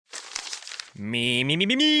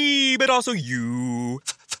Me, but also you.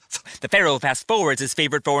 The Pharaoh fast forwards his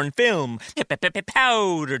favorite foreign film,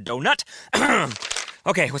 Powder Donut.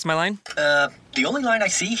 Okay, what's my line? The only line I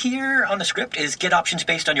see here on the script is get options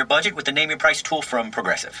based on your budget with the Name Your Price tool from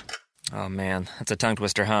Progressive. Oh man, that's a tongue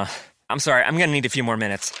twister, huh? I'm sorry, I'm gonna need a few more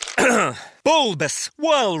minutes. Bulbous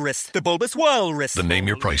Walrus, the Bulbous Walrus. The Name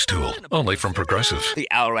Your Price tool, only from Progressive. The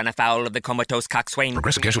owl ran afoul of the comatose coxswain.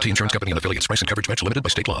 Progressive Casualty Insurance Company and affiliates. Price and coverage match limited by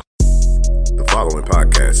state law. The following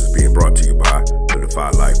podcast is being brought to you by the Defy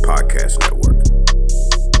Life Podcast Network.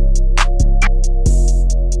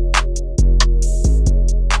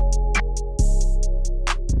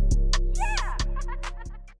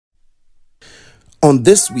 On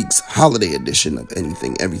this week's holiday edition of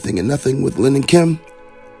Anything, Everything, and Nothing with Lynn and Kim,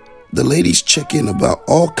 the ladies check in about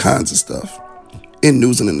all kinds of stuff. In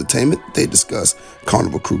news and entertainment, they discuss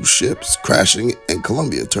Carnival cruise ships crashing and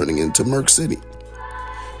Columbia turning into Merc City.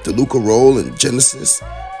 DeLuca Roll and Genesis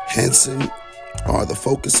Hansen are the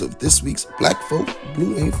focus of this week's Black Folk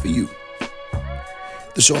Blue Ain't For You.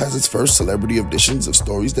 The show has its first celebrity editions of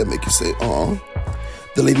stories that make you say, "Aw."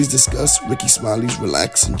 The ladies discuss Ricky Smiley's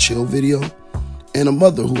Relax and Chill video, and a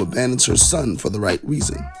mother who abandons her son for the right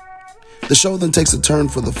reason. The show then takes a turn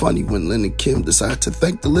for the funny when Lynn and Kim decide to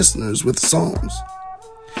thank the listeners with songs.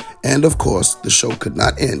 And of course, the show could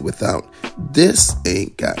not end without This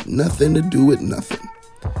Ain't Got Nothing to Do with Nothing.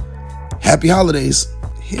 Happy holidays.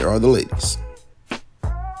 Here are the ladies.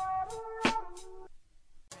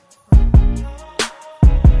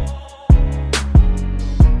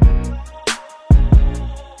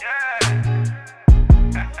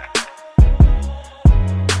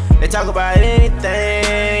 Talk about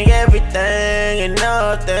anything, everything, and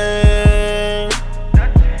nothing.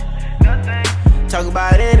 Talk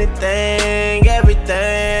about anything,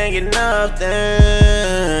 everything, and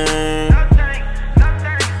nothing.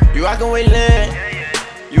 You rockin' with Lynn,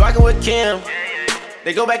 you rockin' with Kim.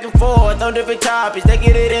 They go back and forth on different topics, they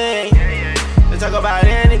get it in. They talk about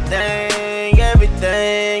anything,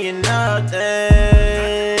 everything, and nothing.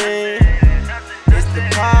 It's the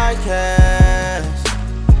podcast.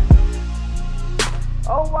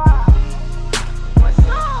 Oh wow, what's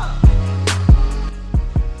up?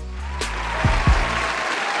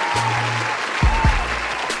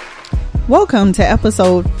 Welcome to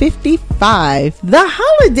episode 55, the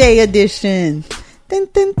holiday edition. Dun,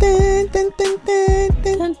 dun, dun, dun, dun, dun, dun,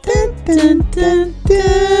 dun, dun, dun,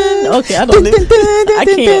 dun. Okay, I don't. I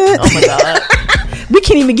can't. Oh my god, we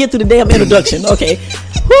can't even get through the damn introduction. Okay,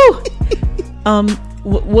 whew.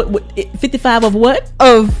 What? 55 of what?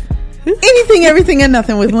 Of Anything, Everything, and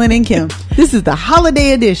Nothing with Lynn and Kim. This is the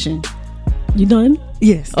holiday edition. You done?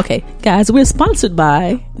 Yes. Okay, guys, we're sponsored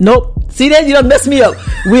by. Nope. See that? You done messed me up.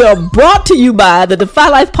 We are brought to you by the Defy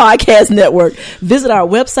Life Podcast Network. Visit our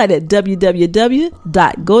website at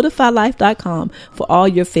www.godefylife.com for all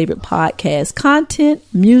your favorite podcast content,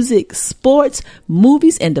 music, sports,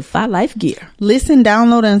 movies, and Defy Life gear. Listen,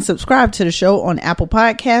 download, and subscribe to the show on Apple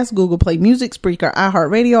Podcasts, Google Play Music, Spreaker,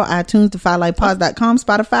 iHeartRadio, iTunes, DefyLifePod.com,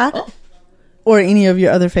 Spotify, or any of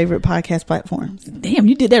your other favorite podcast platforms. Damn,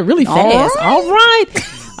 you did that really fast. All right.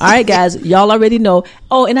 All right, guys. Y'all already know.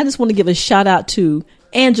 Oh, and I just want to give a shout out to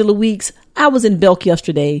Angela Weeks. I was in Belk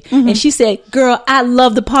yesterday, and she said, "Girl, I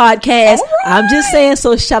love the podcast." Right. I'm just saying,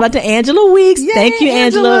 so shout out to Angela Weeks. Yay, thank you,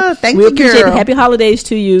 Angela. Thank we you, appreciate girl. it. Happy holidays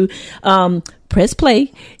to you. Press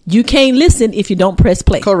play. You can't listen if you don't press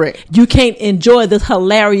play. Correct. You can't enjoy the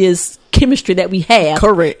hilarious chemistry that we have.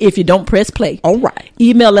 Correct. If you don't press play. All right.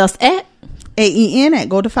 Email us at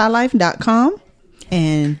aen@godefylife.com,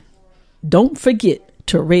 and don't forget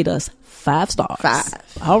to rate us 5 stars. 5.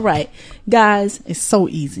 All right, guys. It's so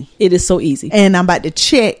easy. It is so easy. And I'm about to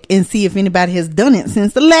check and see if anybody has done it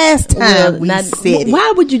since the last time we said it.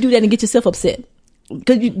 Why would you do that and get yourself upset?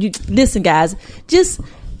 Because you listen, guys. Just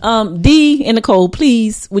D and Nicole,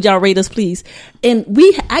 please, would y'all rate us, please? And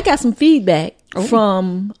I got some feedback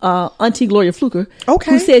from Auntie Gloria Fluker,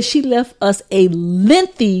 who said she left us a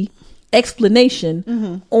lengthy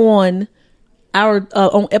explanation on our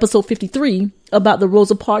on episode 53 about the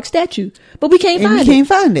Rosa Parks statue, but we can't find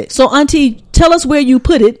it. So Auntie, tell us where you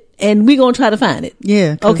put it, and we're gonna try to find it.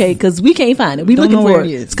 Yeah. Okay, because we can't find it. We looking for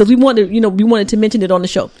it because we wanted to mention it on the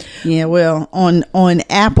show. Yeah. Well, on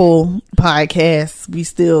Apple Podcasts, we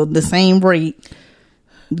still the same rate.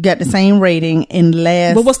 Got the same rating in the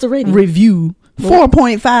last. But what's the rating? Review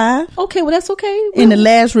 4.5. Okay, well that's okay. In the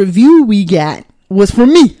last review we got was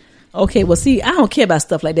from me. Okay, well, see, I don't care about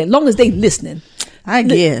stuff like that. As long as they listening. I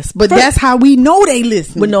guess. But that's how we know they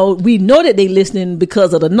listening. But no, we know that they listening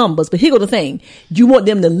because of the numbers. But here go the thing. Do you want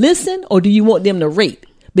them to listen or do you want them to rate?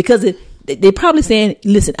 Because they probably saying,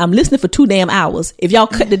 listen, I'm listening for 2 damn hours. If y'all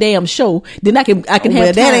cut the damn show, then I can have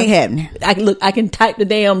that time. ain't happening. I can type the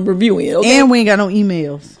damn review in. Okay? And we ain't got no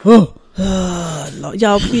emails. Lord,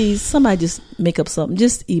 y'all, please, somebody just make up something.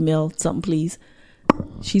 Just email something, please.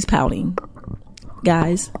 She's pouting.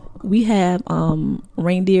 Guys, we have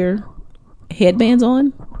reindeer headbands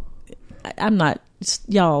on. I'm not,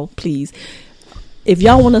 y'all, please. If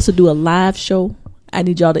y'all want us to do a live show, I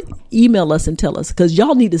need y'all to email us and tell us, because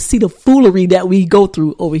y'all need to see the foolery that we go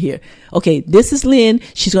through over here. Okay, this is Lynn.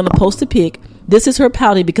 She's going to post a pic. This is her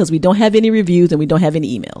pouting because we don't have any reviews and we don't have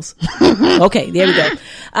any emails. Okay, there we go.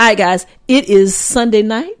 All right, guys. It is Sunday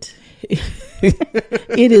night.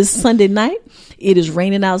 It is Sunday night. It is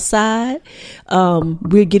raining outside.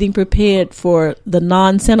 We're getting prepared for the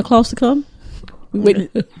non-Santa Claus to come. We're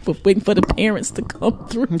waiting for the parents to come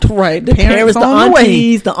through. Right. The parents, the on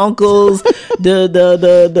aunties, the uncles,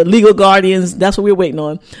 the legal guardians. That's what we're waiting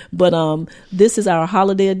on. But this is our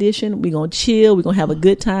holiday edition. We're going to chill. We're going to have a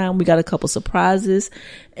good time. We got a couple surprises.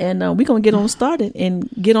 And we're going to get on started and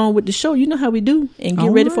get on with the show. You know how we do. And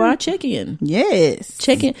get ready for our check-in. Yes.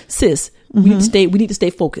 Check-in. Sis, we need to stay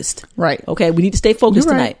focused. Right. Okay, we need to stay focused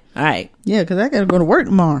tonight. All right. Yeah, because I got to go to work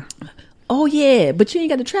tomorrow. Oh yeah, but you ain't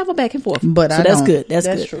got to travel back and forth. But so I that's don't. good. That's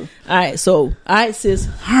good. True. All right, sis.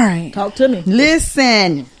 All right. Talk to me.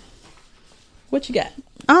 Listen. What you got?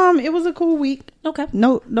 It was a cool week. Okay.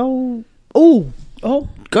 No. Oh,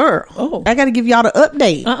 girl. Oh. I got to give y'all the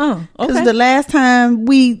update. Okay. Because the last time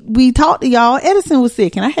we talked to y'all, Edison was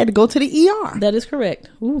sick and I had to go to the ER. That is correct.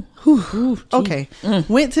 Ooh. Okay.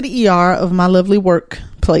 Went to the ER of my lovely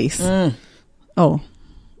workplace. Oh,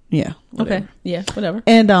 yeah. Whatever. Okay. Yeah. Whatever.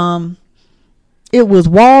 And it was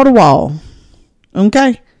wall to wall.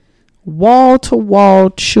 Okay. Wall to wall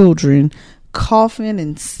children coughing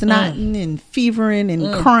and snotting and fevering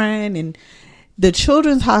and crying, and the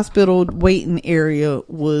children's hospital waiting area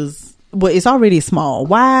was, well, it's already small.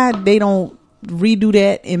 Why they don't redo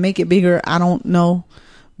that and make it bigger, I don't know.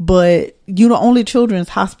 But you're the only children's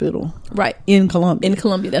hospital right in Columbia. In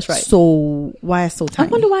Columbia, that's right. So why it's so tiny?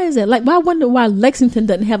 I wonder why is that? Like, I wonder why Lexington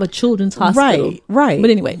doesn't have a children's hospital. Right. But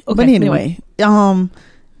anyway, okay.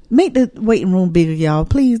 Make the waiting room bigger, y'all.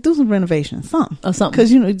 Please do some renovations, something. Because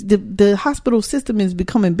the hospital system is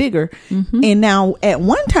becoming bigger, and now at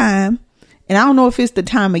one time, and I don't know if it's the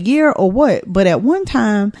time of year or what, but at one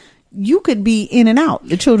time you could be in and out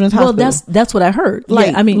the children's hospital. Well, that's what I heard.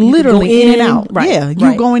 Like, yeah, I mean, literally in and out. Right, yeah,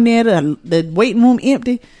 you go in there, the waiting room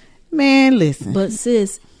empty. Man, listen. But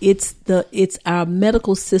sis, it's our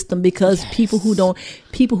medical system, because people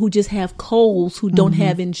who just have colds, who don't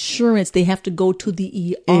have insurance, they have to go to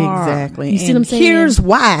the ER. Exactly. You see what I'm saying? Here's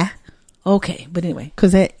why. Okay, but anyway,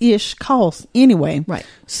 because that ish costs anyway. Right.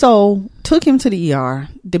 So took him to the ER,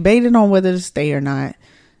 debated on whether to stay or not.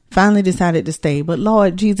 Finally decided to stay, but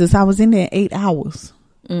Lord Jesus, I was in there 8 hours.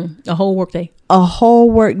 A whole work day. A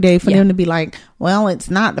whole work day for them to be like, well, it's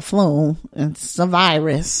not the flu, it's a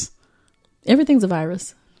virus. Everything's a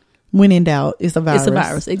virus. When in doubt, it's a virus. It's a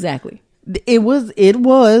virus, exactly. It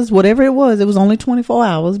was whatever it was. It was only 24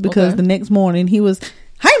 hours because the next morning he was,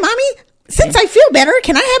 "Hi, mommy. Since I feel better,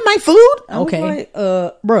 can I have my food?" Okay. I was like,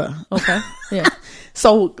 bruh. Okay. Yeah.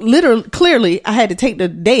 So clearly, I had to take the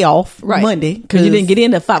day off Monday because you didn't get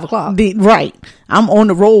in at 5:00. Right. I'm on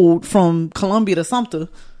the road from Columbia to Sumter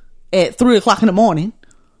at 3:00 in the morning.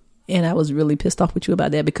 And I was really pissed off with you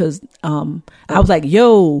about that because I was like,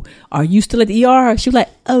 "Yo, are you still at the ER?" She was like,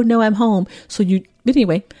 "Oh no, I'm home." So but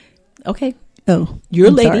anyway, okay. Oh, you're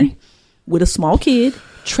a lady sorry. with a small kid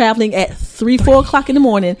traveling at 4 o'clock in the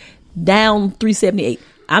morning down 378.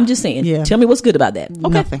 I'm just saying. Yeah. Tell me what's good about that. Okay.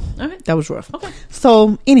 Nothing. All right. That was rough. Okay.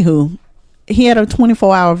 So, anywho, he had a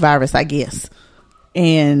 24-hour virus, I guess.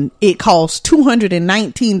 And it cost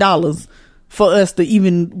 $219 for us to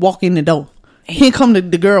even walk in the door. Here come the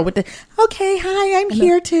girl with the, "Okay, hi, I'm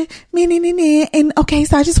here to, and okay,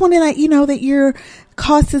 so I just want to let you know that your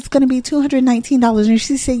cost is going to be $219. And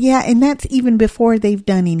she said, "Yeah, and that's even before they've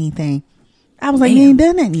done anything." I was like, "You ain't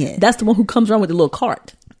done that yet." That's the one who comes around with the little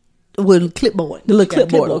cart. With clipboard. The little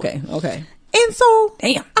clipboard. Okay. And so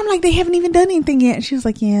damn, I'm like, "They haven't even done anything yet." And she was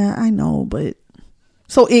like, "Yeah, I know, but..."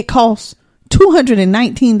 So it costs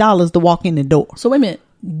 $219 to walk in the door. So wait a minute.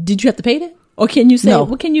 Did you have to pay that? Or can you say, No.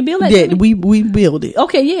 what can you bill that? Yeah, we billed it.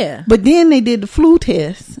 Okay, yeah. But then they did the flu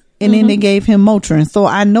test and then they gave him Motrin. So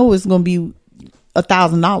I know it's going to be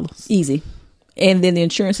 $1,000. Easy. And then the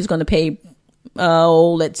insurance is going to pay,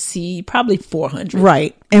 let's see, probably $400.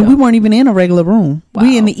 Right. And we weren't even in a regular room. Wow.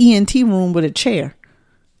 We in the ENT room with a chair.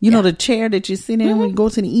 You know the chair that you sit in when you go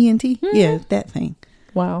to the ENT? Yeah, that thing.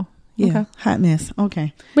 Wow. Yeah. Okay. Hot mess.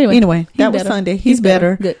 Okay. But anyway that was Sunday. He's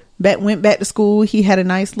better. Good. went back to school. He had a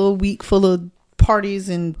nice little week full of parties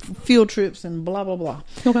and field trips and blah blah blah.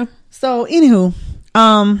 Okay. So anywho,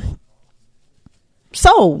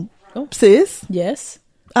 sis, Yes.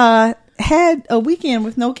 had a weekend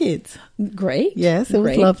with no kids. Great. Yes, it was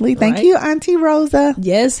Great. lovely. Thank Right. you, Auntie Rosa.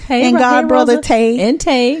 Yes. Hey, And God brother Rosa. Tay. And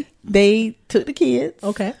Tay. They took the kids.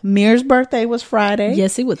 Okay. Mir's birthday was Friday.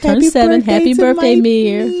 Yes, he would turn 7. Happy to birthday, my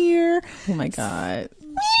Mir. Mir. Oh my God.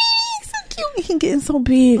 He's so cute. He's getting so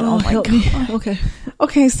big. Oh, my help God. me. Okay.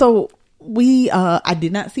 Okay, so we I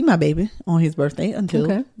did not see my baby on his birthday until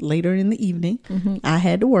Okay. later in the evening. I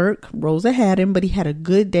had to work. Rosa had him, but he had a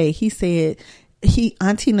good day. He said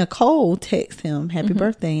Auntie Nicole texted him happy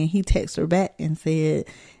birthday, and he texted her back and said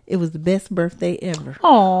it was the best birthday ever.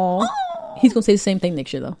 Aw. He's going to say the same thing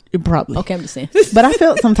next year, though. Probably. Okay, I'm just saying. But I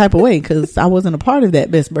felt some type of way because I wasn't a part of that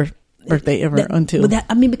best birthday ever until. But that,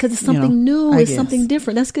 I mean, because it's something new. I It's guess. something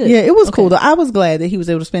different. That's good. Yeah, it was Okay. cool though. I was glad that he was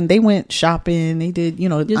able to spend. They went shopping. They did,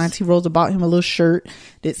 Just- Auntie Rosa bought him a little shirt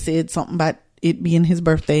that said something about it being his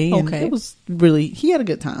birthday. And Okay. it was really, he had a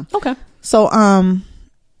good time. Okay. So,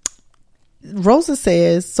 Rosa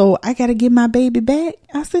says, so I got to give my baby back.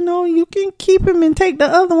 I said, no, you can keep him and take the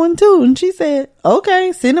other one too. And she said,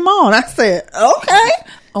 okay, send him on. I said, okay.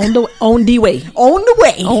 On the way. On the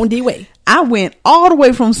way. On the way. I went all the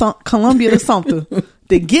way from Columbia to Sumter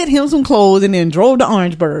to get him some clothes and then drove to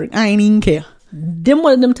Orangeburg. I ain't even care. Them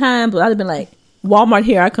one of them times where I'd have been like, Walmart,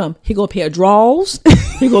 here I come. He go a pair of drawers.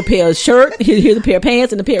 He go a pair of shirt. Here's a pair of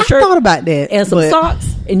pants and a pair of I shirt. thought about that. And some but- socks.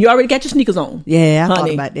 And you already got your sneakers on. Yeah, I thought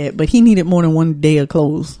Honey. about that. But he needed more than one day of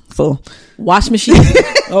clothes. So, Wash machine.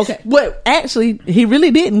 Okay. but actually, he really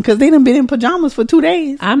didn't because they done been in pajamas for 2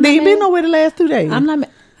 days. I'm They not ain't been mad. nowhere the last 2 days. I'm not mad.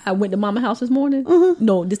 I went to Mama's house this morning. Mm-hmm.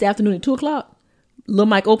 No, this afternoon at 2:00. Lil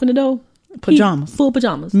Mike opened the door. Pajamas. Full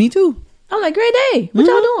pajamas. Me too. I'm like, great day. What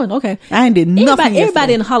y'all doing? Okay. I ain't did nothing Everybody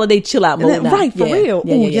yesterday. in holiday chill out mode now. Right, for Yeah. real.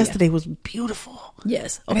 Yeah, Ooh, yeah, yeah, yesterday was beautiful.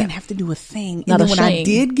 Yes. I Okay. didn't have to do a thing. Not and then when I ashamed.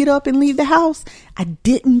 did get up and leave the house, I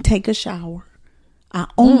didn't take a shower. I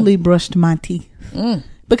only brushed my teeth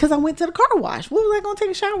because I went to the car wash. What was I going to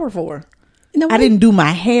take a shower for? You know I what? didn't do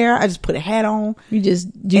my hair. I just put a hat on. You just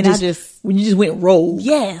when you just went rogue.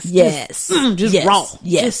 Yes. Yes. Just Yes. raw.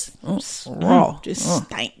 Yes. Just raw. Just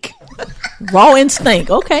stank. Raw and stink.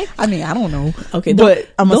 Okay. I mean, I don't know. Okay. But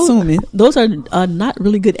I'm assuming. those are not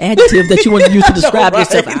really good adjectives that you want to use to describe right.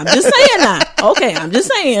 yourself. I'm just saying now. Okay. I'm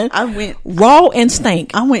just saying. I went Raw and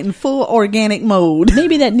stank. in full organic mode.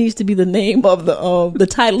 Maybe that needs to be the name of the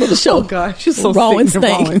title of the show. Oh gosh, you're so Raw and sick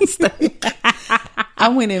and raw stank. and stank. I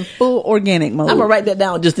went in full organic mode. I'm gonna write that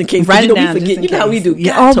down just in case. Write you it know down. we forget. just in You know how we case. do.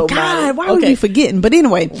 Yeah. God, Oh God, why would okay. we forgetting? But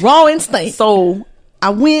anyway, Raw and stank. so I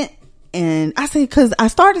went and I said because I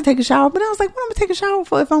started to take a shower, but I was like, what am I gonna take a shower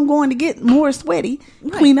for if I'm going to get more sweaty?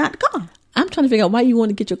 Clean out the car. I'm trying to figure out why you want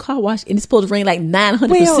to get your car washed and it's supposed to rain like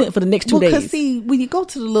 900% for the next 2 Because days. see, when you go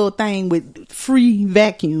to the little thing with free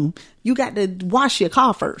vacuum, you got to wash your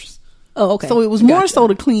car first. Oh, okay. So it was more Gotcha. so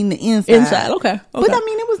to clean the inside. Inside, okay. But I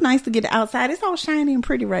mean, it was nice to get the outside. It's all shiny and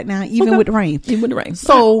pretty right now, even with the rain. Even with the rain.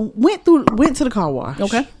 So went to the car wash.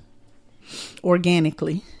 Okay.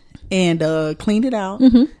 Organically, and cleaned it out.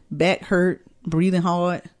 Back hurt, breathing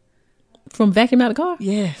hard. From vacuuming out the car?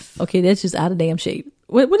 Yes. Okay, that's just out of damn shape.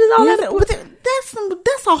 What is all Yes, that? but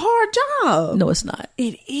that's a hard job. No, it's not.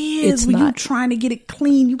 It is. It's when you not. trying to get it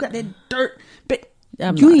clean, you got that dirt. But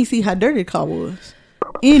I'm you not. ain't see how dirty the car was.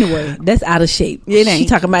 Anyway, That's out of shape. It She ain't.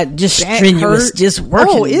 talking about just back strenuous, hurt. just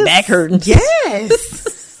working, Oh, it's- back hurting.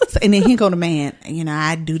 Yes. And then here go the man.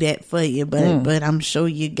 I'd do that for you, but I'm sure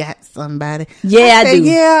you got somebody. Yeah, I said, do.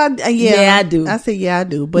 Yeah, Yeah, I do. I said, yeah, I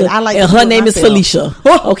do. But Look, I like. and to do her it name is myself. Felicia.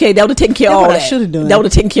 Okay, that would have taken care of That's all what I that. should have done. That would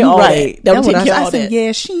have taken care of all Right. that. That would have That's what taken care of I all said. that.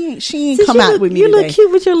 Yeah, she ain't See, come you out look- with me you today. look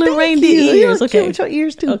cute with your little Thank reindeer you. ears. You look Okay. cute with your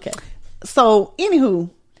ears too. Okay. So, anywho,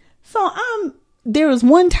 there was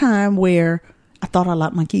one time where I thought I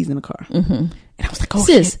locked my keys in the car, and I was like, "Oh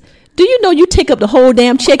Sis, shit." do you know you take up the whole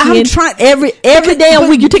damn check-in? I'm trying every damn But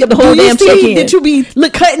week. You take up the do whole you damn see check-in. that you be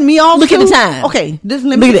cutting me off? Look at the too? time. Okay, just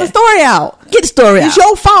let Look me at get the that. story out. Get the story It's out.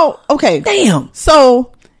 your fault. Okay, Damn.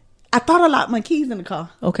 So I thought I locked my keys in the car,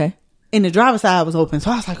 Okay. and the driver's side was open. So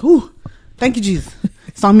I was like, "Ooh, thank you, Jesus."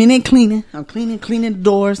 So I'm in there cleaning. I'm cleaning the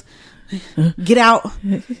doors. Get out,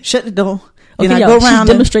 shut the door. Okay, Then I y'all, go around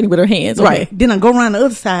she's demonstrating with her hands. Okay. Right. Then I go around the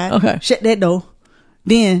other side. Okay. Shut that door.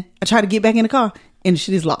 Then I try to get back in the car, and the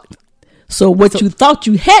shit is locked. So what you thought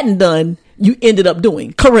you hadn't done, you ended up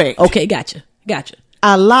doing. Correct. Okay, gotcha.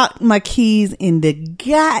 I locked my keys in the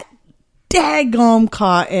daggone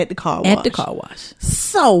car at the car wash. At the car wash.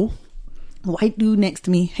 So, white dude next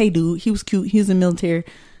to me. Hey, dude. He was cute. He was in the military.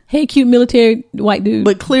 Hey, cute military white dude.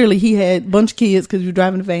 But clearly he had a bunch of kids because he was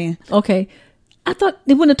driving the van. Okay. I thought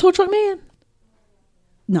it wasn't a tow truck man.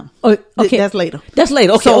 No. Oh, okay. That's later. That's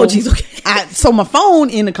later. Okay. So, oh, jeez. Okay. So my phone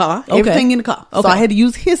in the car, Okay. everything in the car. So Okay. I had to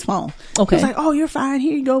use his phone. Okay. He was like, "Oh, you're fine.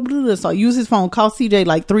 Here you go." Blah, blah. So I used his phone, called CJ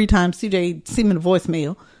like 3 times. CJ sent me the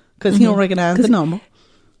voicemail because he don't recognize the number.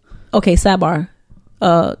 Okay, sidebar.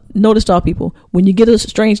 Notice to all people, when you get a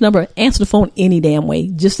strange number, answer the phone any damn way,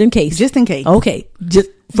 just in case. Just in case. Okay.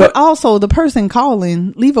 But also the person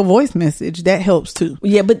calling, leave a voice message. That helps too.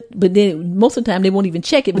 Yeah, but then most of the time they won't even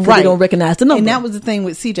check it because Right. they don't recognize the number. And that was the thing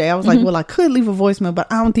with CJ. I was like, well, I could leave a voicemail, but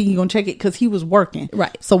I don't think he's going to check it because he was working.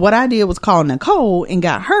 Right. So what I did was call Nicole and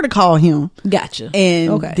got her to call him. Gotcha.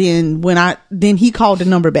 And Okay. then he called the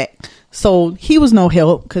number back. So he was no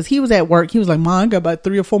help because he was at work. He was like, "Mom, I got about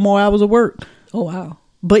 3 or 4 more hours of work." Oh, wow.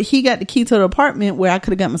 But he got the key to the apartment where I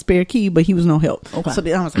could have got my spare key, but he was no help. Okay. So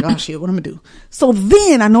then I was like, "Oh shit, what am I gonna do?" So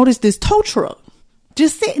then I noticed this tow truck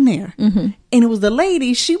just sitting there, and it was the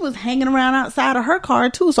lady. She was hanging around outside of her car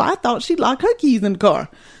too. So I thought she locked her keys in the car.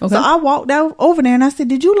 Okay. So I walked out over there and I said,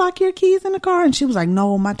 "Did you lock your keys in the car?" And she was like,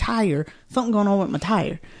 "No, my tire. Something going on with my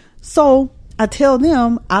tire." So I tell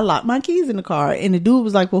them I locked my keys in the car, and the dude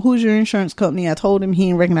was like, "Well, who's your insurance company?" I told him he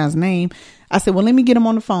didn't recognize the name. I said, "Well, let me get him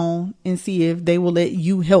on the phone and see if they will let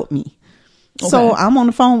you help me." So I'm on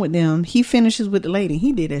the phone with them. He finishes with the lady.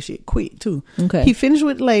 He did that shit quick too. Okay. He finished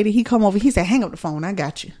with the lady. He come over. He said, "Hang up the phone. I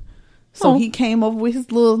got you." So he came over with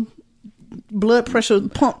his little blood pressure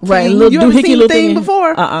pump. Right, thing. a little You ever doohickey seen the little thing thing.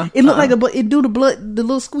 before? It looked like it do the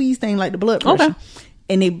little squeeze thing like the blood pressure. Okay.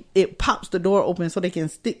 And it pops the door open so they can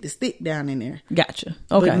stick the stick down in there. Gotcha.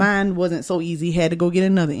 Okay. But mine wasn't so easy. He had to go get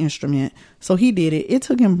another instrument. So he did it. It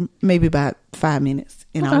took him maybe about 5 minutes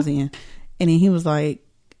and I was in. And then he was like,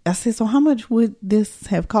 I said, "So how much would this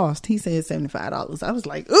have cost?" He said $75. I was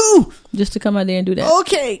like, "Ooh, Just to come out there and do that.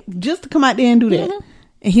 okay." Just to come out there and do that.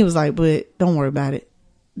 And he was like, "But don't worry about it.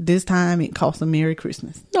 This time it cost a Merry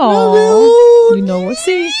Christmas." Oh, you know what?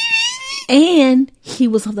 See, and he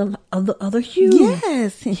was of the other hue.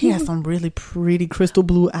 Yes. And he has some really pretty crystal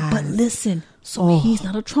blue eyes. But listen, so he's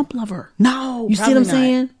not a Trump lover. No, You see what I'm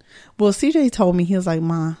saying? Well, CJ told me, he was like,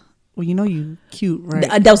 "Ma, well, you know you cute,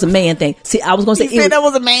 right?" That was a man thing. See, I was going to say He said that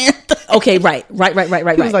was a man thing. okay, right. He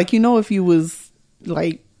was like, "You know, if you was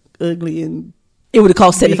like ugly and it would have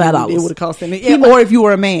cost big, $75. it would have cost $75. Yeah, or if you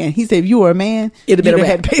were a man." He said, "If you were a man, It'd have been a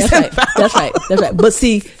had wrap. to pay That's right. $75." That's right. But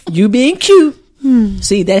see, you being cute.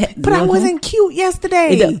 See that? But I wasn't cute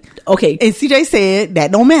yesterday. Okay. And CJ said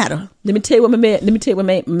that don't matter. Let me tell you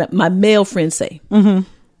what my male friends say.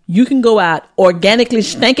 You can go out organically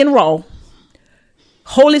stinking raw,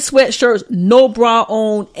 holy sweatshirts, no bra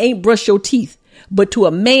on, ain't brush your teeth. But to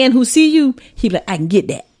a man who see you, he be like, "I can get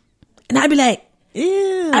that," and I'd be like,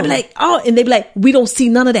 Yeah. I'd be like, "Oh," and they be like, "We don't see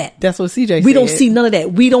none of that. That's what CJ said. We don't see none of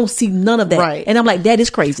that. We don't see none of that." Right. And I'm like, that is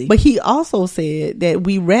crazy. But he also said that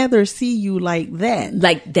we rather see you like that.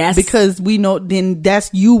 Like that's because we know then that's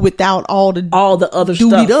you without all the other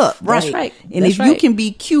doobied stuff. up. Right. That's right. And That's if you right. can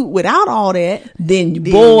be cute without all that, then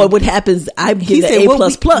boy, what happens? I get an A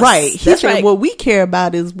plus plus. Right. He That's said right. what we care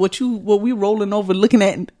about is what we rolling over looking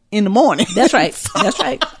at in the morning. That's right. That's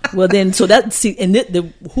right. Well, then, so that see, and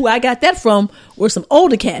who I got that from were some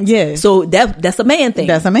older cats. Yeah. So that's a man thing.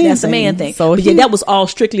 That's a man thing. So So yeah, that was all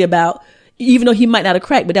strictly about. Even though he might not have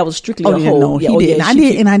cracked, but that was strictly a whole. No, he did.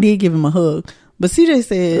 And I did give him a hug. But CJ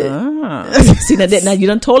said, see now you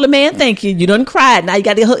done told a man thank you. You done cried. Now you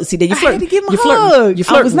got to hug. See, then you I flirting. had to give him a you flirting. hug. You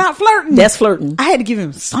flirting. I was not flirting. That's flirting. I had to give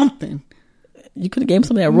him something. You could have gave him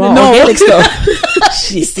some of that raw No. organic stuff.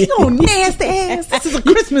 Shit. You know, nasty ass. This is a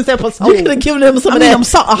Christmas episode. You could have given them some of I mean,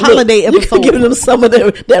 that. a holiday You could episode. have given them some of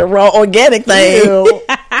that raw organic thing.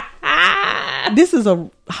 This is a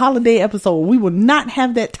holiday episode. We will not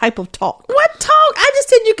have that type of talk. What talk? I just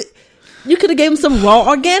said you could have gave him some raw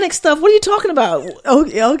organic stuff. What are you talking about?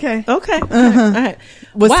 Okay. Okay. Okay. All right.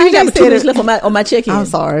 But Why I got CJ 2 said minutes it- left on my check-in? I'm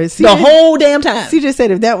sorry. The whole damn time. CJ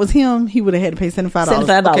said if that was him, he would have had to pay $75.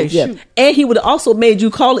 $75, Okay, yeah. shoot. And he would have also made you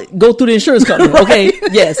go through the insurance company, okay?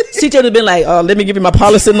 Yes. CJ would have been like, let me give you my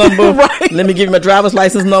policy number. Right. Let me give you my driver's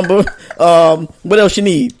license number. What else you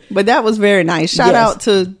need? But that was very nice. Shout Yes. out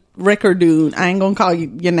to Record Dude. I ain't gonna call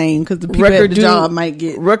you your name because the people Record at the Dude- job might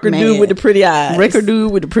get Record mad. Dude with the pretty eyes. Record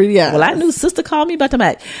Dude with the pretty eyes. Well, I knew sister called me about the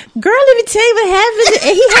mic. Girl, let me tell you what happened.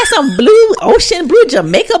 And he had some blue, ocean blue,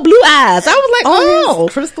 Jamaica blue eyes. I was like, oh.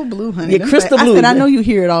 it's crystal blue, honey. Yeah, That's crystal right. blue, I said, I yeah. know you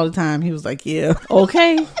hear it all the time. He was like, yeah.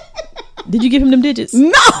 Okay. Did you give him them digits?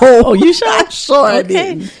 No. Oh, you sure? I'm sure I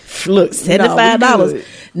didn't. Look, $75. good.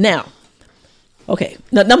 Now, okay.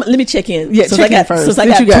 Now, let me check in. Yeah, since check I got, in first. Since I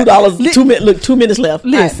Since got you got- $2, 2 minutes left.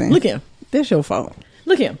 Listen. All right, look here. That's your phone.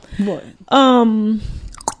 Look at him. What?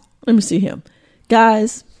 Let me see him.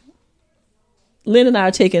 Guys, Lynn and I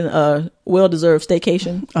are taking a well-deserved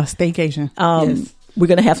staycation. A staycation. Yes. We're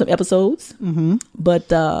going to have some episodes, but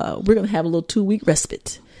we're going to have a little 2-week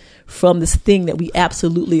respite from this thing that we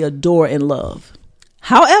absolutely adore and love.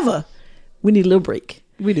 However, we need a little break.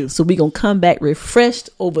 We do. So we're going to come back refreshed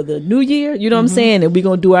over the new year. You know what I'm saying? And we're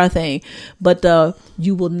going to do our thing. But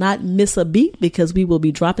you will not miss a beat because we will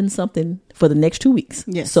be dropping something for the next 2 weeks.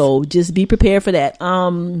 Yes. So just be prepared for that.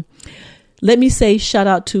 Let me say shout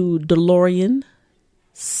out to DeLorean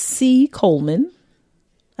C. Coleman.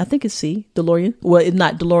 I think it's C. DeLorean. Well, it's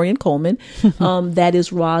not DeLorean Coleman. That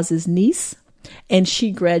is Roz's niece. And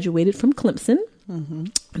she graduated from Clemson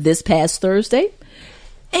this past Thursday.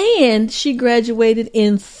 And she graduated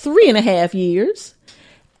in 3.5 years.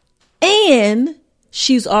 And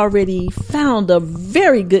she's already found a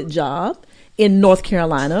very good job in North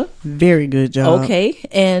Carolina. Very good job. Okay.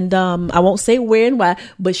 And I won't say where and why,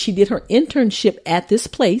 but she did her internship at this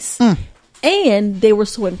place. And they were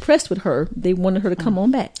so impressed with her, they wanted her to come on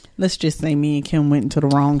back. Let's just say me and Kim went into the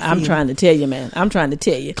wrong field. I'm trying to tell you, man. I'm trying to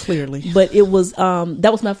tell you. Clearly. But it was,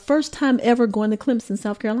 that was my first time ever going to Clemson,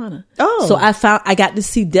 South Carolina. Oh. So I got to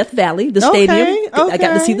see Death Valley, the stadium. I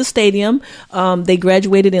got to see the stadium. They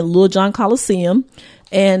graduated in Lil John Coliseum.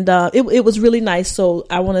 And it was really nice. So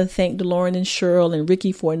I want to thank DeLorean and Cheryl and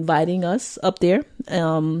Ricky for inviting us up there.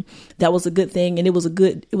 That was a good thing, and it was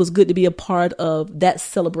good to be a part of that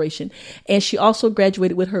celebration. And she also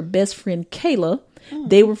graduated with her best friend Kayla.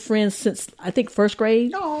 They were friends since I think first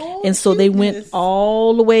grade, and so they went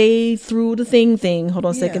all the way through the thing. Hold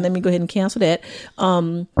on a second, let me go ahead and cancel that.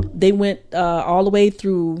 They went all the way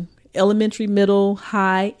through elementary, middle,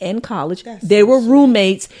 high, and college. They were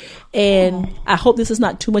roommates, and I hope this is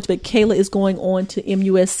not too much, but Kayla is going on to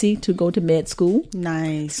MUSC to go to med school.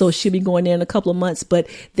 Nice. So she'll be going there in a couple of months, but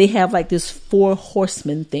they have like this 4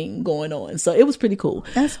 horsemen thing going on. So it was pretty cool.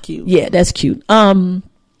 That's cute. Yeah, that's cute.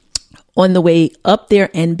 On the way up there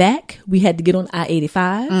and back, we had to get on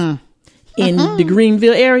I-85 in the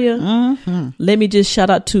Greenville area. Let me just shout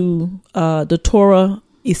out to the Torah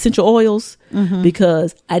essential oils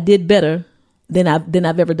because I did better than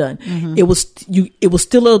I've ever done. It was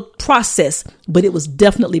still a process, but it was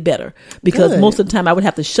definitely better because most of the time I would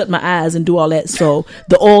have to shut my eyes and do all that. So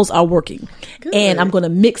the oils are working. And I'm going to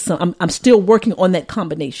mix them. I'm still working on that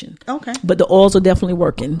combination. Okay. But the oils are definitely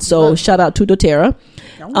working. So shout out to doTERRA.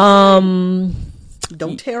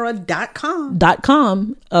 doTERRA.com.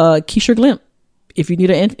 Keisha Glimp. If you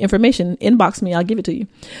need information, inbox me. I'll give it to you.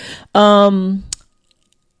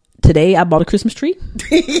 Today I bought a Christmas tree.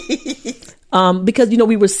 Because,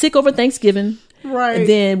 we were sick over Thanksgiving. Right. And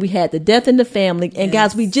then we had the death in the family. And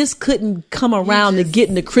guys, we just couldn't come around to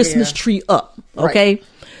getting the Christmas tree up. Okay. Right.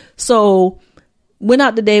 So went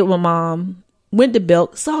out today with my mom, went to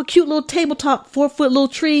Belk, saw a cute little tabletop 4-foot little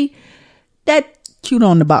tree. That cute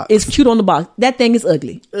on the box. It's cute on the box. That thing is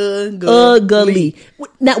ugly. Ugly.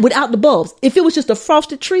 Now, without the bulbs. If it was just a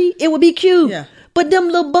frosted tree, it would be cute. Yeah. But them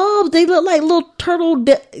little bulbs, they look like little turtle.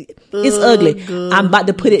 It's ugly. I'm about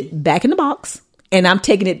to put it back in the box, and I'm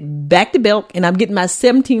taking it back to Belk, and I'm getting my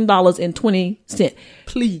 $17.20.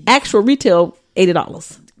 Please. Actual retail,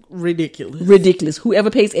 $80. Ridiculous. Whoever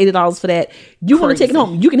pays $80 for that, you want to take it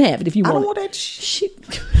home, you can have it if you want it. I don't want that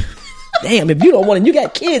shit. Damn, if you don't want it, you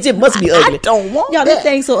got kids, it must be ugly. I don't want y'all, that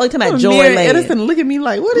thing so ugly. Talking about Joy Mary Land. Edison look at me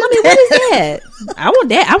like, what is Mommy, what is that? I want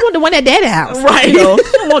that. I want the one at Daddy house. Right. I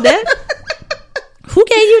don't want that. Who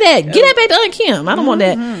gave you that? Get that back to Aunt Kim. I don't want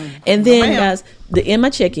that. And then, guys, in my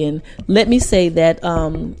check-in, let me say that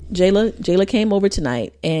Jayla came over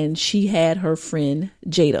tonight, and she had her friend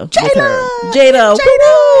Jada with her. Jada.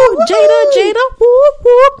 Whoop,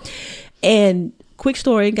 whoop. And quick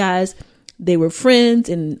story, guys. They were friends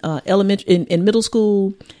in in middle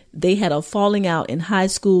school. They had a falling out in high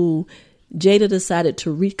school. Jada decided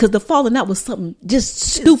to because the falling out was something just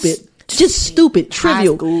stupid. Just stupid,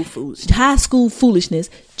 trivial. High school foolishness.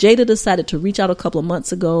 Jada decided to reach out a couple of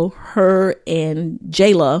months ago. Her and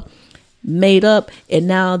Jayla made up, and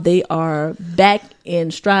now they are back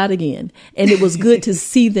in stride again. And it was good to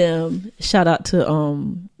see them. Shout out to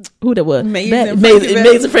who that was?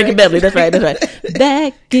 Amazing Frankie Beverly. That's right.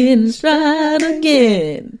 Back in stride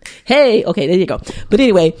again. Hey, okay, there you go. But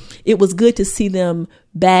anyway, it was good to see them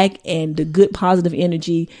back and the good positive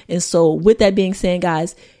energy. And so, with that being said,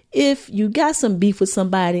 guys, if you got some beef with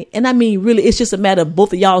somebody, and I mean, really, it's just a matter of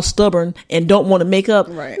both of y'all stubborn and don't want to make up,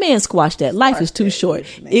 man, squash that. Life is too short.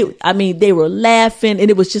 They were laughing, and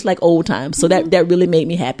it was just like old times. So that really made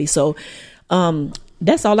me happy. So,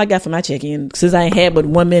 that's all I got for my check-in, since I ain't had but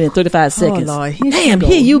 1 minute and 35 seconds. Oh, Lord.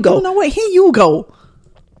 Here you go. You know what? Here you go.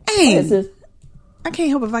 Hey, sis. I can't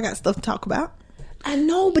help if I got stuff to talk about. I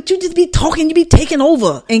know, but you just be talking. You be taking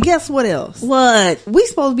over. And guess what else? What? We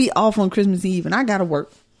supposed to be off on Christmas Eve, and I gotta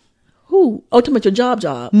work. Who? Oh, talking about your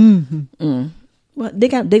job. Mm-hmm. Well, you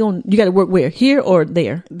got to work where? Here or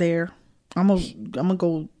there? There, I'm gonna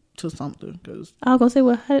go to something because I was gonna say,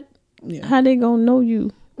 well, how they gonna know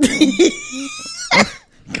you?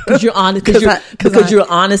 Because you're honest. Because you're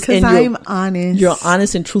honest. Because I'm honest. You're an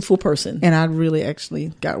honest and truthful person. And I really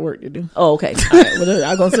actually got work to do. Oh, okay. All right. Well,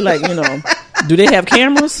 I'm gonna say, like, do they have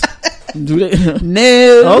cameras? Do they?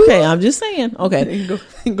 No. Okay, I'm just saying. Okay.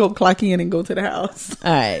 Go clock in and go to the house.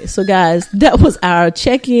 All right. So, guys, that was our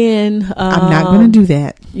check-in. I'm not going to do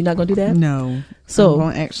that. You're not going to do that? No. So I'm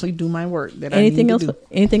going to actually do my work. Anything else? Do.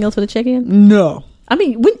 Anything else for the check-in? No. I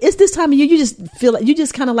mean, when it's this time of year, you just feel like you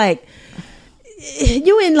just kind of like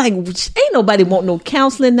you in like ain't nobody want no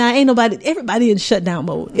counseling now. Ain't nobody. Everybody in shutdown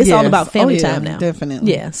mode. It's all about family time now.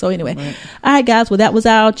 Definitely. Yeah. So anyway, all right, guys. Well, that was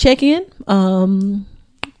our check-in.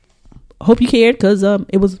 Hope you cared because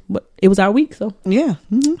it was our week. So yeah.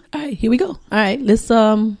 Mm-hmm. All right, here we go. All right, let's what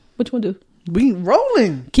you want to do? We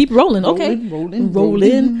rolling. Keep rolling. Okay,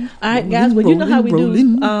 rolling. All right, guys. Well, you know how we do.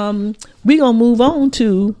 We're gonna move on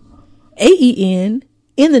to AEN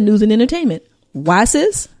in the news and entertainment. Why,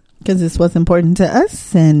 sis? Because it's what's important to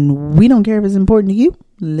us, and we don't care if it's important to you.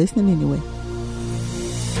 Listen anyway.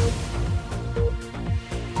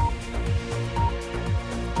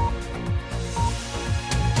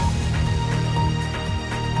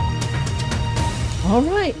 All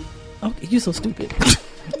right. Okay, you're so stupid.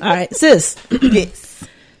 All right, sis. Yes.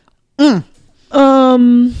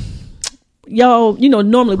 Y'all,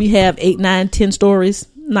 normally we have 8, 9, 10 stories.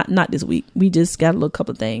 Not this week. We just got a little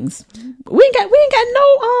couple of things. We ain't got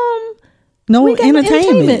no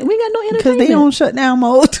entertainment. We ain't got no entertainment because they on shutdown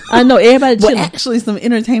mode. I know everybody. Well, actually, some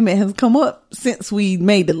entertainment has come up since we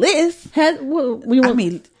made the list. I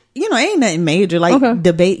mean, ain't nothing major like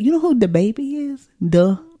the baby. You know who the baby is?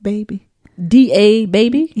 The baby. DA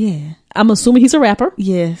Baby. Yeah, I'm assuming he's a rapper.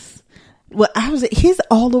 Yes. Well, he's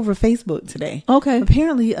all over Facebook today. Okay.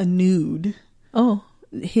 Apparently, a nude. Oh.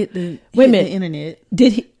 Hit the internet.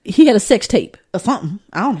 Did he had a sex tape or something?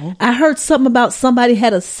 I don't know. I heard something about somebody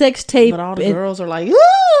had a sex tape, but all the girls are like,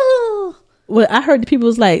 ooh. Well, I heard the people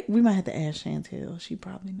was like, we might have to ask Chantel. She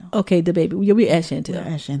probably knows. Okay, the baby. Yeah, we ask Chantel.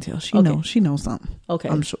 We'll ask Chantel. She knows something. Okay,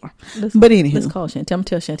 I'm sure. But anyway, let's call Chantel. I'm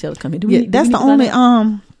tell Chantel to come in. That's the only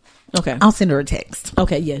Okay, I'll send her a text.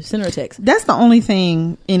 Okay, yeah, send her a text. That's the only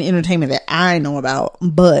thing in entertainment that I know about.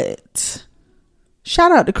 But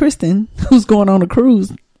shout out to Kristen, who's going on a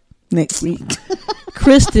cruise next week.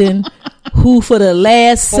 Kristen, who for the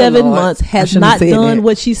last 7 months has not done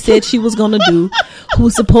what she said she was going to do,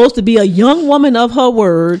 who's supposed to be a young woman of her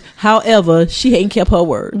word. However, she ain't kept her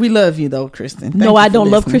word. We love you though, Kristen. No, I don't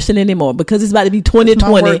love Kristen anymore because it's about to be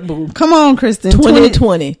 2020. Come on, Kristen.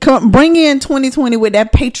 2020. Come bring in 2020 with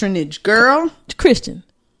that patronage, girl. Kristen,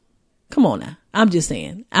 come on now. I'm just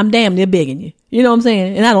saying. I'm damn near begging you. You know what I'm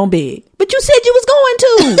saying? And I don't beg. But you said you was going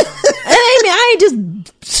to. I ain't just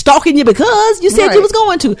stalking you because you said you was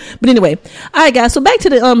going to. But anyway. All right, guys. So back to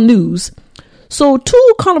the news. So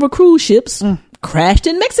 2 Carnival cruise ships crashed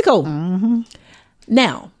in Mexico. Mm-hmm.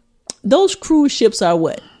 Now, those cruise ships are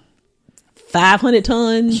what? 500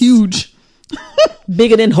 tons? Huge.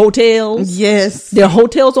 Bigger than hotels? Yes. They're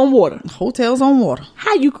hotels on water. Hotels on water.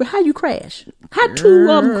 How you crash? How 2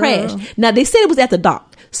 of them crash? Now, they said it was at the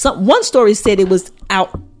dock. One story said it was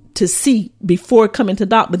out to sea before coming to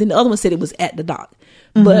dock, but then the other one said it was at the dock.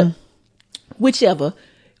 Mm-hmm. But whichever,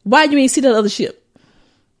 why you ain't see that other ship?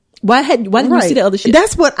 Why didn't you see the other ship?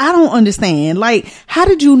 That's what I don't understand. Like, how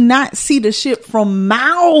did you not see the ship from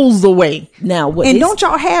miles away? Now, don't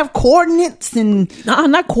y'all have coordinates and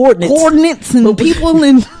not coordinates, and people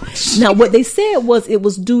and now what they said was it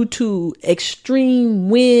was due to extreme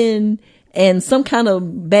wind and some kind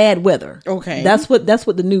of bad weather. Okay, that's what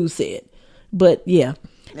the news said. But yeah,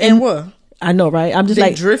 and what I know, right? I'm just they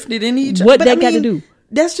like drifted in each other. What that got to do?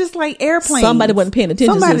 That's just like airplanes. Somebody wasn't paying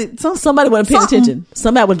attention. Somebody wasn't paying attention.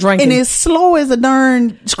 Somebody was drinking. And as slow as a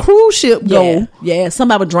darn cruise ship go. Yeah,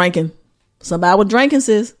 somebody was drinking. Somebody was drinking,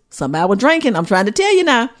 sis. Somebody was drinking. I'm trying to tell you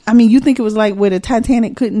now. I mean, you think it was like where the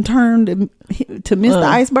Titanic couldn't turn to miss the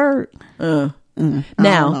iceberg?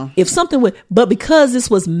 Now, if something would, but because this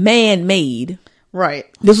was man-made. Right.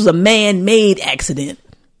 This was a man-made accident.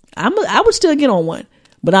 I would still get on one.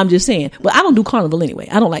 But I'm just saying. But I don't do Carnival anyway.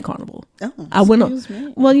 I don't like Carnival. Oh, I went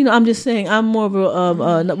on. Well, I'm just saying. I'm more of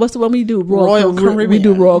a what's the one we do? Royal Caribbean. We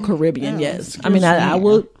do Royal Caribbean. Yes. I mean, I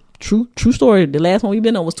will True story. The last one we've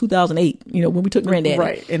been on was 2008. You know, when we took Granddaddy.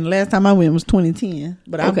 Right. And the last time I went was 2010.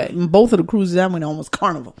 But both of the cruises I went on was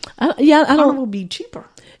Carnival. Carnival be cheaper.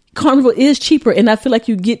 Carnival is cheaper, and I feel like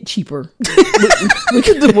you get cheaper.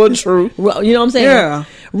 Well, true. Well, you know what I'm saying? Yeah.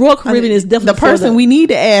 Royal Caribbean is definitely the person we need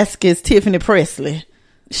to ask is Tiffany Presley.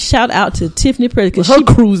 Shout out to Tiffany Presley because she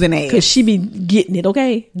cruising ass. Because she be getting it.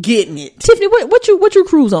 Okay, getting it. Tiffany, what you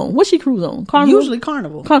cruise on? What she cruise on? Carnival. Usually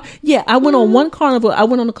Carnival. Yeah, I went on one Carnival. I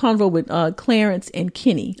went on a Carnival with Clarence and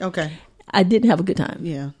Kenny. Okay. I didn't have a good time.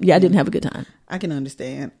 Yeah, I didn't have a good time. I can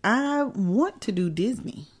understand. I want to do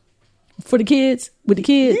Disney. For the kids? With the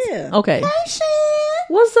kids? Yeah. Okay. Hey, Shan.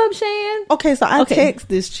 What's up, Shan? Okay, so I text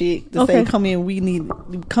this chick to say, come in, we need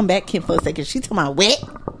to come back here for a second. She told me, wet.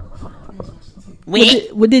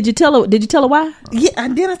 Did you tell her? Did you tell her why? Yeah, I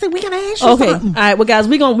did. I said we gotta ask you something. All right, well, guys,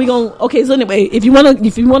 we gonna. Okay, so anyway, if you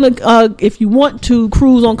want to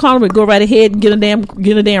cruise on Carnival, go right ahead and get a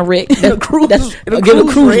damn wreck. Get a cruise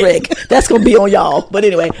wreck. That's gonna be on y'all. But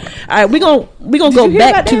anyway, all right, we gonna go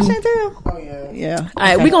back to. Oh yeah. All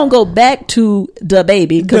right, we're gonna go back to the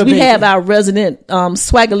baby because we have our resident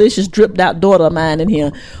swaggerlicious dripped out daughter of mine in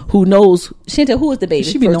here who knows. Chantel, who is the baby?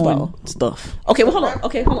 She be knowing stuff. Okay, well, hold on.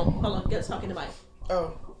 Okay, hold on. Get us talking to Mike.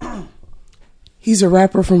 Oh, he's a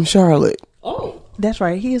rapper from Charlotte. Oh, that's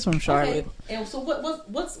right. He is from Charlotte. Okay. And so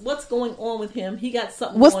what's going on with him? He got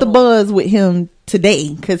something. What's the buzz with him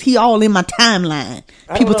today? Because he all in my timeline.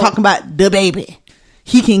 People talking about the baby.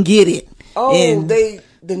 He can get it. Oh, and the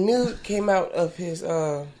news came out of his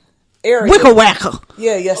area. Wicker Wacker.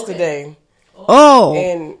 Yeah, yesterday. Okay. Oh,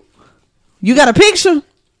 and you got a picture?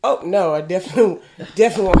 Oh no, I definitely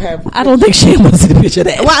won't have. I don't think Shane wants to see the picture of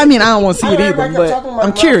that. Well, I mean, I don't want to see it either, but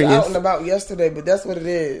I'm curious. Out and about yesterday, but that's what it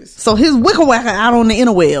is. So his Wicker Wacker out on the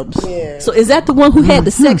interwebs. Yeah. So is that the one who had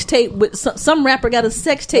the sex tape with some rapper got a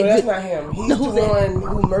sex tape? No, that's not him. He's the one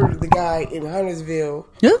who murdered the guy in Huntersville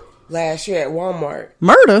last year at Walmart.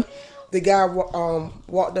 Murder? The guy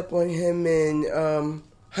walked up on him in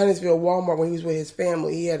Huntersville Walmart when he was with his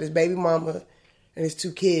family. He had his baby mama and his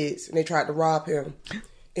 2 kids, and they tried to rob him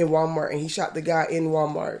in Walmart, and he shot the guy in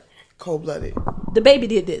Walmart, cold-blooded. The baby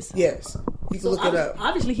did this? Yes. You can look it up.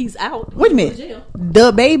 Obviously, he's out. Wait a minute.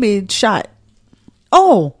 The baby shot.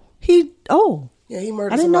 Oh. Yeah, he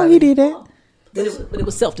murdered somebody. I didn't know he did that. But it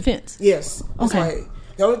was self-defense. Yes. Okay. Right.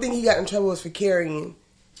 The only thing he got in trouble was for carrying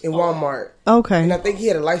in Walmart. Okay. And I think he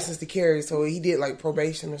had a license to carry, so he did like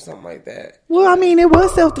probation or something like that. Well, I mean, it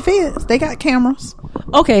was self-defense. They got cameras.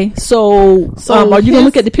 Okay, so are you gonna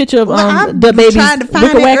look at the picture of the baby? Tried to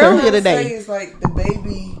find it earlier today. It's like the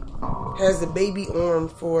baby has the baby arm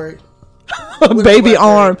for a baby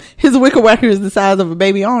arm. His Wicker Wacker is the size of a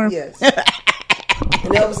baby arm. Yes. And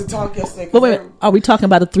that was the talk yesterday. But wait, are we talking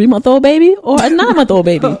about a 3-month-old baby or a 9-month-old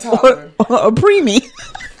baby? A toddler. Or a preemie?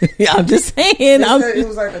 Yeah, I'm just saying. It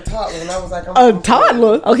was like a toddler, and I was like, a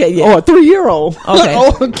toddler? Okay, yeah. Or a 3-year-old?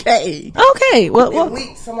 Okay. Okay. Well,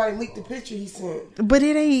 somebody leaked the picture he sent. But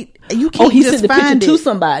it ain't. You can't he just sent the find picture it to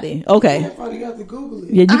somebody. Okay. I finally got to Google it.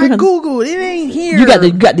 Yeah, I Googled. It ain't here. You got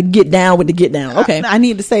to get down with the get down. Okay. I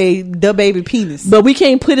need to say the baby penis. But we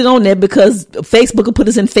can't put it on there because Facebook will put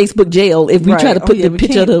us in Facebook jail if we try to put the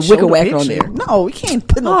picture of the Wicker Wacker on there. No, we can't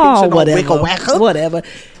put no picture of the Wicker Wacker. Whatever.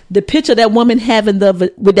 The picture of that woman having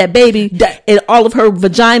with that baby and all of her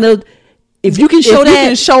vagina. If you can show that,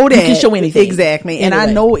 you can show anything. Exactly. And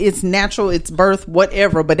I know it's natural, it's birth,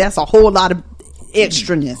 whatever, but that's a whole lot of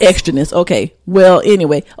extraness. Okay. Well,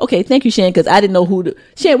 anyway. Okay. Thank you, Shan, because I didn't know who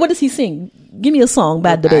Shan, what does he sing? Give me a song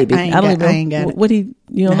about the baby. I don't even know. I ain't got it. What you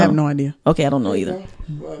don't I have know? no idea. Okay. I don't know either.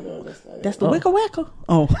 Well, no, that's the Wicker Wacker.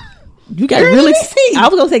 Oh. You got really excited. I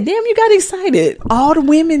was going to say, damn, you got excited. All the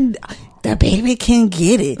women, the baby can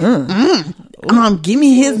get it. Give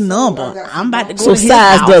me his number. I'm about to go to his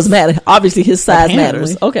size house. does matter. Obviously, his size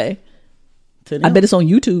matters. Okay. I bet it's on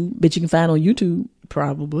YouTube. Bet you can find it on YouTube.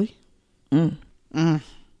 Probably. Okay.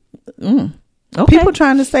 People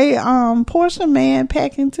trying to say Portia man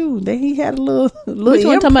packing too. That he had a little Which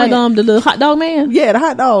one talking about the little hot dog man? Yeah, the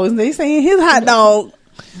hot dogs. They saying his hot dog.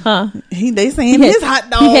 Huh? They saying his hot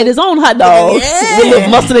dog. He had his own hot dog with a little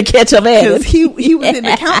mustard and ketchup added. He was in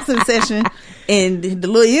the counseling session and the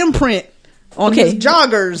little imprint on his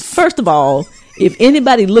joggers. First of all, if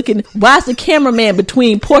anybody looking, why is the cameraman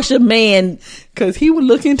between Portia man? Because he was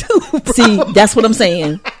looking too. Bro. See, that's what I'm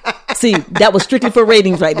saying. See, that was strictly for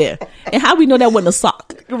ratings right there. And how we know that wasn't a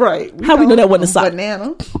sock? Right. How we know that wasn't a sock?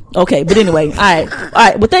 Banana. Okay, but anyway, all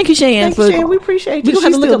right. Well, thank you, Shan. Shan, we appreciate you. We're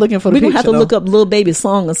gonna have to look up Lil Baby's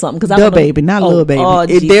song or something because the baby, not Lil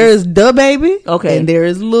Baby. There is the baby. Okay, and there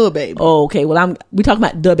is Lil Baby. Oh, okay. Well, we talking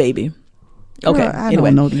about the baby. Okay. Girl, I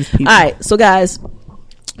don't know these people. All right. So, guys,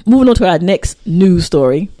 moving on to our next news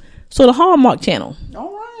story. So the Hallmark Channel.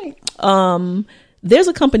 All right. There's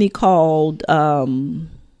a company called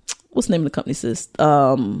what's the name of the company, sis?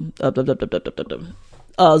 Zolo.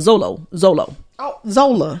 Oh, Zola.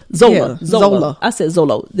 Zola. Yeah, Zola. I said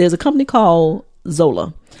Zolo. There's a company called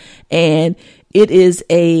Zola, and it is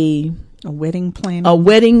a wedding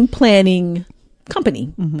planning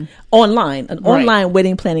company, online, online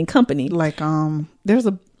wedding planning company. Like there's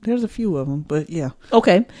a few of them, but yeah.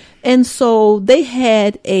 Okay, and so they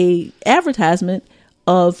had a advertisement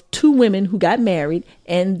of two women who got married,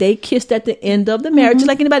 and they kissed at the end of the marriage, just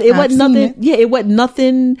like anybody. It wasn't nothing. Yeah, it wasn't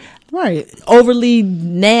nothing. Right. Overly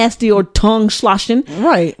nasty or tongue sloshing.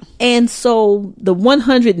 Right. And so the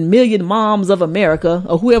 100 million moms of America,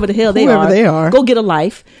 or whoever the hell they are, go get a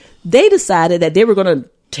life. They decided that they were going to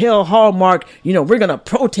tell Hallmark, we're going to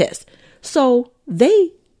protest. So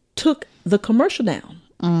they took the commercial down.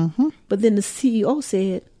 Mm-hmm. But then the CEO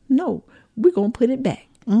said, no, we're going to put it back.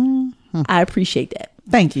 Mm-hmm. I appreciate that.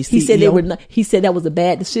 Thank you, CEO. He said that was a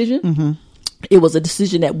bad decision. Mm-hmm. It was a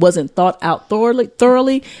decision that wasn't thought out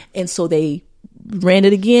thoroughly. And so they ran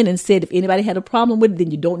it again and said, if anybody had a problem with it,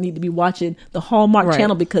 then you don't need to be watching the Hallmark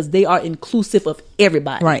Channel, because they are inclusive of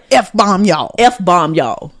everybody. Right. F-bomb y'all.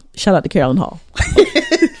 Shout out to Carolyn Hall.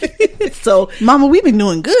 So, Mama, we've been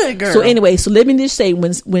doing good, girl. So anyway, so let me just say,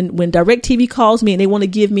 when DirecTV calls me and they want to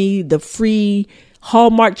give me the free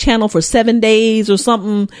Hallmark Channel for 7 days or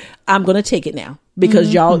something, I'm going to take it now.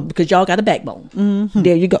 Because y'all got a backbone. Mm-hmm.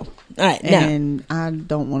 There you go. All right, and now, I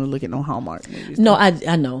don't want to look at no Hallmark movies. No, I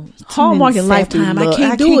know Hallmark and Lifetime. I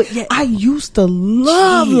can't do it. Yeah. I used to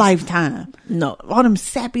love Lifetime. No, all them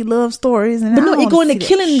sappy love stories, and but no, it going to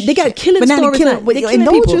killing. They got killing stories. And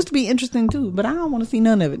those used to be interesting too. But I don't want to see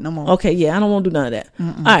none of it no more. Okay, yeah, I don't want to do none of that.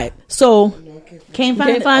 Mm-mm. All right, so can't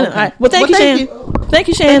find it. Okay. All right. Well, thank you, Shan. Thank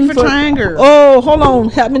you, Shan, for trying, girl. Oh, hold on,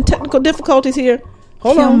 having technical difficulties here.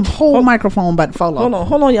 Hold on. Whole microphone about to fall off.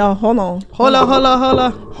 Hold on, y'all. Hold on.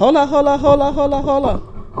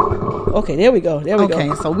 Okay, there we go. Okay,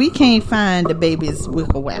 so we can't find the baby's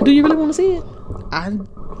wickle whack. Do you really want to see it?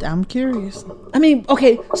 I'm curious. I mean,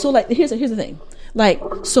 okay, so like here's the thing. Like,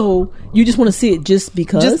 so you just want to see it just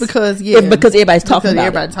because? Just because, yeah. Because everybody's talking about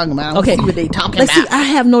everybody's talking about it. Okay. See what they talking about. See, I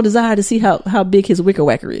have no desire to see how big his wicker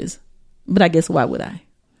whacker is. But I guess why would I?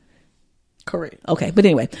 Correct. Okay, but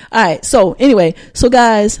anyway. All right, so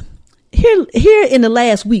guys, here in the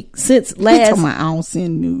last week, I don't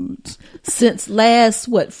send nudes. Since last,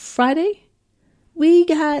 Friday?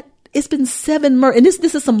 It's been 7 murders. And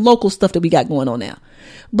this is some local stuff that we got going on now.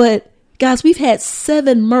 But guys, we've had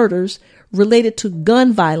 7 murders related to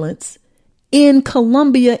gun violence in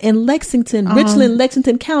Columbia and Lexington, Richland,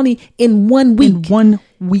 Lexington County in 1 week.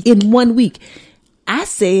 In 1 week. I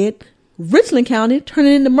said Richland County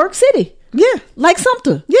turning into Merck City. Yeah. Like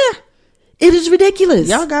Sumter. Yeah. It is ridiculous.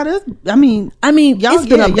 Y'all got us. I mean, it's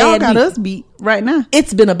been a bad y'all got week. us beat right now.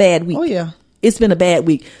 It's been a bad week. Oh, yeah. It's been a bad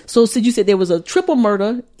week. So, you said there was a triple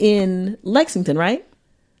murder in Lexington, right?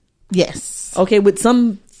 Yes. Okay, with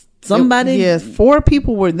somebody. Yes, 4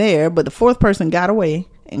 people were there, but the 4th person got away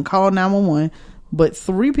and called 911. But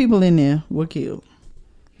 3 people in there were killed.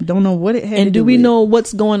 Don't know what it had to do with. And do we know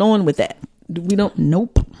what's going on with that? We don't.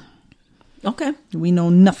 Nope. Okay. We know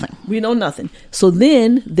nothing. So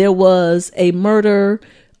then there was a murder.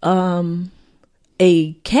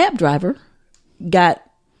 A cab driver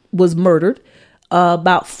was murdered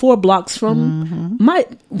about 4 blocks from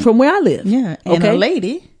where I live. Yeah. And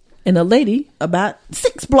a lady about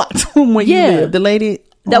 6 blocks from where you live. The lady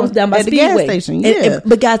that was down by at Speedway. the gas station. Yeah.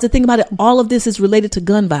 But guys, the thing about it, all of this is related to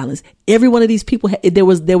gun violence. Every one of these people, there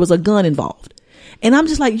was a gun involved. And I'm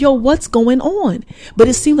just like, yo, what's going on? But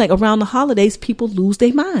it seems like around the holidays, people lose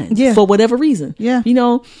their minds for whatever reason. Yeah.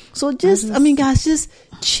 So guys, just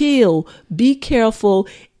chill, be careful,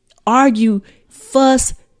 argue,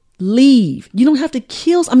 fuss, leave. You don't have to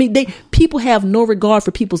kill. People have no regard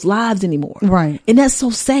for people's lives anymore. Right. And that's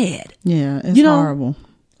so sad. Yeah. It's horrible.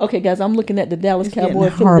 Okay, guys, I'm looking at the Dallas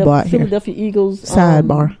Cowboys, Philadelphia Eagles.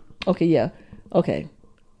 Sidebar. Okay, yeah. Okay.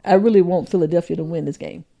 I really want Philadelphia to win this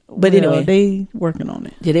game. But anyway, they working on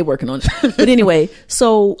it. Yeah, they working on it. But anyway,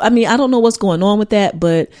 so I don't know what's going on with that,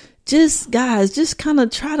 but just kind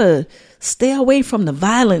of try to stay away from the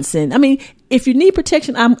violence. And if you need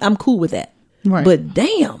protection, I'm cool with that. Right. But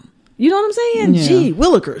damn, you know what I'm saying? Yeah. Gee,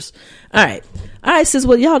 Willikers. All right, sis.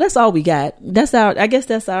 Well, y'all, that's all we got. That's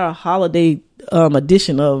our holiday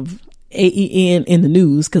edition of AEN in the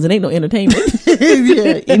news, because it ain't no entertainment.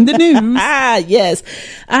 Yeah, in the news. Yes.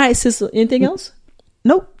 All right, sis. Anything else?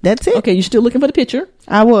 Nope, that's it. Okay, you're still looking for the picture?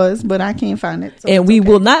 I was, but I can't find it. So and we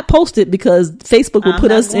will not post it because Facebook will put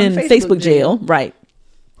us in Facebook jail. Right.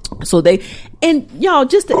 So and y'all,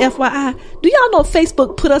 just the FYI, do y'all know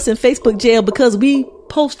Facebook put us in Facebook jail because we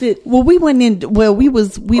posted? Well, we went in. Well, we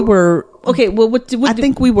were. Okay. Well, I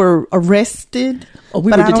think we were arrested.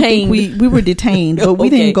 We but were I don't detained. think we were detained, but we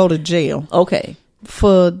didn't go to jail. Okay.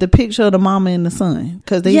 For the picture of the mama and the son,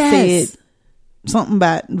 because they said something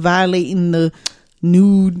about violating the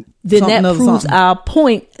nude. Then that proves our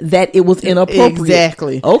point that it was inappropriate.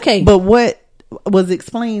 Exactly. Okay. But what was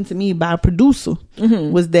explained to me by a producer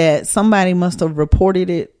was that somebody must have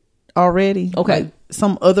reported it already. Okay. Like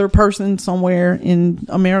some other person somewhere in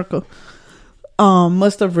America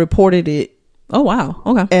must have reported it. Oh, wow.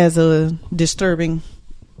 Okay. As a disturbing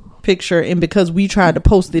picture, and because we tried to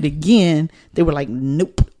post it again, they were like,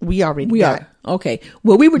 nope, we got it. Okay.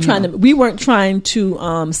 Well, we weren't trying to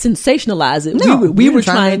sensationalize it. No, we were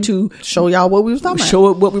trying to show y'all what we was talking about.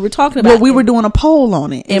 Show what we were talking about. Well, we were doing a poll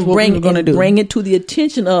on it and bring it to the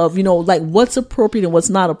attention of, like what's appropriate and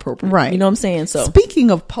what's not appropriate. Right. You know what I'm saying? So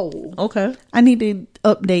speaking of poll, okay, I need to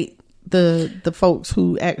update the folks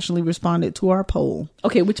who actually responded to our poll.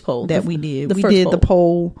 Okay, which poll? That we did. The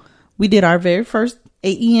poll. We did our very first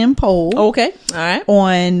AEM poll. Okay. All right.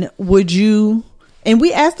 On would you, and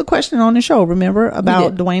we asked the question on the show, remember,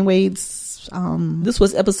 about Dwayne Wade's this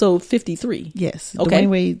was episode 53. Yes. Okay. Dwayne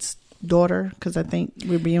Wade's daughter, because I think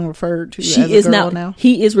we're being referred to she as a is girl now.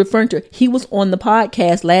 He is referring to her. He was on the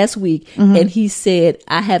podcast last week and he said,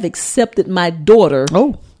 I have accepted my daughter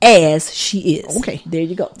as she is. Okay. There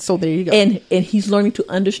you go. So there you go. And he's learning to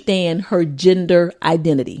understand her gender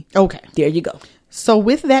identity. Okay. There you go. So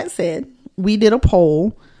with that said, we did a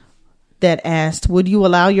poll that asked, would you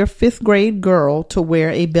allow your 5th grade girl to wear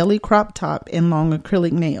a belly crop top and long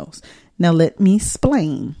acrylic nails? Now let me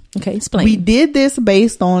explain. Okay, explain. We did this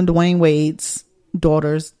based on Dwayne Wade's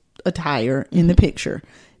daughter's attire in the picture.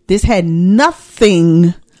 This had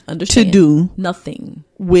nothing to do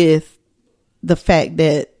with the fact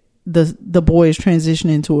that the boy is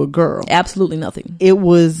transitioning to a girl. Absolutely nothing. It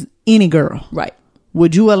was any girl. Right.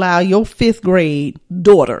 Would you allow your 5th grade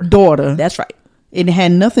daughter? That's right. It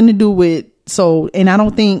had nothing to do with, and I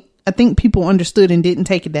think people understood and didn't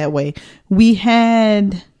take it that way. We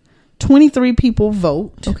had 23 people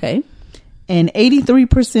vote. Okay. And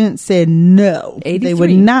 83% said no. 83. They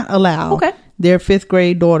would not allow their 5th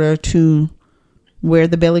grade daughter to wear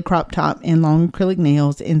the belly crop top and long acrylic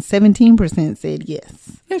nails. And 17% said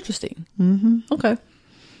yes. Interesting. Okay.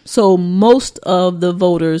 So most of the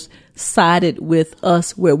voters sided with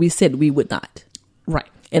us where we said we would not. Right.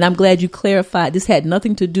 And I'm glad you clarified. This had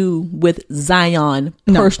nothing to do with Zion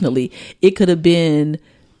personally. No. It could have been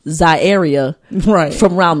Zaire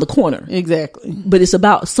from around the corner. Exactly. But it's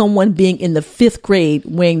about someone being in the 5th grade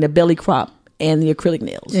wearing the belly crop and the acrylic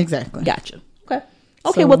nails. Exactly. Gotcha.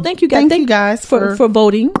 Okay. Well, thank you guys. Thank you guys for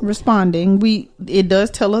voting. Responding. It does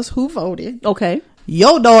tell us who voted. Okay.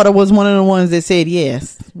 Your daughter was one of the ones that said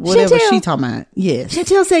yes. Whatever she talking about. Yes.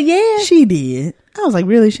 Chantel said yes. She did. I was like,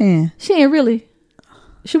 really, Shan? Shan, really?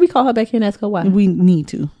 Should we call her back here and ask her why? We need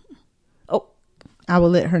to. Oh. I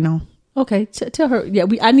will let her know. Okay. Tell her. Yeah,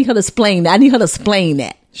 I need her to explain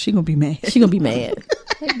that. She gonna be mad.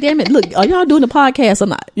 Damn it. Look, are y'all doing the podcast or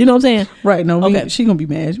not? You know what I'm saying? Right. No, she gonna be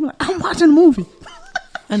mad. She be like, I'm watching the movie.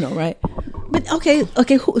 I know, right? But okay.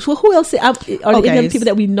 Who else said? Are there any other people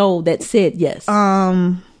that we know that said yes?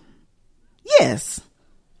 Yes.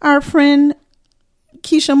 Our friend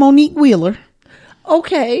Keisha Monique Wheeler.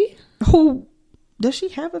 Okay. Who does she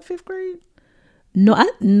have a 5th grade? No,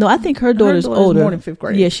 I think her daughter's older. More than 5th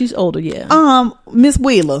grade. Yeah, she's older. Yeah. Miss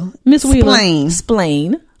Wheeler.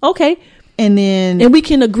 Splain. Okay. And we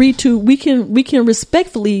can agree to we can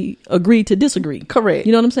respectfully agree to disagree. Correct.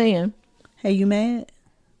 You know what I'm saying? Hey, you mad?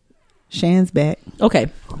 Shan's back.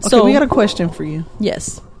 Okay. So we got a question for you.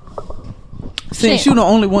 Yes. Since you're the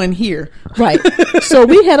only one here. Right. So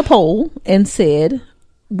we had a poll and said,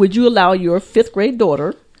 would you allow your 5th grade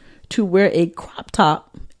daughter to wear a crop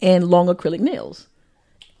top and long acrylic nails?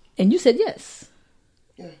 And you said yes.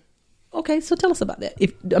 Yeah. Okay, so tell us about that.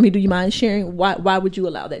 Do you mind sharing why would you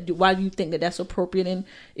allow that? Why do you think that that's appropriate? And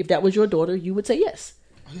if that was your daughter, you would say yes.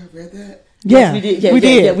 Oh, you read that? Yeah, yes, we did. Yeah, we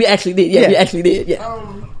did. Yeah, we actually did. Yeah, we actually did. Yeah.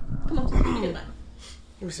 Come on,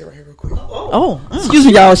 let me sit right here real quick. Excuse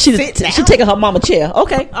me, y'all. She taking her mama chair.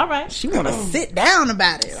 Okay, all right. She want to sit down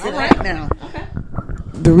about it. All right now. Okay.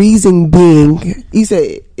 The reason being, he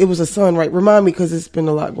said it was a son, right? Remind me, because it's been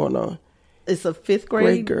a lot going on. It's a 5th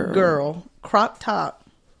grade girl, crop top,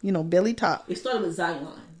 belly top. It started with Zion.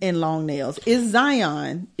 And long nails. It's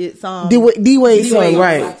Zion. It's D-Wade's son,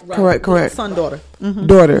 right. Correct. Son, daughter.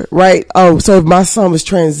 Daughter, right. Oh, so if my son was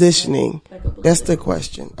transitioning, that's the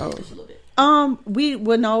question. Oh.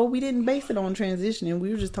 We didn't base it on transitioning.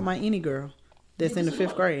 We were just talking about any girl that's in the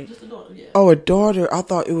 5th grade. Just a daughter, yeah. Oh, a daughter. I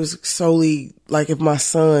thought it was solely like if my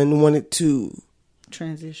son wanted to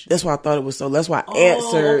transition. That's why I thought it was so. That's why I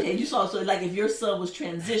answered. Okay, you saw. So like if your son was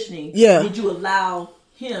transitioning, yeah, would you allow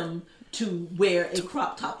him to wear a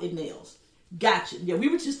crop top and nails? Gotcha. Yeah,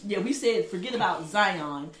 we said forget about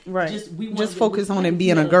Zion. Right. Just focus on it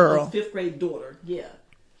being a girl. 5th grade daughter. Yeah.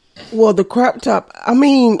 Well, the crop top. I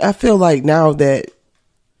mean, I feel like now that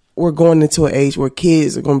we're going into an age where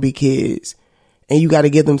kids are going to be kids, and you got to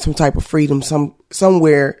give them some type of freedom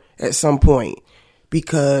somewhere at some point,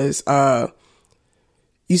 because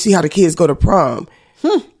you see how the kids go to prom.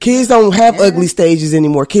 Kids don't have ugly stages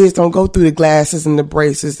anymore. Kids don't go through the glasses and the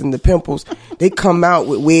braces and the pimples. They come out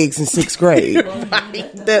with wigs in 6th grade.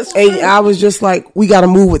 And I was just like, we got to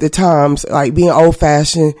move with the times. Like being old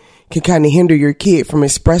fashioned can kind of hinder your kid from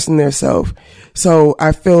expressing themselves. So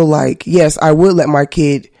I feel like, yes, I would let my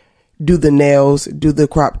kid do the nails, do the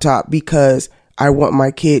crop top, because I want my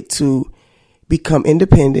kid to become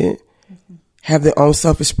independent, have their own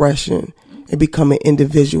self-expression, and become an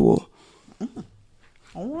individual.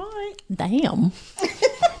 All right. Damn.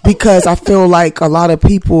 Because I feel like a lot of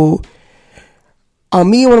people,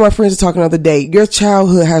 me and one of my friends were talking the other day, your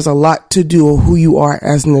childhood has a lot to do with who you are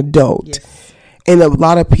as an adult. Yes. And a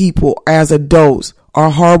lot of people as adults are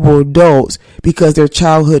horrible adults because their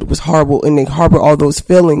childhood was horrible and they harbor all those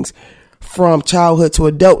feelings from childhood to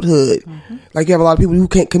adulthood. Mm-hmm. Like you have a lot of people who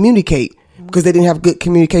can't communicate because they didn't have good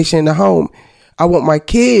communication in the home. I want my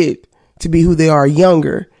kid to be who they are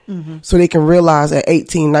younger. Mm-hmm. So they can realize at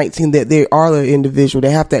 18, 19 that they are an individual. They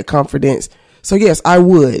have that confidence. So yes, I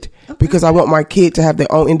would, because I want my kid to have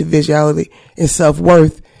their own individuality and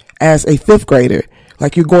self-worth as a 5th grader.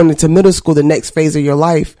 Like you're going into middle school, the next phase of your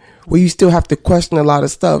life, where you still have to question a lot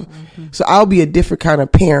of stuff. Mm-hmm. So I'll be a different kind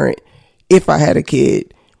of parent if I had a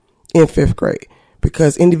kid in 5th grade,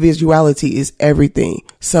 because individuality is everything.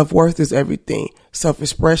 Self-worth is everything.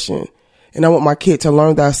 Self-expression. And I want my kid to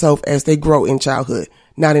learn thyself as they grow in childhood,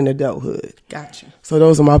 not in adulthood. Gotcha. So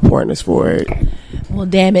those are my pointers for it. Well,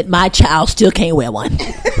 damn it, my child still can't wear one.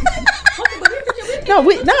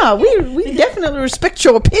 We definitely respect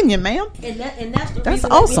your opinion, ma'am. And that's the that's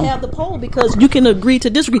reason awesome. We have the poll, because you can agree to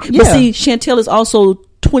disagree. Yeah. But see, Chantel is also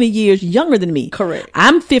 20 years younger than me. Correct.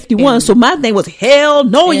 I'm 51, so my thing was, hell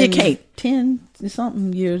no, you can't. 10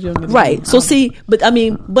 something years younger than me. Right. So see, but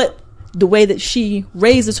the way that she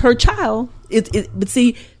raises her child, but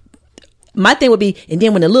see, my thing would be, and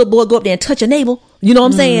then when the little boy go up there and touch a navel, you know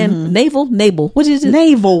what I'm saying? Navel. What is it?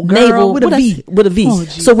 Navel, girl, navel with a V. With a V. Oh,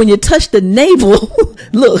 so when you touch the navel,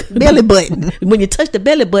 look, belly button. When you touch the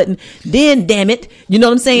belly button, then damn it, you know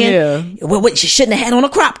what I'm saying? Yeah. Well, what you shouldn't have had on a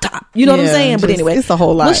crop top. You know what I'm saying? But anyway, it's a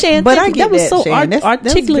whole lot. Well, Shan, but I get that was so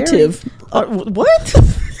articulative. What?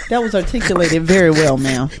 That was articulated very well,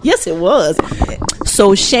 ma'am. Yes, it was.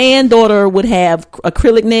 So Shan's daughter would have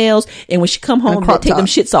acrylic nails, and when she come home, they'd take them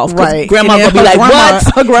shits off. Right. Grandma would be like, "What?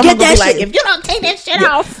 Her grandma Get that would be shit. like, if you don't take that shit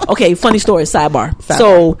off." Okay, funny story. Sidebar.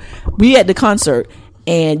 So we at the concert,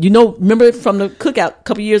 and remember from the cookout a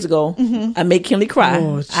couple years ago, I made Kinley cry.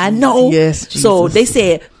 Oh, I know. Yes. Jesus. So they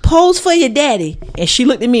said, "Pose for your daddy," and she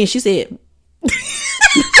looked at me and she said.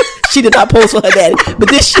 She did not pose for her daddy, but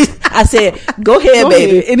then I said, "Go ahead,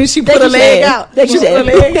 baby." And then she put her leg out. She put her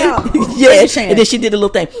leg out. Yeah, and then she did a little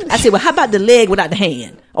thing. I said, "Well, how about the leg without the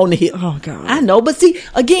hand on the hip?" Oh God, I know, but see,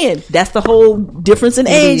 again, that's the whole difference in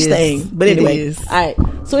age thing. But anyway, all right.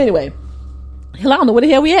 So anyway, hell, I don't know where the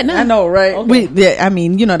hell we at now. I know, right? Okay.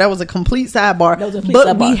 That was a complete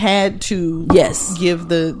sidebar. We had to give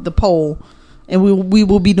the poll. And we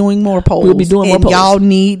will be doing more polls. We'll be doing more polls. Y'all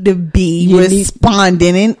need to be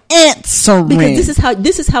responding and answering. Because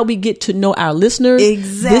this is how we get to know our listeners.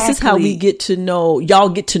 Exactly. This is how we get to know y'all.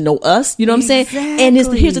 Get to know us. You know what I'm saying? And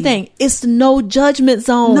here's the thing: it's no judgment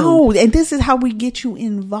zone. No, and this is how we get you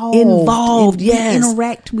involved. Yes.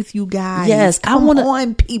 Interact with you guys. Yes. Come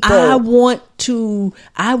on, people. I want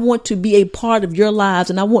to be a part of your lives,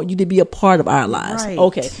 and I want you to be a part of our lives. Right.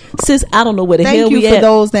 Okay. Sis, I don't know where the hell we at. Thank you for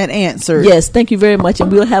those that answered. Yes, thank you very much,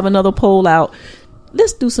 and we'll have another poll out.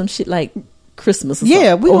 Let's do some shit like Christmas or something.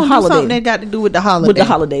 Yeah, we're going to do something that got to do with the holidays. With the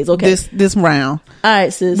holidays, okay. This round. All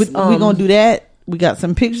right, sis. We're going to do that. We got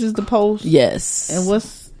some pictures to post. Yes. And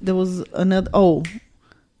there was another,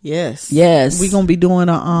 yes. We're gonna be doing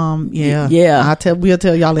a Yeah. We'll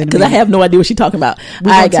tell y'all in a minute. Because I have no idea what she's talking about.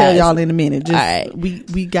 We're gonna tell y'all in a minute. All right.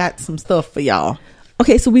 We got some stuff for y'all.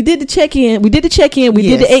 Okay, so we did the check-in. We did the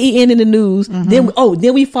AEN in the news. Mm-hmm.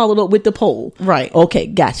 Then we followed up with the poll. Right. Okay,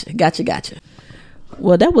 gotcha.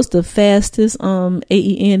 Well, that was the fastest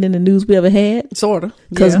AEN in the news we ever had. Sorta.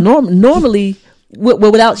 Because normally,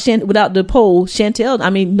 without the poll, Chantel, I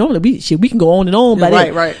mean, normally we can go on and on.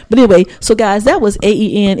 Right. But anyway, so guys, that was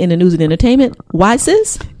AEN in the news and entertainment. Why,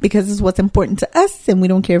 sis? Because it's what's important to us, and we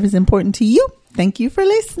don't care if it's important to you. Thank you for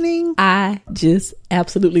listening. I just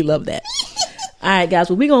absolutely love that. All right, guys.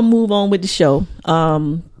 Well, we're gonna move on with the show.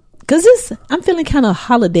 Because I'm feeling kind of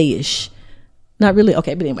holiday-ish. Not really.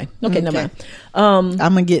 Okay, but anyway. Okay, never mind. I'm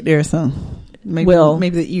gonna get there soon. Maybe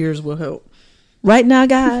the ears will help. Right now,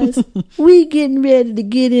 guys, we getting ready to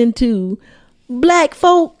get into Black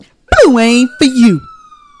Folk Blue ain't for you.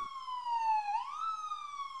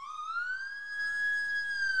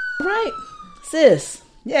 Right, sis.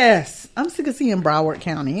 Yes, I'm sick of seeing Broward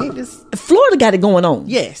County. Ain't this Florida got it going on?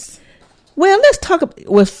 Yes. Well, let's talk.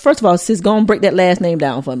 Well, first of all, sis, go and break that last name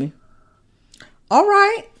down for me. All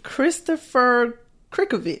right, Christopher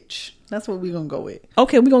Krikovich. That's what we're gonna go with.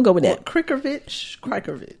 Okay, we're gonna go with that. Krikovich.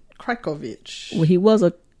 Well, he was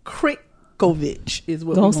a Krikovich is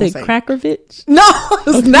what we're we're gonna say. Crackervich? No, I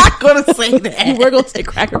was not gonna say that. You were gonna say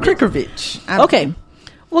Krikovich. Okay.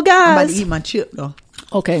 Well, guys, I'm about to eat my chip though.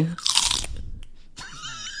 Okay.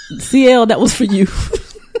 CL, that was for you.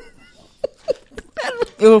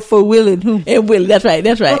 It was for Willie and who? And Willie, that's right.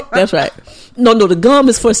 No, the gum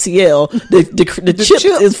is for CL. The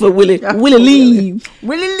chip is for Willie. Willie Lean.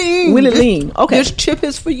 Willie Lean. Okay. This chip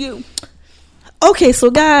is for you. Okay, so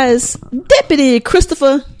guys, Deputy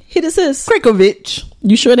Christopher, hit it says Krikovich.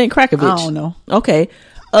 You sure it ain't Crackovich? I don't know. Okay.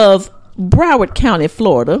 Of Broward County,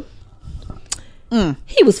 Florida.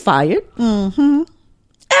 He was fired.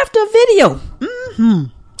 After a video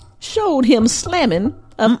showed him slamming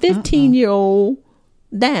a 15-year-old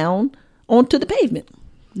down onto the pavement.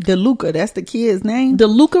 DeLuca, that's the kid's name.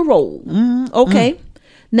 DeLuca Roll. Okay.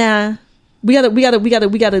 Now we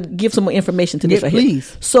gotta give some more information to this right please.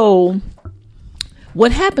 Here. So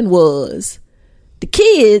what happened was the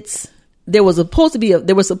kids, there was supposed to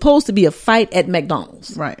be a fight at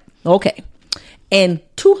McDonald's. Right. Okay. And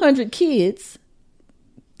 200 kids,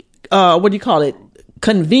 what do you call it?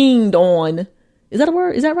 Convened on, is that a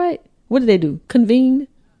word? Is that right? What did they do? Convened?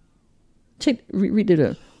 Check, read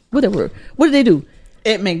it. What that word? What did they do?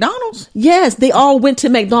 At McDonald's? Yes, they all went to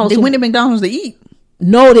McDonald's. They went to McDonald's to eat?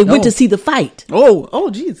 No, they went to see the fight. Oh,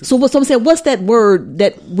 Jesus. So what I'm saying, what's that word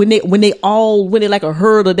that when they like a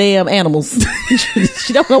herd of damn animals?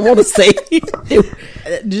 She don't want to say.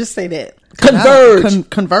 Just say that. Converged.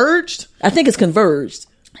 Converged? I think it's converged.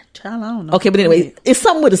 Child, I don't know. Okay, but anyway, it's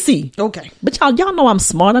something with a C. Okay. But y'all know I'm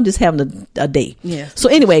smart. I'm just having a day. Yeah. So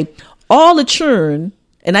anyway, all the churn,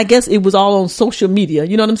 and I guess it was all on social media.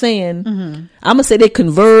 You know what I'm saying? I'm gonna say they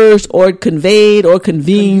converged or conveyed or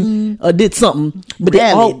convened or did something. But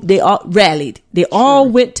they all rallied. They all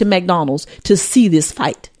went to McDonald's to see this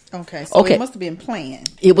fight. Okay. So it must have been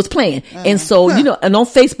planned. It was planned. And so, and on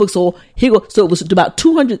Facebook, so it was about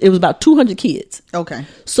 200. It was about 200 kids. Okay.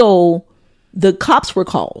 So the cops were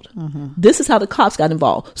called. This is how the cops got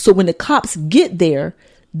involved. So when the cops get there,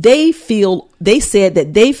 they said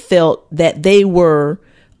that they felt that they were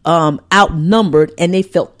outnumbered and they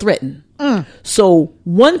felt threatened. So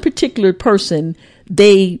one particular person,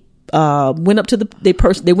 they went up to the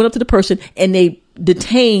person and they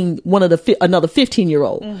detained another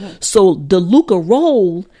 15-year-old. So DeLuca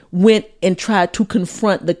Roll went and tried to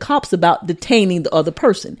confront the cops about detaining the other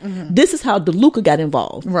person. This is how DeLuca got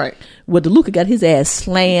involved. Right. Well, DeLuca got his ass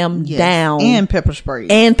slammed down. And pepper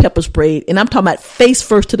sprayed. And I'm talking about face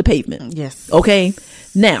first to the pavement. Yes. Okay.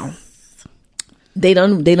 Now, they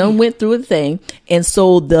done went through the thing. And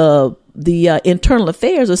so the internal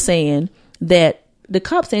affairs are saying that the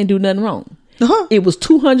cops ain't do nothing wrong. It was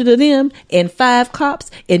 200 of them and 5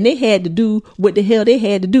 cops, and they had to do what the hell they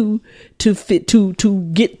had to do to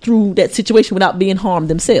get through that situation without being harmed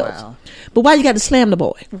themselves. Wow. But why you got to slam the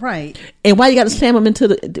boy? Right. And why you got to slam him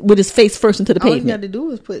with his face first into the pavement? All you got to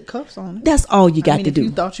do is put cuffs on it. That's all you got to do.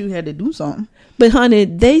 You thought you had to do something. But honey,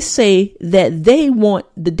 they say that they want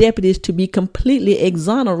the deputies to be completely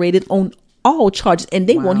exonerated on all charges, and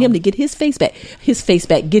they want him to get his face back,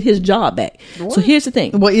 get his job back. What? So here's the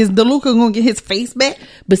thing. Well, is DeLuca going to get his face back?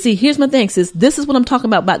 But see, here's my thing, sis. This is what I'm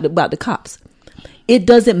talking about the cops. It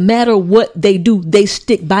doesn't matter what they do. They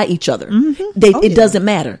stick by each other. It doesn't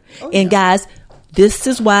matter. And guys, this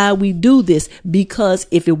is why we do this, because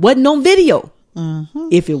if it wasn't on video,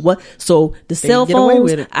 if it was, so the cell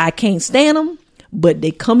phones, I can't stand them, but they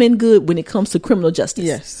come in good when it comes to criminal justice.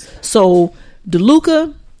 Yes. So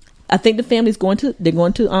DeLuca, I think the family's going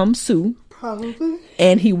to sue. Probably.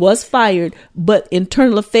 And he was fired, but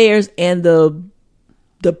internal affairs and the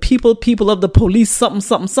the people of the police,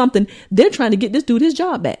 something. They're trying to get this dude his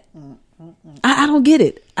job back. I don't get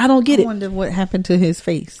it. I wonder what happened to his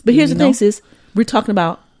face. But here's the thing, sis. We're talking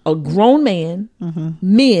about a grown man,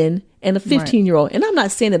 men, and a 15-year-old. And I'm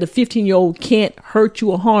not saying that a 15-year-old can't hurt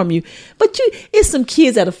you or harm you, but it's some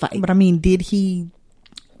kids at a fight. But I mean, did he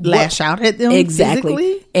lash out at them exactly?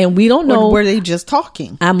 Physically? And we don't know. Or were they just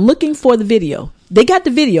talking? I'm looking for the video. They got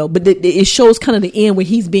the video, but it shows kind of the end where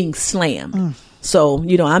he's being slammed. So,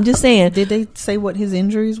 I'm just saying. Did they say what his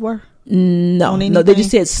injuries were? No, they just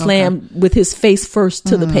said slammed with his face first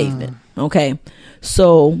to the pavement. Okay.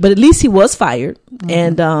 So, but at least he was fired.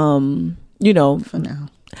 And, for now.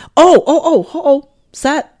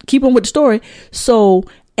 Keep on with the story. So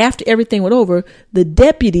after everything went over, the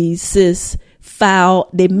deputies, sis, filed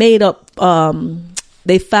and made up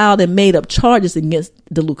charges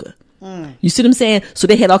against DeLuca. You see what I'm saying? So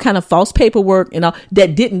they had all kind of false paperwork and all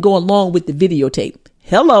that didn't go along with the videotape.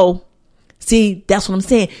 Hello. See, that's what I'm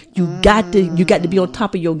saying. You got to be on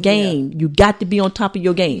top of your game. Yeah. You got to be on top of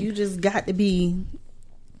your game. You just got to be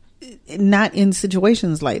not in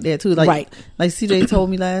situations like that too. Like, right. Like CJ told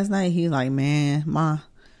me last night, he's like, man,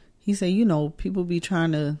 he said, people be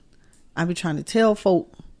I be trying to tell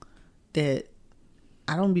folk that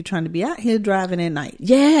I don't be trying to be out here driving at night.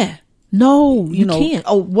 Yeah. No, you can't.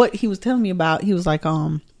 Oh, what he was telling me about, he was like,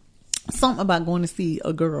 something about going to see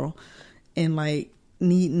a girl and like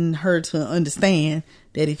needing her to understand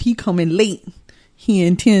that if he come in late, he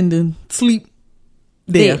intend to sleep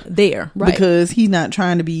there, right? Because he's not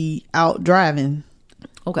trying to be out driving.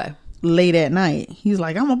 Okay. Late at night. He's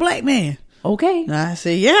like, I'm a black man. Okay. And I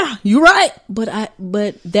say, yeah, you're right. But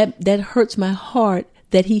that hurts my heart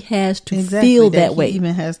that he has to feel that way. He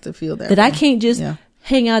even has to feel that way. That I can't just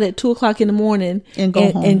hang out at 2:00 in the morning and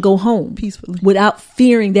go home peacefully without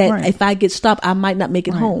fearing that if I get stopped, I might not make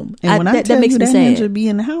it home. And when I tell that makes you me that sad. Ninja be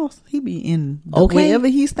in the house, he be in wherever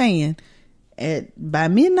he's staying. By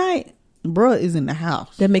midnight, bruh is in the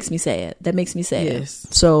house. That makes me sad. Yes.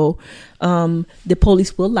 So, the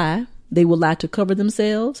police will lie. They will lie to cover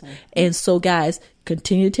themselves. And so, guys,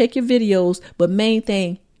 continue to take your videos, but main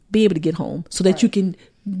thing, be able to get home so that you can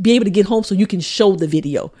be able to get home so you can show the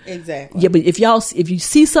video. Exactly. Yeah, but if you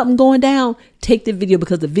see something going down, take the video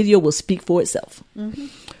because the video will speak for itself. Mm-hmm.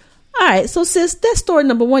 All right, so sis, that's story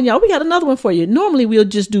number 1, y'all. We got another one for you. Normally we'll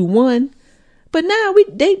just do one, but now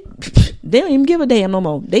they don't even give a damn no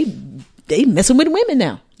more. They messing with women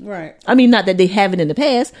now. Right. I mean, not that they haven't in the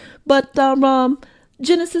past, but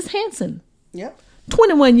Genesis Hansen. Yep.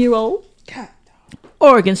 21-year-old.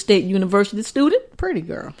 Oregon State University student. Pretty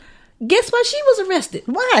girl. Guess why she was arrested?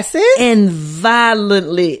 Why, sis? And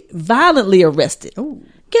violently arrested. Ooh.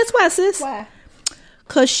 Guess why, sis? Why?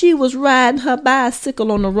 Because she was riding her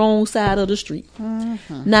bicycle on the wrong side of the street.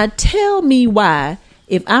 Mm-hmm. Now tell me why,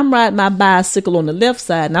 if I'm riding my bicycle on the left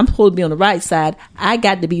side and I'm supposed to be on the right side, I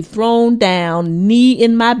got to be thrown down, knee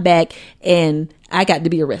in my back, and I got to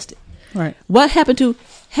be arrested. Right. What happened to,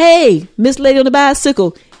 hey, Miss Lady on the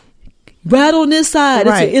bicycle, ride on this side.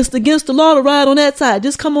 Right. It's against the law to ride on that side.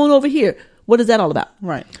 Just come on over here. What is that all about?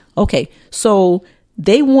 Right. Okay. So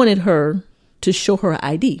they wanted her to show her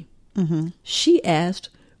ID. Mm-hmm. She asked,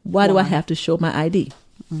 why do I have to show my ID?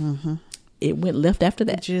 Mm-hmm. It went left after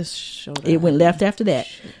that. Just show that. It went left after that.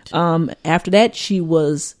 After that, she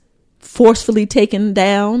was forcefully taken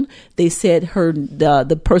down. They said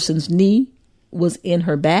the person's knee was in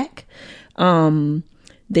her back.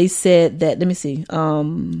 They said that, let me see.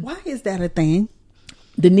 Why is that a thing?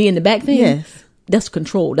 The knee in the back thing? Yes. That's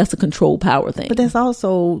control. That's a control power thing. But that's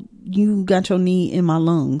also, you got your knee in my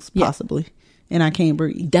lungs, possibly, and I can't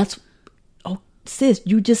breathe. Sis,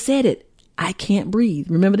 you just said it. I can't breathe.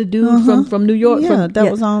 Remember the dude from New York? Yeah, that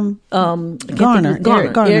was Garner.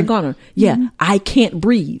 Eric Garner. Yeah, mm-hmm. I can't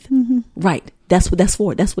breathe. Mm-hmm. Right. That's what that's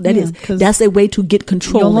for. That's what that is. That's a way to get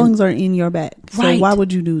control. Your lungs are in your back. So right. Why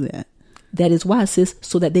would you do that? That is why, sis,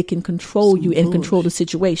 so that they can control you and control the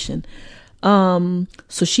situation. So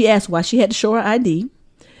she asked why she had to show her ID.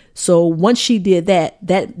 So once she did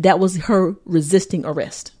that was her resisting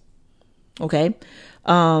arrest. Okay.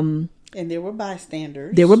 And there were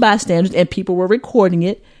bystanders. And people were recording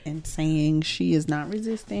it. And saying she is not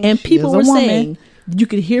resisting. And people were saying, you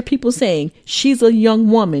could hear people saying, she's a young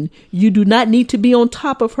woman. You do not need to be on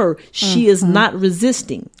top of her. She is not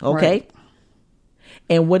resisting. Okay. Right.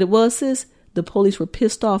 And what it was is the police were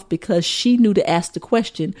pissed off because she knew to ask the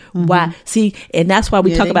question why. See, and that's why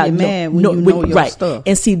we talk about right. Stuff.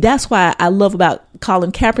 And see, that's why I love about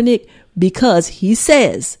Colin Kaepernick, because he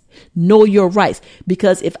says, know your rights.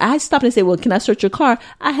 Because if I stop and say, well, can I search your car?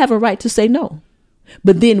 I have a right to say no.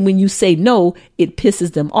 But then when you say no, it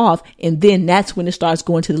pisses them off. And then that's when it starts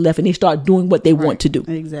going to the left and they start doing what they want to do.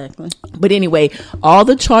 Exactly. But anyway, all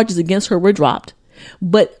the charges against her were dropped.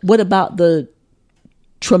 But what about the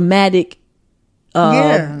traumatic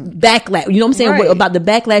backlash? You know what I'm saying? Right. What about the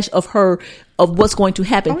backlash of her, of what's going to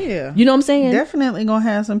happen? Oh, yeah. You know what I'm saying? Definitely going to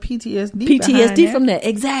have some PTSD behind from that.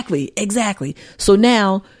 Exactly. So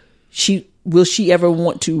now will she ever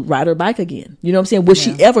want to ride her bike again? You know what I'm saying? Will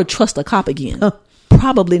she ever trust a cop again?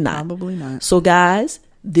 Probably not. Probably not. So guys,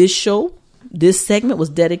 this segment was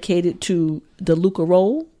dedicated to DeLuca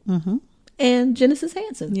Roll and Genesis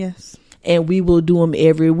Hansen. Yes. And we will do them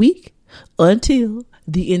every week until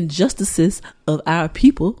the injustices of our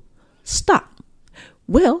people stop.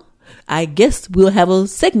 Well, I guess we'll have a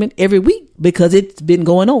segment every week because it's been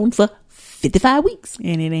going on for 55 weeks.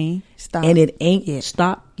 And it ain't stopped. And it ain't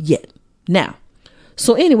stopped yet. Now,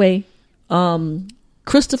 so anyway,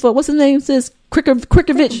 Christopher, what's his name? Says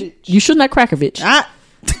Krickovich. You should not Crackovich.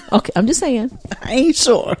 Okay, I'm just saying. I ain't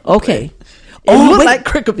sure. Okay. It look like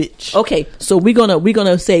Krickovich. Okay, so we're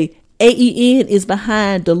gonna say AEN is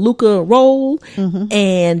behind DeLuca Roll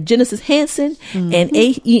and Genesis Hansen, and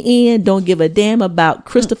AEN don't give a damn about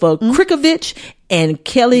Christopher Krickovich and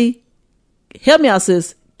Kelly. Help me out,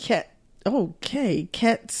 sis.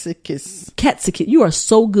 Katsikis. You are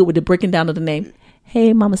so good with the breaking down of the name.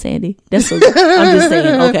 Hey, Mama Sandy. That's so good. I'm just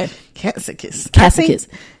saying. Okay. Katsikis.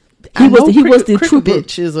 He was the trooper.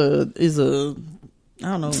 Is a I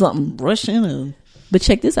don't know, something Russian. But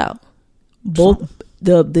check this out. Both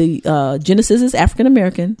the Genesis is African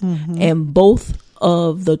American, and both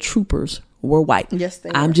of the troopers were white. Yes, they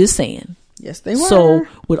were. I'm just saying. Yes, they were. So,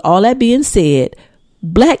 with all that being said,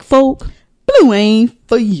 black folk, blue ain't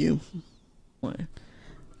for you.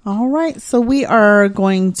 All right, so we are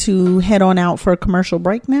going to head on out for a commercial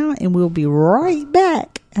break now, and we'll be right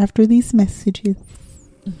back after these messages.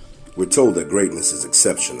 We're told that greatness is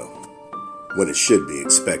exceptional when it should be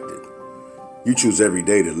expected. You choose every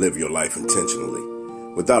day to live your life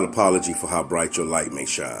intentionally, without apology for how bright your light may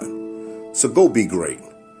shine. So go be great.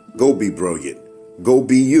 Go be brilliant. Go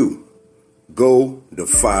be you. Go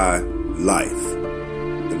defy life.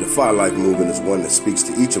 The Defy Life movement is one that speaks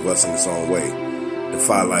to each of us in its own way.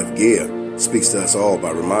 Defy Life Gear speaks to us all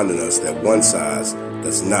by reminding us that one size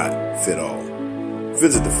does not fit all.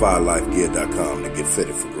 Visit DefyLifeGear.com to get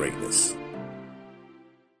fitted for greatness.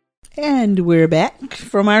 And we're back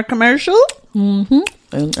from our commercial. And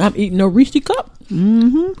I'm eating a Reese cup.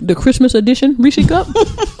 The Christmas edition Reese cup.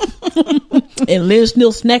 And Lynn's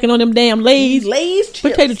still snacking on them damn Lay's chips.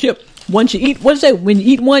 Potato chip. Once you eat, what's that? When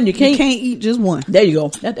you eat one, you can't eat just one. There you go.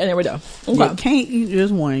 There we go. Okay. You can't eat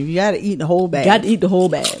just one. You got to eat the whole bag. Got to eat the whole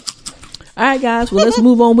bag. All right, guys. Well, let's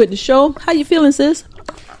move on with the show. How you feeling, sis?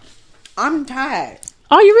 I'm tired.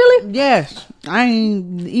 Are you really? Yes. I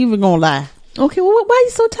ain't even gonna lie. Okay. Well, why are you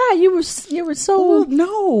so tired? You were so.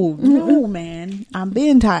 Well, no, man. I've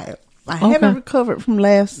been tired. I haven't recovered from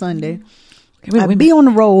last Sunday. Okay, I be on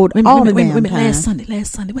the road all the damn time. Last Sunday.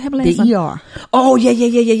 What happened last Sunday? The ER. Oh,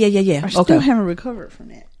 yeah. I still haven't recovered from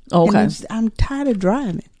that. Okay. I'm tired of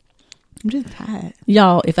driving. I'm just tired.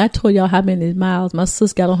 Y'all, if I told y'all how many miles my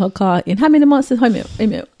sis got on her car in how many months? Wait a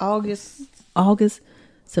minute. August,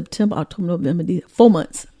 September, October, November, 4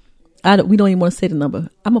 months. We don't even want to say the number.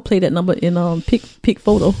 I'm going to play that number in pick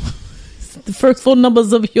photo. The first 4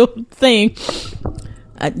 numbers of your thing.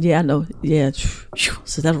 I know. Yeah.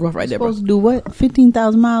 So that's rough right there, bro. Supposed to do what?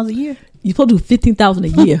 15,000 miles a year? You're supposed to do 15,000 a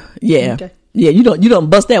year. Yeah. Okay. Yeah, you don't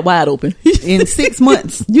bust that wide open. In 6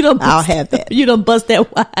 months. I'll have that. You don't bust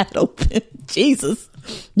that wide open. Jesus.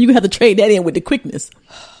 You gonna have to trade that in with the quickness.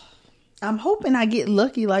 I'm hoping I get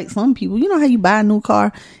lucky like some people. You know how you buy a new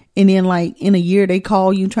car and then like in a year they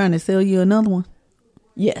call you trying to sell you another one?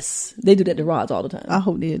 Yes. They do that to rods all the time. I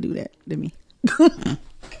hope they'll do that to me.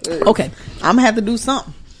 Okay. I'm gonna have to do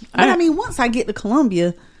something. But I mean, once I get to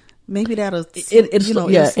Columbia, maybe that'll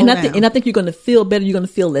and I think you're gonna feel better. You're gonna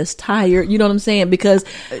feel less tired. You know what I'm saying? Because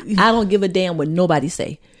I don't give a damn what nobody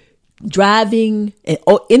say. Driving,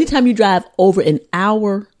 anytime you drive over an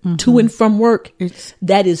hour to and from work,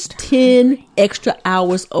 that is 10 extra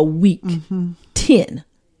hours a week. 10.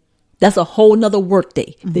 That's a whole nother work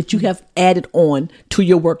day that you have added on to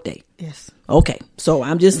your work day. Yes. Okay. So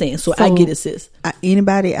I'm just saying. So I get it, sis.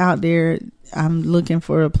 Anybody out there, I'm looking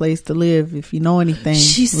for a place to live. If you know anything,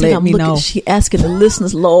 she said, let me know. She asking the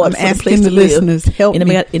listeners, Lord, I'm asking the listeners, help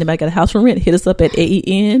me. Anybody got a house for rent? Hit us up at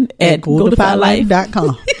AEN at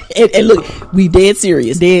GoDefyLife.com. and look, we dead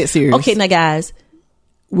serious. Okay, now guys,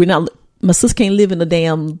 my sis can't live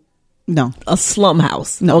in a slum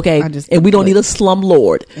house. No, okay, and we don't need a slum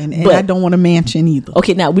lord. And I don't want a mansion either.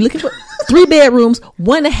 Okay, now we're looking for 3 bedrooms,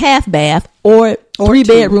 1.5 bath, or 3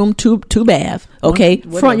 bedroom, 2 bath. Okay,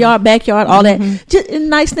 front yard, backyard, all that. Just in a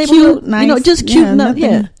nice neighborhood. Cute, nice. You know, just cute enough.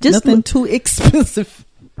 Nothing, Just nothing too expensive.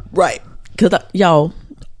 right. Because y'all,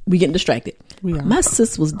 we getting distracted. We are. My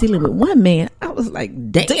sis was dealing with one man. I was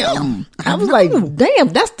like, damn. I was like, damn.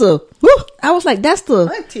 That's the. I was like, that's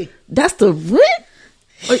the. Auntie. That's the rent.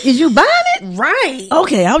 Or is you buying it? Right.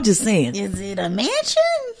 Okay, I was just saying. Is it a mansion?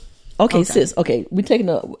 Okay, sis. Okay, we taking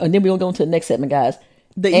and then we're gonna go into the next segment, guys.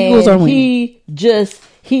 The Eagles are winning.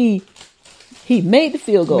 He made the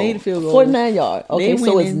field goal. 49 yards. Okay,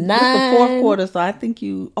 so it's 9. This the fourth quarter, so I think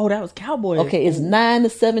you. Oh, that was Cowboys. Okay, it's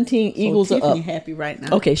 9-17. Eagles so are Tiffany up. happy right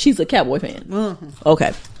now. Okay, she's a Cowboy fan.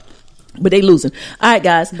 Okay, but they losing. All right,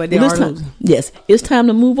 guys. But they it's are time, losing. Yes, it's time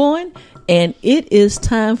to move on, and it is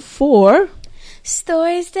time for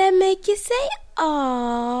stories that make you say,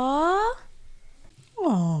 "Aww."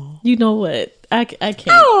 Oh, you know what? I can't.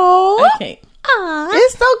 Aw. I can't. Aww.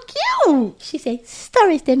 it's so cute. She say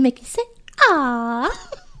stories that make you say, "Aww."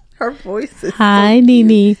 Her voice is. Hi,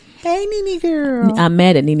 Nene. Hey, Nene girl. I'm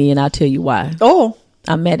mad at Nene, and I'll tell you why. Oh,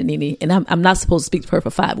 I'm mad at Nene, and I'm not supposed to speak to her for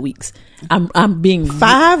 5 weeks. I'm being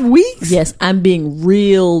 5 weeks. Yes, I'm being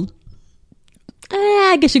real.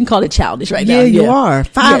 I guess you can call it childish right now. Yeah, you are.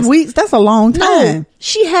 5 weeks. That's a long time. No,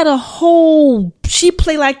 she had a whole. She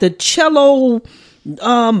played like the cello,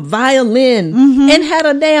 violin, and had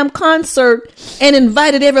a damn concert and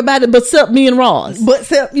invited everybody but except me and Ross. But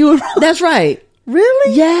except you. That's right.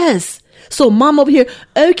 Really? Yes. So mom over here,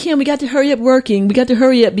 oh Kim, we got to hurry up working. We got to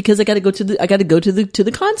hurry up because I got to go to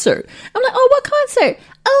the concert. I'm like, oh, what concert?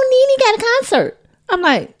 Oh, Nene got a concert. I'm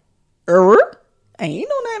like, I ain't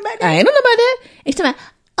know nothing about that. I ain't know about that. It's talking about,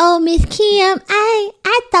 oh, Miss Kim, I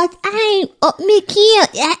thought I ain't, oh, Miss Kim,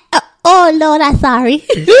 oh, Lord, I'm sorry.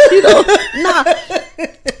 You know,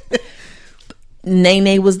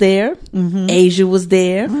 Nene was there. Asia was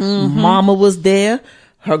there. Mama was there.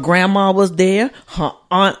 Her grandma was there. Her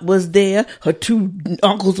aunt was there. Her 2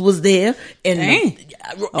 uncles was there. And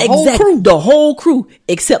the whole crew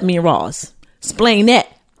except me and Ross. Explain that,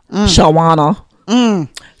 Shawana.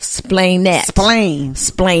 Explain that.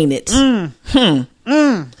 Explain it.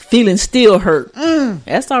 Feeling still hurt.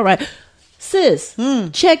 That's all right. Sis,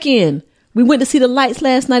 check in. We went to see the lights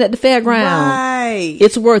last night at the fairground. Right.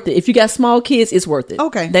 It's worth it. If you got small kids, it's worth it.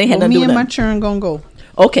 Okay. They ain't had nothing to do me with and my nothing. children gonna go.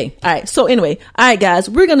 Okay. All right. So anyway, all right, guys,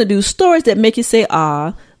 we're going to do stories that make you say,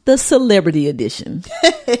 ah, the celebrity edition.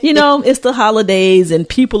 You know, it's the holidays and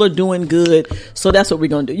people are doing good. So that's what we're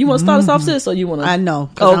going to do. You want to start us off, sis, or you want to? I know.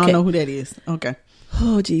 Because I don't know who that is. Okay.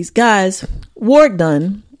 Oh, geez. Guys, Ward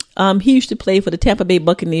Dunn, he used to play for the Tampa Bay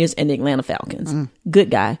Buccaneers and the Atlanta Falcons. Good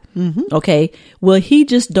guy. Okay. Well, he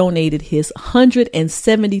just donated his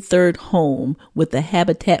 173rd home with the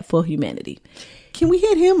Habitat for Humanity. Can we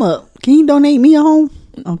hit him up? Can you donate me a home?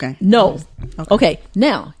 Okay. No. Okay.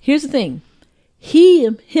 Now, here's the thing.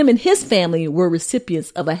 Him and his family were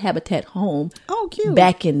recipients of a Habitat home. Oh, cute.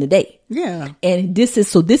 Back in the day. Yeah. And this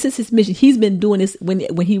is his mission. He's been doing this when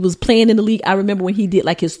he was playing in the league. I remember when he did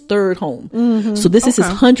like his 3rd home. So this is his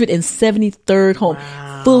 173rd home.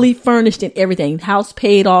 Wow. Fully furnished and everything. House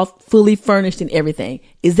paid off, fully furnished and everything.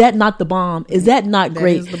 Is that not the bomb? Is that not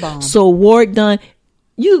great? That is the bomb. So Ward Dunn,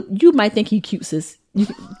 you might think he cute, sis.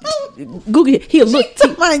 Google it. He look.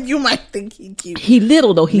 You might think he cute. He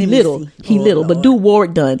little though. He little. But do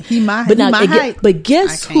Ward Dunn. But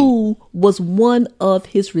guess who was one of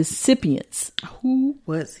his recipients? Who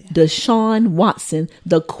was he? Deshaun Watson,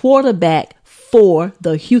 the quarterback for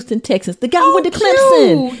the Houston Texans. The guy who went to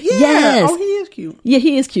Clemson. Yeah. Yes. Oh, he is cute. Yeah,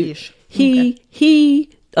 he is cute. He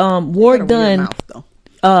Ward Dunn.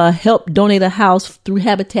 Helped donate a house through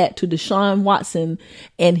Habitat to Deshaun Watson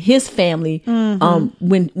and his family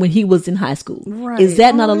when he was in high school. Right. Is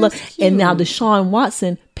that not a love? And now Deshaun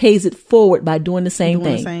Watson pays it forward by doing the same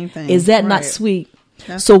thing. Is that not sweet?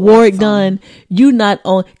 That's so Ward Dunn, you not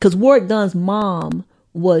on, because Ward Dunn's mom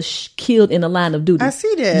was killed in the line of duty. I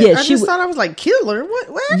see that. Yeah, I just thought I was like killer.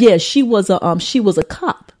 What? Yeah, she was a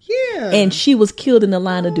cop. Yeah, and she was killed in the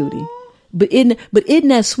line of duty. But isn't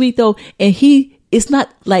that sweet though? And it's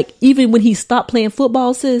not like even when he stopped playing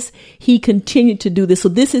football, sis, he continued to do this. So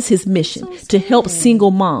this is his mission, to help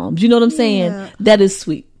single moms. You know what I'm saying? Yeah. That is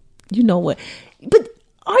sweet. You know what? But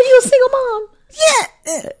are you a single mom?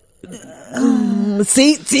 Yeah.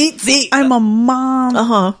 See. I'm a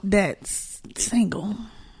mom that's single.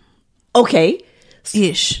 Okay.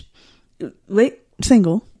 Ish. Wait.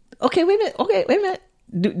 Single. Okay, wait a minute.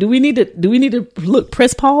 Do we need to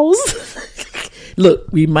press pause?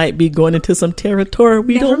 Look, we might be going into some territory.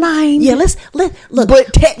 We Never don't mind. Yeah, let's look.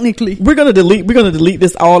 But technically, we're gonna delete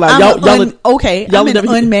this all out. I'm an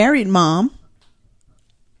never- unmarried mom.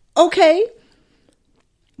 Okay.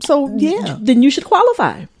 So yeah, then you should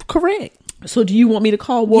qualify. correct. So do you want me to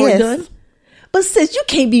call Ward Yes. Dunn? But sis, you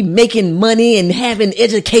can't be making money and having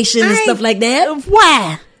education and stuff like that.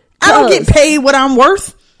 Why? I don't get paid what I'm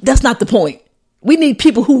worth. That's not the point. We need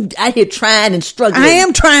people who out here trying and struggling. I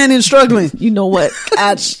am trying and struggling. You know what?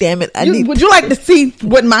 God damn it! Would you like to see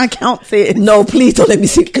what my account said? No, please don't let me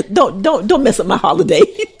see. Don't mess up my holiday.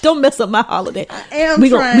 Don't mess up my holiday. I am we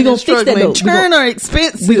trying gonna and fix that struggling. though. Churn are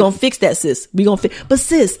expensive. We gonna fix that, sis. We gonna fix. But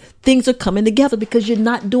sis, things are coming together because you're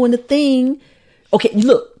not doing the thing. Okay,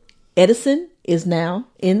 look, Edison is now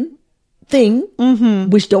in thing,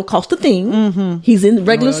 which don't cost a thing. He's in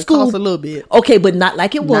regular school. Costs a little bit. Okay, but not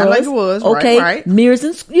like it was. Not like it was. Okay, right. mirrors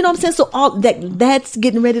and you know what I'm saying. So all that's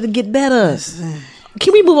getting ready to get better.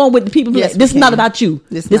 Can we move on with the people? Yes, This is not about you.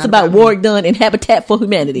 This This is about Ward Dunn and Habitat for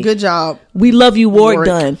Humanity. Good job. We love you, Ward Ward.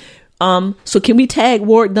 Dunn. So can we tag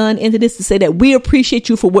Ward Dunn into this to say that we appreciate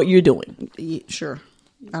you for what you're doing? Yeah, sure.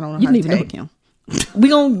 I don't know You how to don't even tag him. We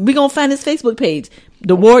gonna find his Facebook page,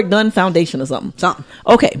 the Ward Dunn Foundation or something. Something.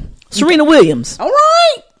 Okay, Serena Williams. All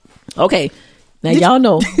right. Okay, now y'all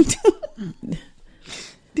know.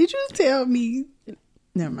 Did you tell me?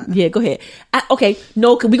 Never mind. Yeah, go ahead. Okay,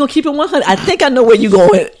 no, we gonna keep it 100. I think I know where you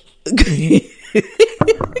going.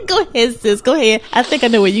 Go ahead, sis. Go ahead. I think I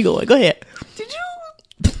know where you going. Go ahead. Did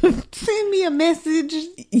you send me a message?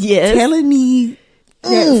 Yes. Telling me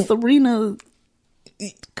that Serena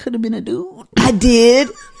could have been a dude. I did.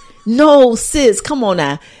 No, sis, come on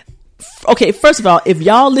now. Okay, first of all, if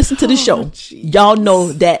y'all listen to the show, y'all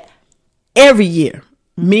know that every year,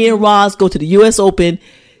 me and Roz go to the U.S. Open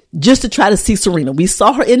just to try to see Serena. We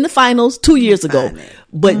saw her in the finals 2 years ago,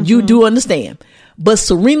 but you do understand. But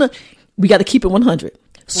Serena, we got to keep it 100.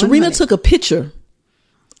 Serena took a picture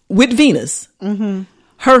with Venus.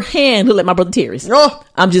 Her hand looked like my brother Terry's. Oh.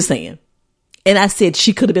 I'm just saying. And I said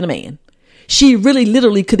she could have been a man. She really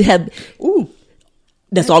literally could have. Ooh.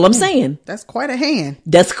 That's all I'm saying. That's quite a hand.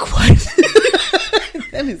 That's quite.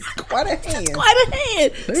 That is quite a hand. Quite a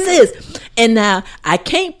hand, sis. And now I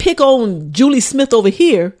can't pick on Julie Smith over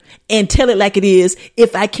here and tell it like it is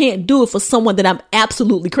if I can't do it for someone that I'm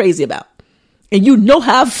absolutely crazy about. And you know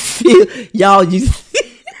how I feel, y'all. You,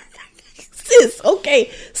 sis,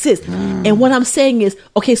 okay, sis. And what I'm saying is,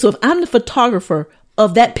 okay, so if I'm the photographer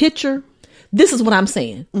of that picture, this is what I'm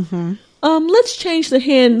saying. Let's change the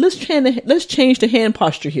hand. Let's change the hand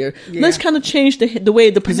posture here. Yeah. Let's kind of change the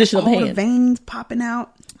way the position of the all hand. the veins popping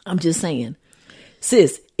out. I'm just saying,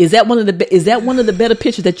 sis. Is that one of the better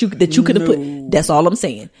pictures that you could have put? That's all I'm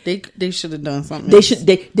saying. They should have done something.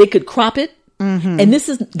 They could crop it. And this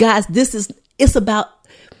is, guys. It's about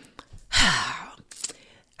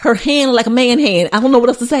her hand like a man hand. I don't know what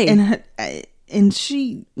else to say. And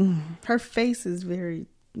her face is very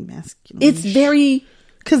masculine. It's very.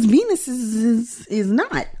 Because Venus is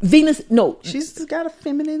not. Venus, no. She's got a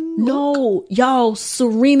feminine look. No, y'all,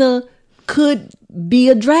 Serena could be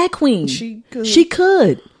a drag queen. She could. She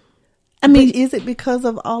could. I mean, but is it because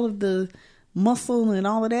of all of the muscle and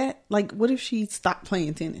all of that? Like, what if she stopped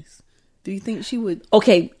playing tennis? Do you think she would?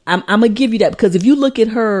 Okay, I'm going to give you that because if you look at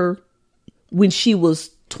her when she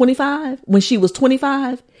was 25,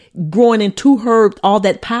 growing into her all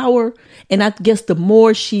that power, and I guess the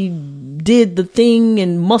more she did the thing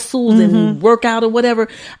and muscles and workout or whatever,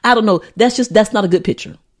 I don't know. That's not a good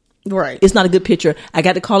picture. Right. It's not a good picture. I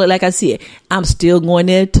got to call it like I see it. I'm still going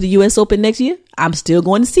there to the U.S. Open next year. I'm still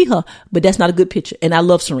going to see her, but that's not a good picture. And I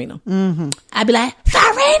love Serena. I'd be like,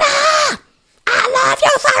 Serena, I love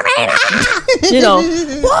you, Serena. You know,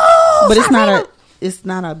 whoa, but Serena. it's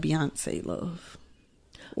not a Beyonce love.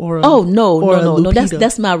 Or a, no. No.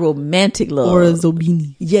 That's my romantic love. Or a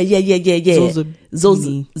Zobini. Yeah.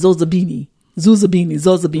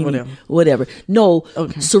 Zozabini. Whatever. No,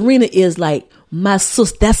 okay. Serena is like my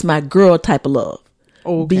sis. That's my girl type of love.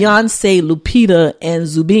 Okay. Beyonce, Lupita, and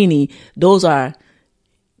Zubini. Those are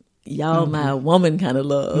y'all my woman kind of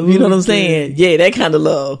love. You know what I'm saying? Yeah, that kind of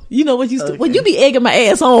love. You know what well, you be egging my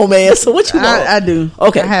ass on, man. So what you want? I do.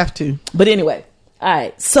 Okay, I have to. But anyway, all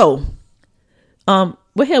right. So,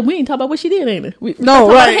 well, hell, we ain't talk about what she did, ain't it? No,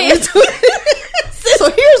 right. So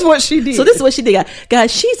here's what she did. So this is what she did,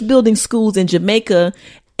 guys. She's building schools in Jamaica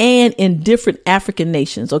and in different African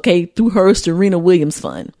nations, okay, through her Serena Williams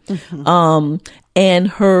Fund. And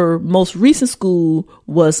her most recent school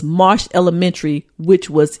was Marsh Elementary, which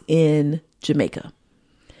was in Jamaica.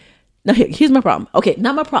 Now here's my problem. Okay,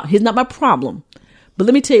 not my problem. Here's not my problem. But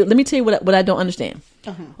let me tell you what I don't understand.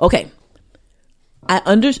 Okay.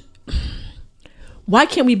 Why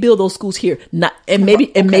can't we build those schools here?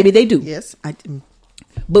 Maybe they do. Yes, I do.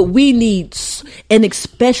 But we need, and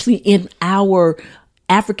especially in our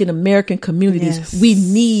African American communities, we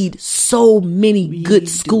need so many good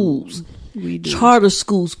schools. We do. Charter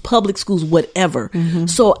schools, public schools, whatever.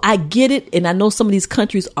 So I get it, and I know some of these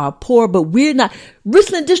countries are poor, but we're not.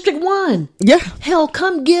 Richland District 1. Yeah. Hell,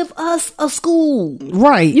 come give us a school.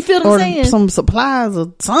 Right. You feel what I'm saying? Some supplies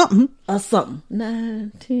or something.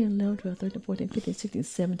 9, 10, 11, 12, 13, 14, 15, 16,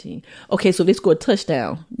 17. Okay, so they scored a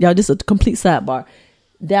touchdown. Y'all, this is a complete sidebar.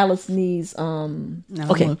 Dallas needs, a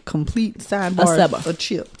complete sidebar. A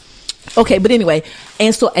chip. Okay, but anyway,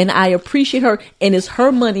 and I appreciate her, and it's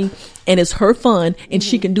her money, and it's her fun, and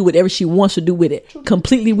she can do whatever she wants to do with it.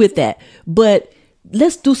 Completely with that. But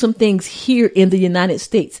let's do some things here in the United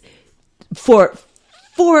States for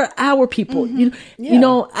our people. You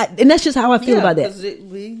know, and that's just how I feel about that.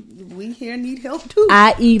 We here need help too.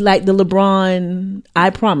 I.e., like the LeBron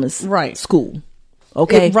I Promise school.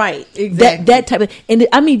 Okay, right, exactly. That type of, and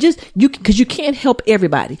I mean, just because you can't help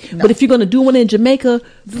everybody. No. But if you're going to do one in Jamaica,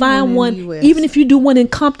 find one. Even if you do one in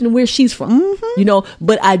Compton, where she's from, you know.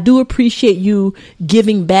 But I do appreciate you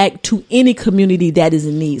giving back to any community that is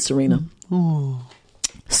in need, Serena.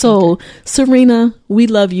 So, Serena, we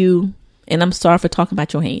love you, and I'm sorry for talking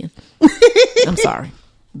about your hand. I'm sorry,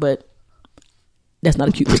 but that's not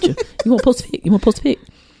a cute picture. You want to post a pic? We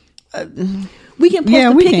can post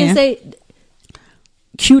a pic and say,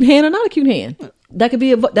 cute hand or not a cute hand? That could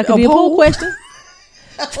be a poll question.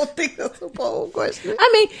 I don't think that's a poll question. I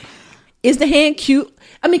mean, is the hand cute?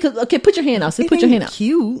 I mean, put your hand out. Say, put your hand out.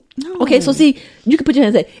 Cute. No. Okay, so see, you can put your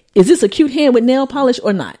hand and say, is this a cute hand with nail polish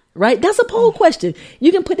or not? Right? That's a poll question.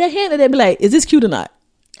 You can put that hand in there and be like, is this cute or not?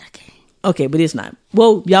 Okay, but it's not.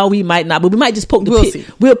 Well, y'all, we might not, but we might just poke the pic.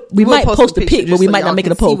 We might post the pic, but we might not make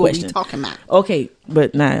it a poll question. Talking about. Okay,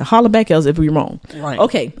 but now holler back else if we're wrong. Right.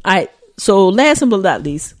 Okay, all right. So last but not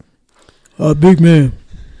least, big man,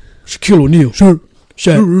 Shaquille O'Neal. Shaq.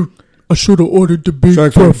 I should have ordered the big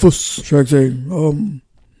breakfast. Shaq say,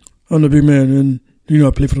 I'm the big man, and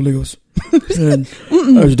I play for the Lakers. And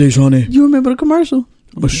as Deshaunay. You remember the commercial?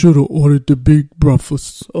 I should have ordered the big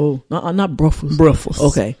breakfast. Oh, not breakfast. Breakfast.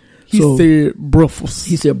 Okay. He said breakfast.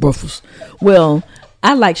 He said breakfast. Well,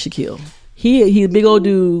 I like Shaquille. He's a big old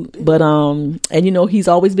dude, but and he's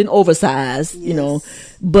always been oversized,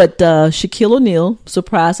 But Shaquille O'Neal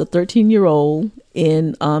surprised a 13-year-old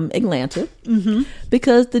in Atlanta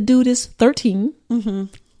because the dude is 13 and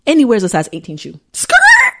he wears a size 18 shoe.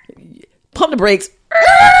 Pump the brakes.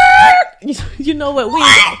 You know what?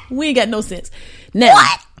 We ain't got no sense. Now,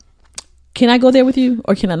 can I go there with you,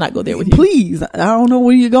 or can I not go there with you? Please, I don't know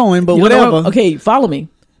where you're going, but whatever. Okay, follow me.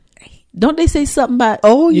 Don't they say something about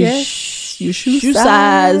your shoe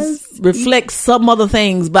size reflects some other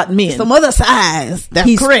things about men? Some other size.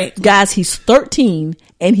 That's correct, guys. He's 13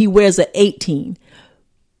 and he wears an 18.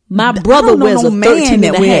 My brother wears a 13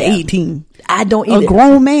 and a half. 18. I don't either. A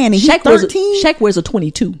grown man, and he's 13. Shaq wears a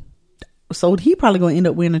 22. So he probably going to end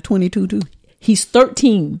up wearing a 22 too. He's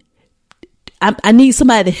 13. I need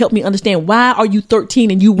somebody to help me understand, why are you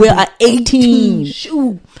 13 and you wear an 18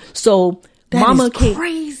 shoe? So Mama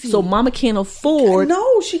can't afford.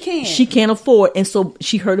 No, she can't. She can't afford, and so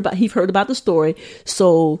he heard about the story.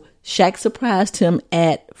 So Shaq surprised him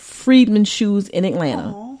at Friedman Shoes in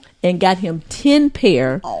Atlanta. And got him 10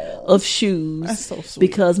 pair of shoes. That's so sweet.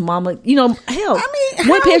 Because Mama, hell,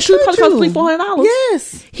 one pair of shoes probably costs $300-$400.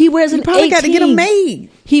 Yes, he wears an 18. Probably got to get them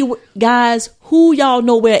made. Guys, who y'all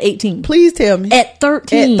know wear 18? Please tell me. At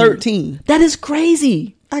 13. At 13, that is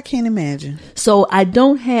crazy. I can't imagine. So I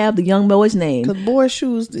don't have the young boy's name because boy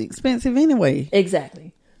shoes are expensive anyway.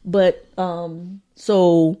 Exactly, but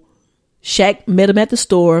so Shaq met him at the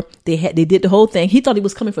store. They did the whole thing. He thought he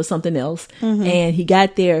was coming for something else, and he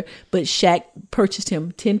got there. But Shaq purchased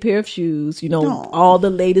him 10 pair of shoes, all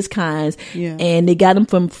the latest kinds, and they got them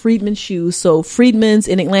from Friedman Shoes. So Friedman's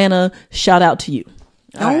in Atlanta, shout out to you.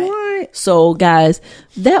 All right. So guys,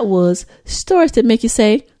 that was stories that make you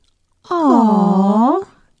say, "Aww."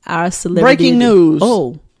 Our celebrity. Breaking news.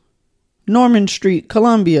 Oh. Norman Street,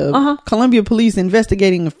 Columbia. Columbia police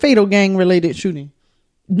investigating a fatal gang-related shooting.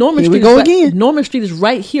 Norman Here Street we go again. Norman Street is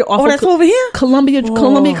right here. Off that's over here? Columbia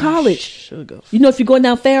College. Sugar. If you're going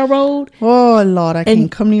down Fair Road. Oh, Lord, I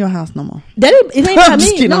can't come to your house no more. It ain't by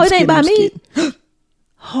me. No, it ain't by me.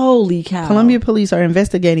 Holy cow. Columbia police are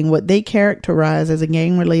investigating what they characterize as a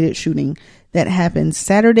gang-related shooting that happened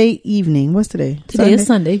Saturday evening. What's today? Today is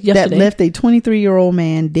Sunday. Yesterday. That left a 23-year-old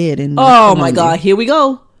man dead in Columbia. My God. Here we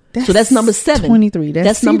go. So that's number 7. 23.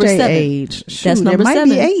 That's number 7. Age. That's number 7.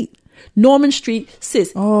 Might be 8. Norman Street,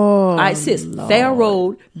 sis. Oh, all right, sis. Fair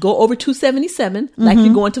Road, go over 277, like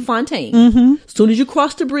you're going to Fontaine. As soon as you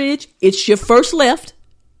cross the bridge, it's your first left,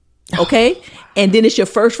 okay? And then it's your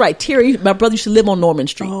first right. Terry, my brother used to live on Norman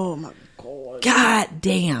Street. Oh, my God. God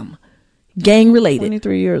damn. Gang related.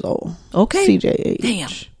 23 years old. Okay. CJ. Damn.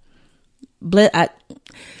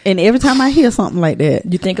 And every time I hear something like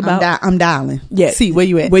that, you think about I'm dialing. Yeah. See, where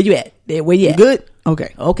you at? Where you at? Where you at? Good?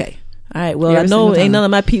 Okay. All right. Well, I know ain't none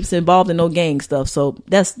of my peeps involved in no gang stuff, so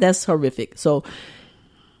that's horrific. So,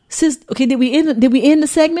 sis, okay, did we end the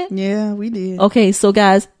segment? Yeah, we did. Okay, so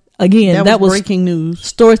guys, again, that was breaking news.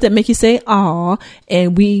 Stories that make you say "aw,"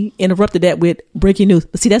 and we interrupted that with breaking news.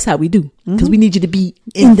 But see, that's how we do, because we need you to be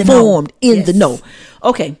informed, in the know.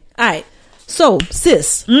 Okay, all right. So,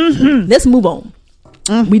 sis, let's move on.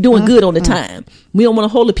 We doing good on the time. We don't want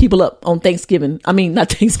to hold the people up on Thanksgiving. I mean,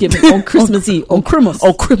 not Thanksgiving, on Christmas Eve. On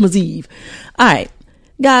Christmas Eve. All right,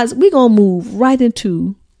 guys, we're going to move right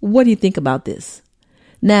into what do you think about this?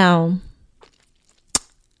 Now,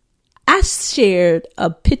 I shared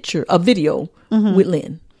a video with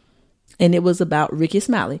Lynn, and it was about Ricky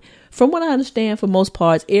Smiley. From what I understand, for most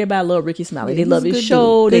parts, everybody love Ricky Smiley. They love his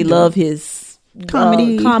show. They love his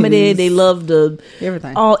comedy. They love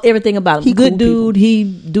everything about him. Good dude. He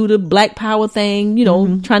do the Black Power thing, you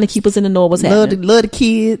know, trying to keep us in the know of what's happening. Love the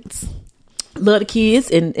kids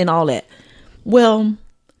and all that. Well,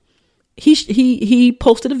 he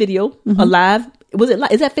posted a video, a live. Was it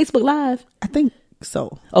live? Is that Facebook Live? I think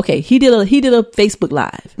so. Okay, he did a Facebook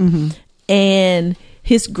Live, and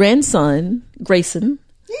his grandson Grayson.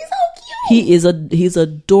 He's so cute. He's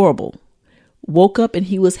adorable. Woke up and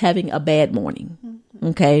he was having a bad morning.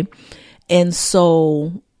 Okay. And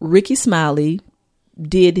so Ricky Smiley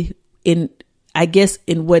did in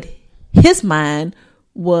what his mind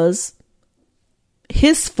was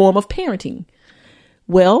his form of parenting.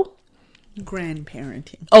 Well,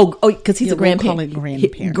 grandparenting. Oh, because he's a grandparent. We'll call it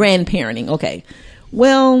grandparenting. Grandparenting. Okay.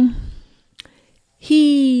 Well,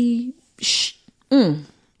 he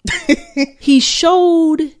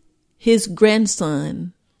showed his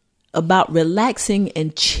grandson about relaxing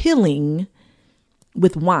and chilling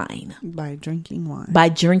with wine. By drinking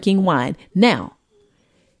wine. Now,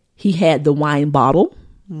 he had the wine bottle.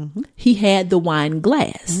 He had the wine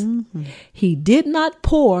glass. He did not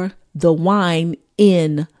pour the wine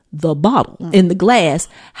in the bottle, in the glass.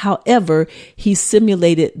 However, he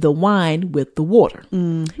simulated the wine with the water.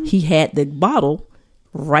 He had the bottle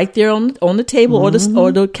right there on the table or the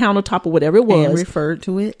countertop or whatever it was, and referred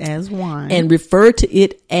to it as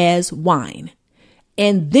wine.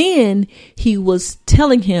 And then he was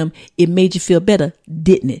telling him, it made you feel better,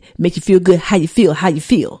 didn't it? Make you feel good. How you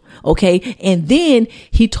feel. Okay. And then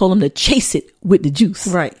he told him to chase it with the juice.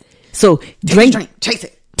 Right. So drink, chase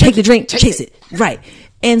it. Take the drink, chase it. Right.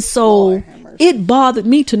 And so it bothered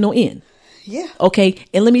me to no end. Yeah. Okay.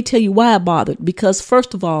 And let me tell you why it bothered. Because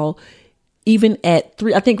first of all, even at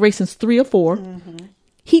 3, I think Grayson's 3 or 4,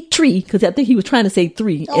 he tree, because I think he was trying to say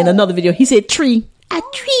 3 in another video. He said tree. A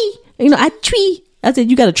tree. I tree. I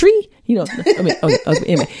said, you got a tree?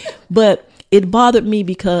 Anyway. But it bothered me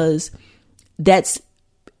because that's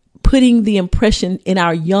putting the impression in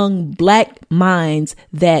our young black minds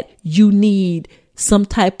that you need some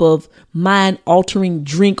type of mind altering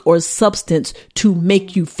drink or substance to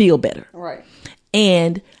make you feel better. Right.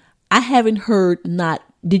 And I haven't heard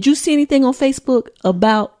did you see anything on Facebook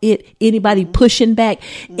about it? Anybody pushing back?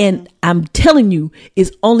 And I'm telling you,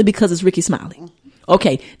 it's only because it's Ricky Smiley.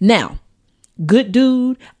 Okay. Now, good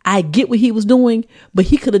dude. I get what he was doing, but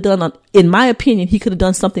he could have done, in my opinion, he could have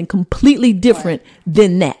done something completely different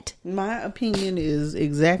than that. My opinion is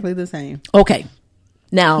exactly the same. Okay.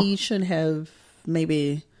 Now, he should have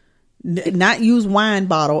maybe not used wine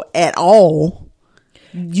bottle at all.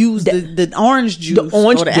 Use the orange juice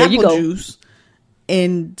or the apple juice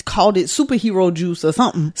and called it superhero juice or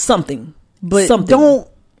something. But don't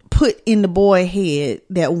put in the boy head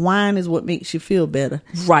that wine is what makes you feel better.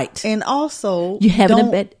 Right. And also, you having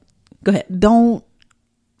a bed. Go ahead. Don't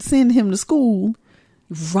send him to school.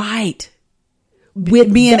 Right.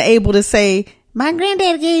 With being able to say, my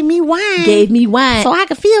granddad gave me wine. So I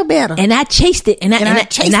could feel better. And I chased it. And I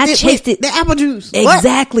chased it. The apple juice.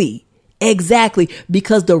 Exactly. What? Exactly.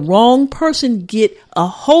 Because the wrong person get a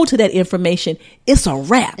hold to that information, it's a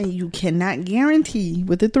wrap. And you cannot guarantee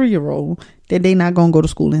with a 3-year-old that they're not going to go to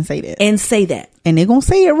school and say that. And they're going to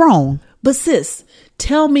say it wrong. But sis,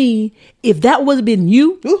 tell me, if that would have been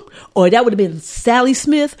you, or that would have been Sally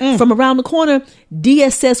Smith from around the corner,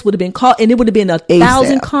 DSS would have been called, and it would have been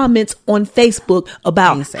 1,000 comments on Facebook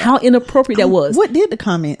about how inappropriate that was. What did the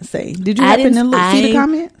comments say? Did you happen to see the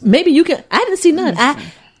comments? Maybe you can. I didn't see none.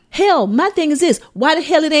 Hell, my thing is this. Why the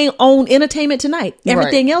hell it ain't on Entertainment Tonight?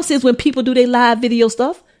 Everything else is when people do their live video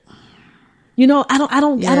stuff. You know, I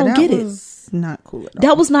don't get it. That was not cool at all.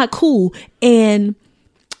 That was not cool. And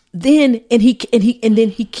then he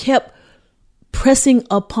kept pressing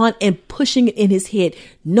upon and pushing it in his head.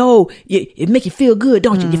 No, it make you feel good,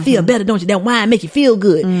 don't you? You feel better, don't you? That wine make you feel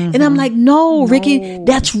good. And I'm like, no, Ricky,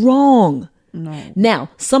 that's wrong. No. Now,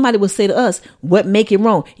 somebody would say to us, what make it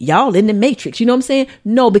wrong? Y'all in the Matrix. You know what I'm saying?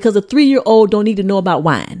 No, because a 3-year-old don't need to know about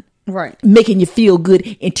wine. Right. Making you feel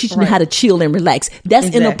good and teaching you how to chill and relax.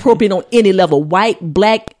 That's inappropriate on any level. White,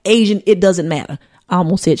 black, Asian, it doesn't matter. I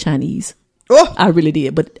almost said Chinese. Oh, I really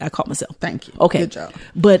did, but I caught myself. Thank you. Okay. Good job.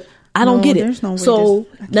 But I don't get it. No way so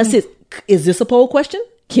that's it. Is this a poll question?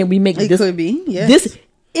 Can we make this? It could be. Yes.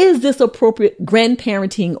 Is this appropriate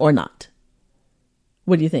grandparenting or not?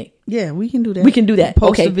 What do you think? Yeah, we can do that. We can do that.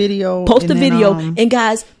 Post a video. Post a video. And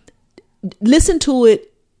guys, listen to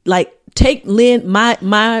it. Like, take Lynn,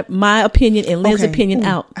 my opinion and Lynn's opinion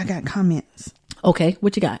out. I got comments. Okay.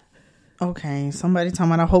 What you got? Okay. Somebody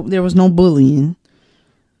talking about, I hope there was no bullying.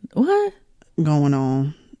 What? Going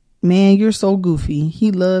on. Man, you're so goofy.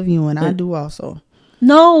 He love you and I do also.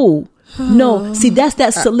 No. See, that's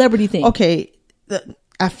that celebrity thing. Okay.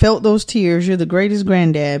 I felt those tears. You're the greatest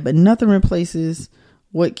granddad, but nothing replaces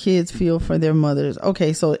what kids feel for their mothers.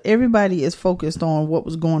 Okay, so everybody is focused on what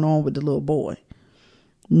was going on with the little boy.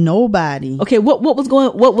 Nobody. Okay, what was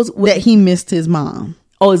that he missed his mom.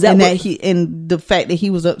 Oh, is that and the fact that he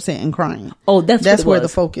was upset and crying. Oh, that's where the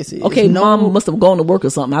focus is. Okay, mom must have gone to work or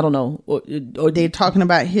something. I don't know. Or they're talking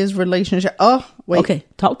about his relationship. Oh, wait. Okay,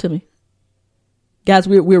 talk to me. Guys,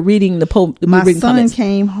 we're reading the poem. My son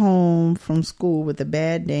came home from school with a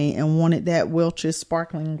bad day and wanted that Welch's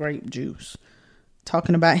sparkling grape juice.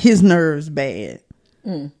 Talking about his nerves bad.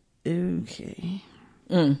 Okay.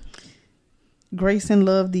 Grayson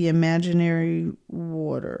loved the imaginary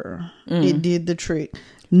water. It did the trick.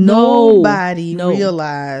 Nobody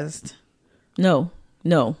realized. No,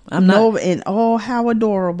 I'm not. And how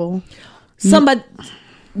adorable. Somebody,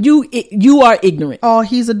 you are ignorant. Oh,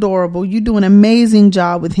 he's adorable. You do an amazing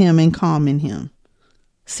job with him and calming him.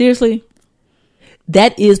 Seriously,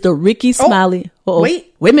 that is the Ricky Smiley.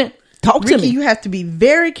 Wait a minute. Talk Ricky, to me. You have to be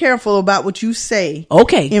very careful about what you say.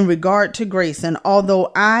 Okay. In regard to Grayson,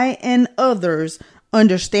 although I and others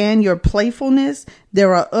understand your playfulness,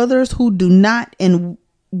 there are others who do not and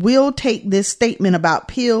will take this statement about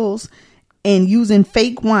pills and using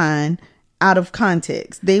fake wine out of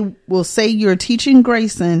context. They will say you're teaching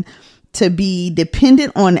Grayson to be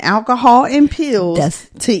dependent on alcohol and pills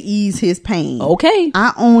to ease his pain. Okay.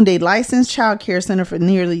 I owned a licensed child care center for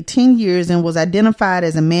nearly 10 years and was identified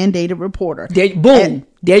as a mandated reporter. There you go.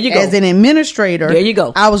 As an administrator, there you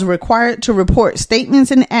go. I was required to report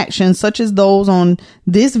statements and actions such as those on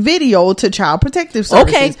this video to Child Protective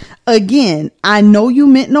Services. Okay. Again, I know you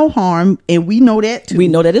meant no harm, and we know that too. We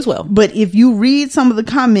know that as well. But if you read some of the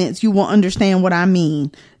comments, you will understand what I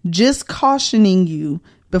mean. Just cautioning you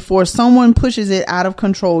before someone pushes it out of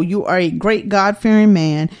control. You are a great God-fearing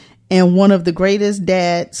man and one of the greatest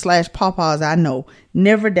dad/papas I know.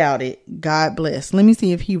 Never doubt it. God bless. Let me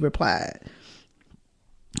see if he replied.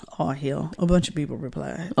 Oh, hell. A bunch of people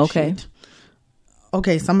replied. Okay. Shit.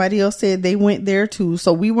 Okay, somebody else said they went there too.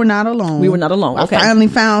 So we were not alone. We were not alone. Okay. I finally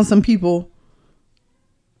found some people.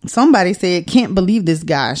 Somebody said, can't believe this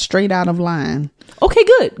guy, straight out of line. Okay,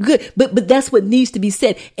 good. But that's what needs to be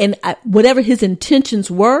said. And whatever his intentions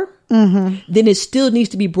were, then it still needs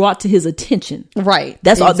to be brought to his attention. Right.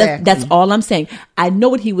 That's all. That's all I'm saying. I know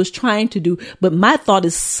what he was trying to do, but my thought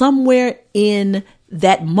is somewhere in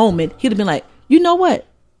that moment, he'd have been like, you know what?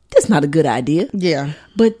 That's not a good idea. Yeah.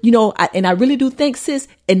 But, I really do think, sis,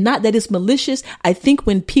 and not that it's malicious. I think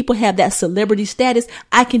when people have that celebrity status,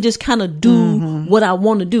 I can just kind of do what I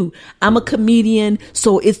want to do. I'm a comedian,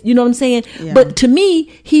 so it's, you know what I'm saying? Yeah. But to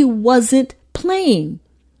me, he wasn't playing.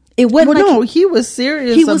 It wasn't he was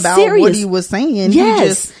serious about what he was saying.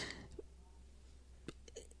 Yes.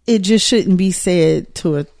 It just shouldn't be said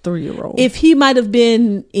to a 3-year-old. If he might have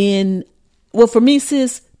been for me,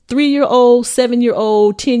 sis, 3-year-old,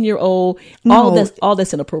 7-year-old, 10-year-old, all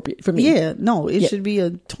that's inappropriate for me. Yeah, no, it should be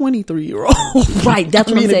a 23-year-old. Right,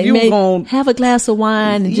 that's what I'm saying. Man, have a glass of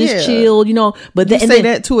wine and just chill, But you say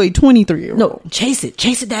that to a 23-year-old. No, chase it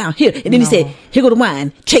down here. And then he said, "Here go the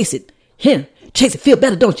wine, chase it, here, chase it, feel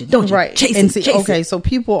better, don't you? Right, chase and it, chase okay, it." so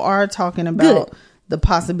people are talking about the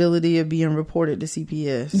possibility of being reported to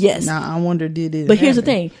CPS. Yes. Now I wonder, did it? But here's the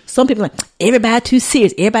thing: some people are like, everybody too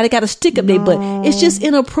serious. Everybody got to stick up their butt. It's just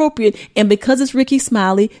inappropriate. And because it's Ricky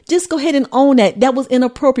Smiley, just go ahead and own that. That was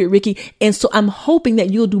inappropriate, Ricky. And so I'm hoping that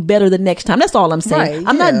you'll do better the next time. That's all I'm saying. Right,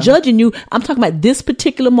 I'm not judging you. I'm talking about this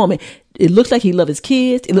particular moment. It looks like he loved his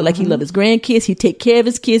kids. It looked like he loved his grandkids. He take care of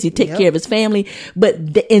his kids. He take care of his family. But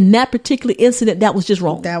in that particular incident, that was just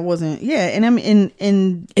wrong. That wasn't. Yeah, and I mean,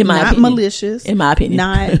 in my not opinion. malicious. In my opinion,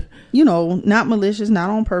 not not malicious, not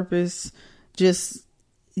on purpose.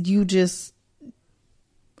 You just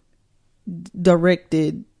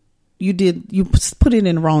directed. You put it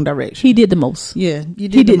in the wrong direction. He did the most. Yeah, you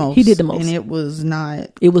did the most. He did the most, and it was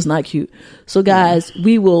not cute. So, guys,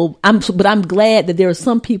 we will. But I'm glad that there are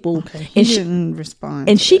some people. Okay. He didn't respond.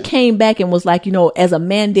 And she came back and was like, as a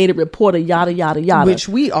mandated reporter, yada yada yada, which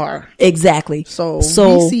we are exactly. So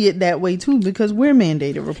we see it that way too because we're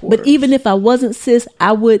mandated reporters. But even if I wasn't, sis,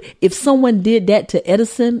 I would. If someone did that to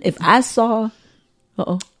Edison, if I saw.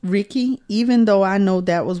 Ricky, even though I know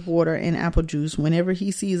that was water and apple juice, whenever he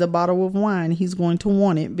sees a bottle of wine, he's going to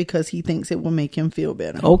want it because he thinks it will make him feel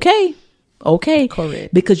better. Okay.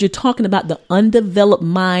 Correct. Because you're talking about the undeveloped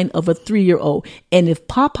mind of a 3-year-old. And if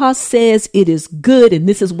Papa says it is good and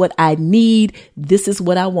this is what I need, this is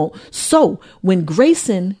what I want. So when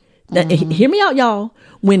Grayson, now, hear me out, y'all.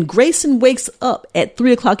 When Grayson wakes up at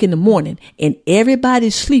 3:00 in the morning and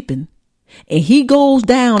everybody's sleeping, and he goes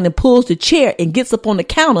down and pulls the chair and gets up on the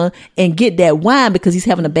counter and get that wine because he's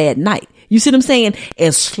having a bad night. You see what I'm saying?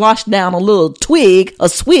 And slosh down a little swig. I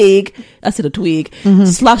said a twig.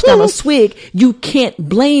 Slosh down a swig. You can't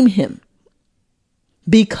blame him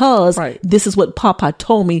because this is what Papa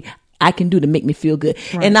told me I can do to make me feel good.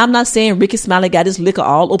 Right. And I'm not saying Ricky Smiley got his liquor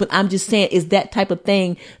all open. I'm just saying is that type of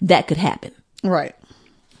thing that could happen. Right.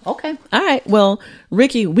 Okay. All right. Well,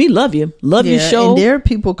 Ricky, we love you. Love your show. And there are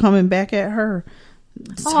people coming back at her.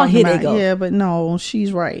 Oh, here they go. Yeah, but no,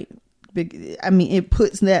 she's right. I mean, it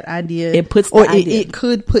puts that idea. It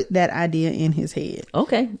could put that idea in his head.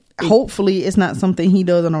 Okay. Hopefully, it's not something he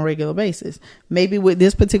does on a regular basis. Maybe with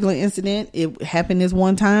this particular incident, it happened this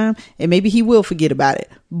one time, and maybe he will forget about it.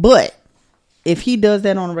 But if he does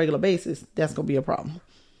that on a regular basis, that's gonna be a problem.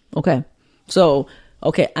 Okay. So.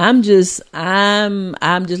 Okay, I'm just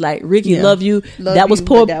like Ricky. Love you. That was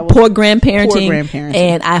poor grandparenting,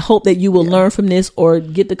 and I hope that you will learn from this or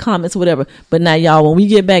get the comments or whatever. But now, y'all, when we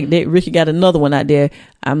get back, Ricky got another one out there.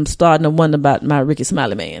 I'm starting to wonder about my Ricky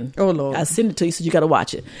Smiley man. Oh Lord, I sent it to you, so you got to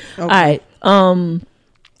watch it. Okay. All right.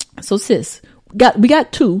 So sis, we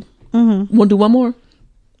got 2. Want to do one more?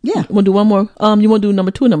 Yeah. Want to do one more? You want to do number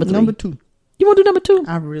 2 or number 3? Number 2. You want to do number 2?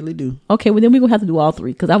 I really do. Okay, well then we're gonna have to do all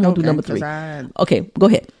 3 because I won't do number 3. Okay, go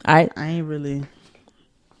ahead. All right. I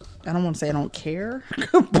don't want to say I don't care,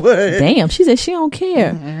 but damn, she said she don't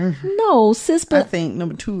care. No, sis, but I think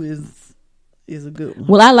number 2 is a good one.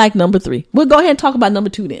 Well, I like number 3. We'll go ahead and talk about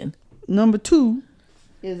number 2 then. Number 2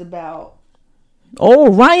 is about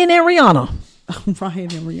Ryan and Rihanna.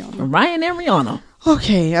 Ryan and Rihanna.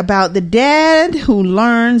 Okay, about the Ryan, who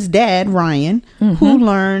learns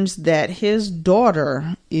that his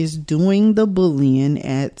daughter is doing the bullying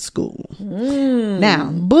at school.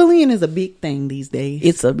 Now, bullying is a big thing these days.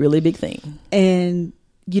 It's a really big thing. And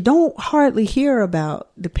you don't hardly hear about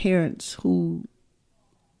the parents who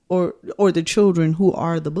or the children who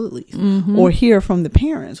are the bullies, or hear from the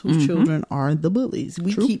parents whose children are the bullies.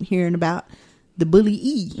 We keep hearing about the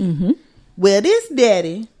bully. Well, this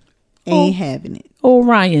daddy ain't having it.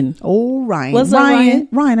 Ryan. What's up, Ryan?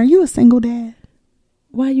 Ryan, are you a single dad?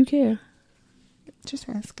 Why you care? Just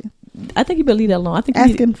asking. I think you better leave that alone. I think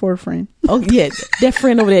asking for a friend. Oh yeah, that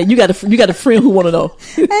friend over there. You got a friend who want to know.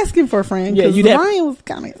 Asking for a friend. Yeah, Ryan was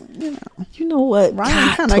kind of, You know what?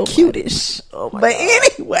 Ryan kind of cutish. But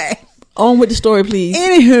anyway, on with the story, please.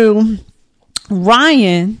 Anywho,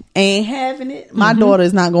 Ryan ain't having it. My daughter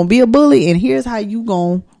is not gonna be a bully, and here's how you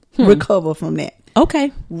gonna recover from that.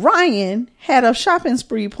 Okay. Ryan had a shopping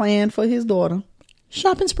spree planned for his daughter.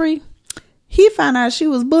 Shopping spree. He found out she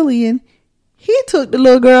was bullying. He took the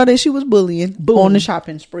little girl that she was bullying on the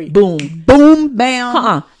shopping spree. Boom. Boom,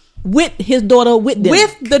 bam. With his daughter, with them.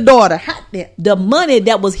 With the daughter. Hot damn. The money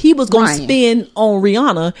that he was going to spend on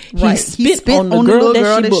Rihanna, he spent on the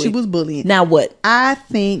girl that she was bullying. Now what? I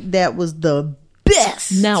think that was the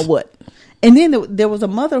best. Now what? And then there was a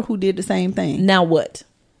mother who did the same thing. Now what?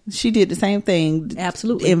 She did the same thing.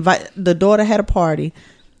 Absolutely. The daughter had a party.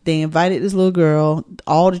 They invited this little girl.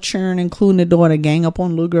 All the children, including the daughter, gang up on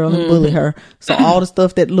the little girl and bully her. So all the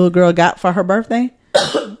stuff that the little girl got for her birthday,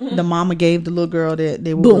 the mama gave the little girl that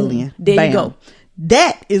they were bullying. There you go.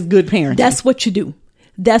 That is good parenting. That's what you do.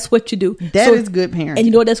 That's what you do. That is good parenting. And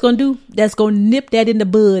you know what that's going to do? That's going to nip that in the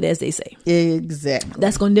bud, as they say. Exactly.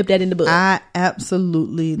 That's going to nip that in the bud. I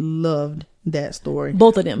absolutely loved that story.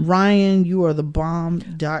 Both of them. Ryan, you are the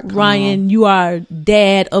bomb.com. Ryan, you are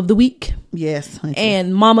dad of the week. Yes, honey.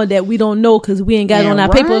 And mama that we don't know because we ain't got it on our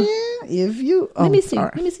Ryan, paper. If you... Let me see.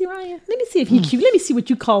 Let me see, Ryan. Let me see if he cute. Let me see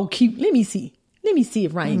what you call cute. Let me see. Let me see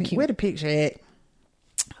if Ryan cute. Where the picture at?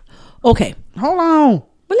 Okay. Hold on.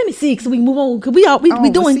 But let me see so we can move on because we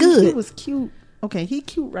doing good. He was cute. Okay, he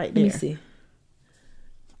cute right there. Let me see.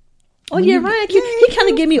 Oh yeah, Ryan cute. He kind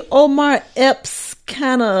of gave me Omar Epps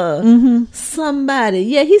kind of somebody.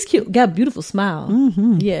 Yeah, he's cute. Got a beautiful smile.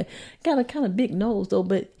 Yeah, got a kind of big nose though,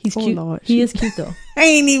 but he's cute. Lord, he is cute though. I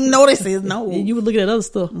ain't even noticed his nose. You were looking at other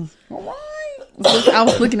stuff. I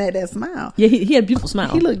was looking at that smile. Yeah, he had a beautiful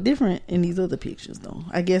smile. He looked different in these other pictures though.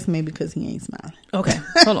 I guess maybe because he ain't smiling. Okay,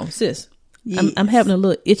 hold on, sis. Yes. I'm having a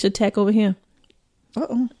little itch attack over here.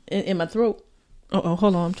 Uh-oh. In my throat. Oh,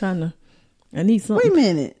 hold on. I need something. Wait a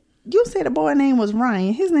minute. You said the boy name was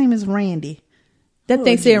Ryan. His name is Randy. That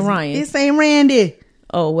thing said Ryan. It say Randy.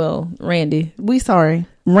 Oh, well, Randy. We sorry.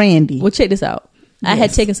 Randy. Well, check this out. Yes. I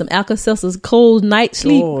had taken some Alka-Seltzer's cold night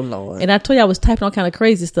sleep. Oh, Lord. And I told you I was typing all kind of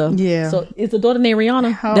crazy stuff. Yeah. So is the daughter named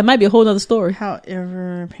Rihanna? That might be a whole other story.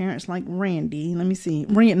 However, parents like Randy. Let me see.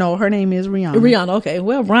 No, her name is Rihanna. Rihanna, okay.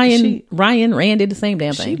 Well, Ryan, Randy, the same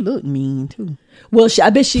damn thing. She looked mean, too. Well,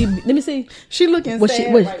 I bet let me see. She looking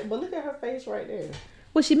sad, right, but look at her face right there.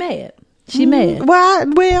 Was she mad? She mad. Why?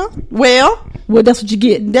 Well, that's what you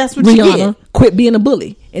get. That's what Rihanna, you get. Quit being a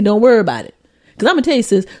bully and don't worry about it. Because I'm going to tell you,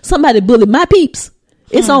 sis, somebody bullied my peeps.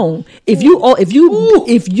 It's on. If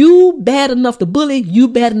you bad enough to bully, you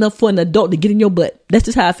bad enough for an adult to get in your butt. That's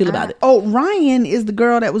just how I feel about it. Oh, Ryan is the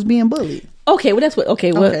girl that was being bullied. Okay, well that's what.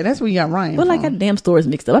 Okay, that's where you got Ryan. Well, from. I got damn stories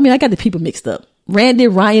mixed up. I mean, I got the people mixed up. Randy,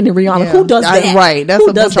 Ryan, and Rihanna. Yeah, who does that? Right, that's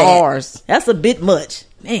a bunch of R's. That's a bit much.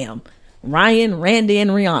 Damn, Ryan, Randy, and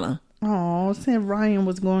Rihanna. Oh, said Ryan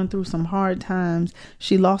was going through some hard times.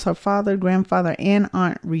 She lost her father, grandfather, and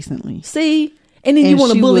aunt recently. See, and then you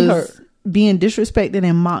want to bully her. Being disrespected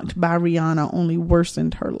and mocked by Rihanna only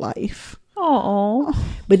worsened her life. Oh,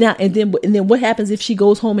 but now and then what happens if she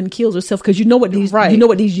goes home and kills herself? Because you know what these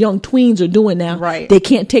young tweens are doing now. Right, they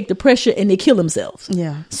can't take the pressure and they kill themselves.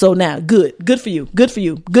 Yeah. So now, good for you,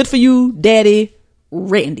 Daddy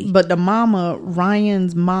Randy. But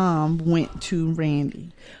Ryan's mom went to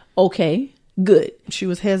Randy. Okay. Good. She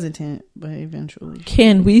was hesitant, but eventually.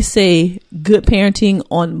 Can we say good parenting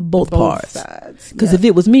on both parts? Sides. Because if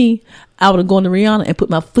it was me, I would have gone to Rihanna and put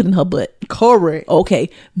my foot in her butt. Correct. Okay.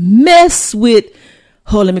 Let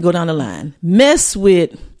me go down the line. Mess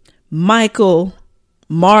with Michael,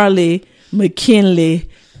 Marley, McKinley,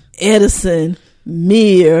 Edison,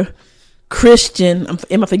 Mir, Christian.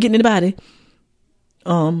 Am I forgetting anybody?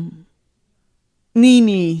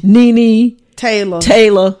 Nene. Taylor.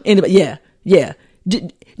 Anybody? Yeah.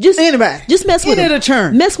 Just anybody. Just mess with them. Any of the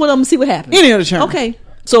churn. Mess with them and see what happens. Any of the churn. Okay.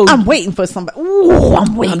 So I'm waiting for somebody. Ooh,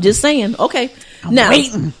 I'm waiting. I'm just saying. Okay. I'm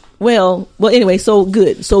waiting. Well, anyway, so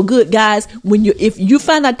good, guys. If you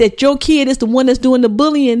find out that your kid is the one that's doing the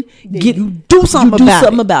bullying, do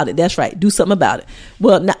something about it. That's right. Do something about it.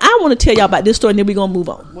 Well, now I want to tell y'all about this story, and then we're gonna move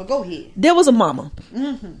on. Well, go ahead. There was a mama.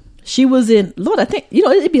 Mm-hmm. She was in Lord. I think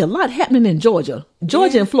it'd be a lot happening in Georgia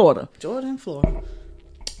and Florida.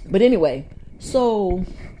 But anyway, so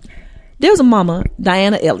there's a mama,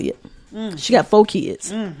 Diana Elliott. She got 4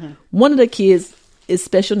 kids. Mm-hmm. One of the kids is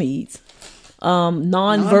special needs,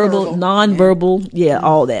 nonverbal, yeah,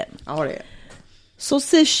 all that. So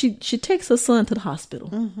sis, she takes her son to the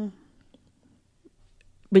hospital,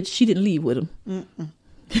 but she didn't leave with him.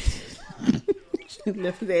 She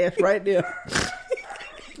left his ass right there.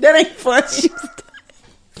 That ain't fun.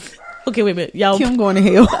 Okay, wait a minute, y'all. Kim going to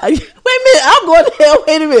hell. Wait a minute, I'm going to hell.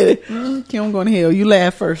 Wait a minute. Kim going to hell. You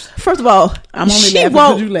laugh first. First of all, I'm only laughing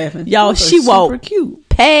because you laughing. Y'all, she walked cute.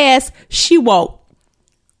 She walked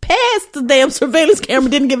past the damn surveillance camera.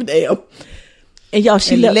 Didn't give a damn. And y'all,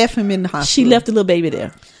 she left him in the hospital. She left the little baby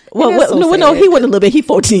there. Well, no, he wasn't a little baby. He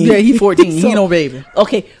 14. Yeah, he 14. He ain't no baby.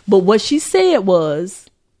 Okay, but what she said was,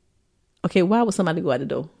 okay, why would somebody go out the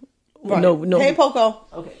door? Right. No. Hey, Poco.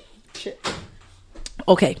 Okay. Shit.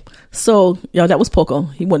 Okay, so y'all, that was Poco.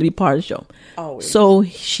 He wanted to be part of the show. Always. So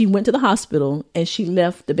she went to the hospital and she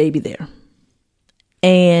left the baby there,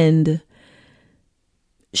 and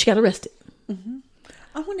she got arrested. Mm-hmm.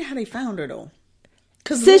 I wonder how they found her though.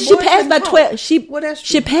 Since she passed by 12,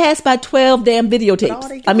 she passed by 12 damn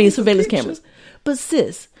videotapes. Surveillance cameras. But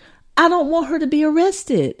sis, I don't want her to be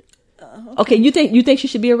arrested. Okay, you think she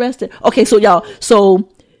should be arrested? Okay, so y'all,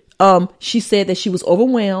 she said that she was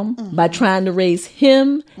overwhelmed by trying to raise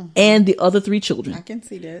him and the other 3 children. I can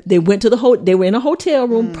see that. They went to they were in a hotel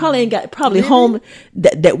room, probably home.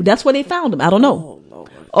 That's where they found him. I don't know. Oh,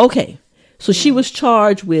 Lord. Okay. So she was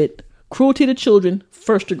charged with cruelty to children,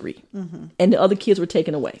 1st degree. And the other kids were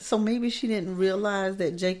taken away. So maybe she didn't realize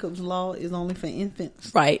that Jacob's Law is only for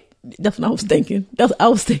infants. Right. That's what I was thinking.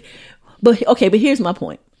 But here's my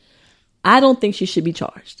point. I don't think she should be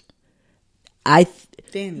charged.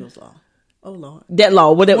 Daniel's Law. Oh Lord. That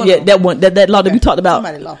law, whatever, that law that we talked about.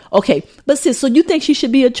 Somebody law. Okay, but sis, so you think she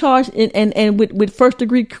should be charged and with 1st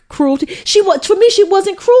degree cruelty? For me, she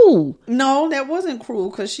wasn't cruel. No, that wasn't cruel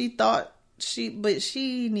because she thought but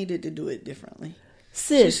she needed to do it differently.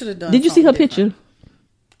 Sis, she should have done. Did you see her picture?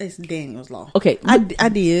 It's Daniel's Law. Okay, I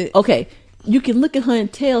did. Okay, you can look at her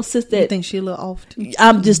and tell, sis, that you think she's a little off too.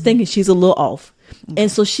 I'm just thinking she's a little off,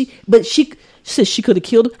 and so she says she could have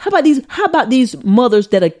killed him. How about these mothers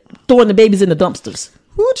that are throwing the babies in the dumpsters?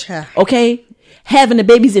 Okay, having the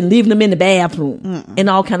babies and leaving them in the bathroom and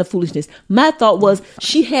all kind of foolishness. My thought was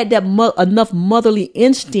she had that enough motherly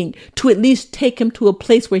instinct to at least take him to a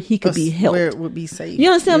place where he could be helped, where it would be safe. You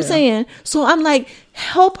understand what I'm saying? So I'm like,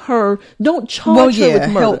 help her. Don't charge her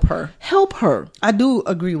with murder. Help her. I do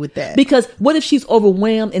agree with that. Because what if she's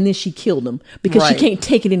overwhelmed and then she killed him because she can't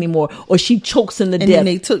take it anymore, or she chokes him to death? And then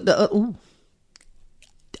they took the.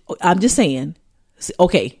 I'm just saying.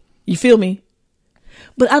 Okay, you feel me?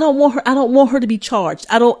 But I don't want her to be charged.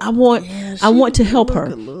 I want to help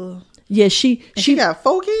her. Yeah, she got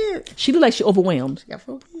 4 kids. She looked like she overwhelmed. She got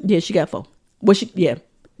 4 kids. Yeah, she got 4. Well,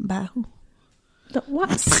 By who? What?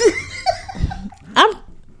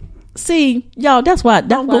 Y'all. That's why I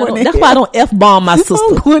don't F-bomb my sister.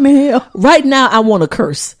 I'm going to hell. Right now, I want to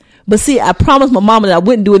curse. But see, I promised my mama that I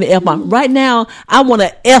wouldn't do any F-bomb. Right now, I want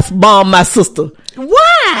to F-bomb my sister.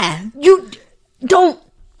 Why? You don't.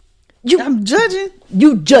 I'm judging.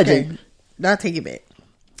 You judging. Okay. I'll take it back.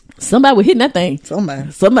 Somebody was hitting that thing.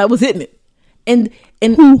 Somebody was hitting it. And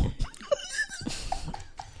who?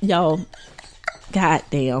 Y'all,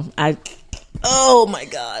 goddamn. Oh my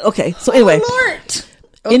God. Okay. So anyway. Oh, Lord.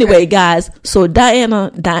 Okay. Anyway, guys. So Diana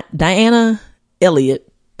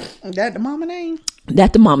Elliott. Is that the mama name?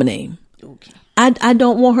 That's the mama name. Okay. I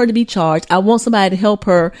don't want her to be charged. I want somebody to help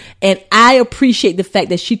her, and I appreciate the fact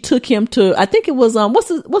that she took him to. I think it was what's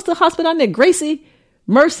the hospital on there? Gracie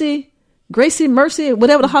Mercy,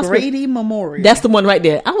 whatever the hospital. Grady Memorial. That's the one right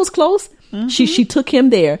there. I was close. Mm-hmm. She took him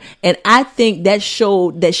there, and I think that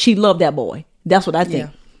showed that she loved that boy. That's what I think.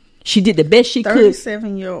 Yeah. She did the best she could.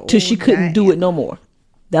 37-year-old till she couldn't do it no more.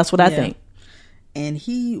 That's what I think. And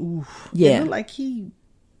he, it looked like he.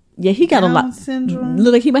 Yeah, he got Down a lot. Syndrome.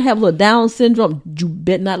 Look like he might have a little Down syndrome. You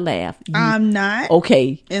better not laugh. I'm not.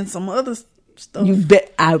 Okay. And some other stuff. You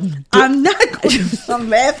bet. I'm not. I'm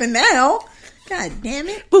laughing now. God damn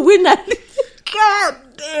it. But we're not. God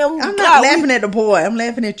damn. I'm not laughing at the boy. I'm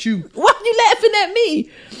laughing at you. Why are you laughing at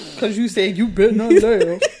me? Because you said you better not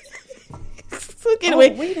laugh. So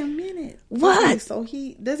anyway. Oh, wait a minute. What? Okay, so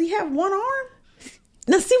does he have one arm?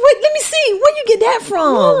 Now see, wait, let me see. Where you get that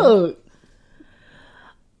from? Look.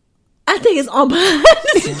 I think it's on behind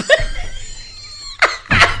his back.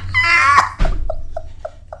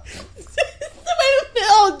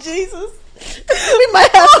 Oh, Jesus. We might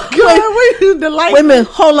have wait a minute.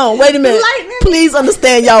 Hold on. Wait a minute. Please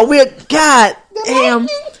understand, y'all. God damn.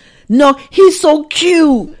 No, he's so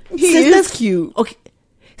cute. He is cute. Okay.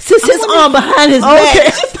 Since his arm behind his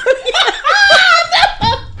back.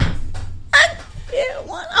 Yeah,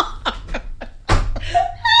 one arm.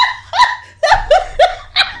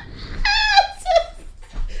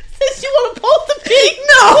 Sis, you want to post the pic?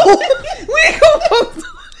 No. We ain't gonna post the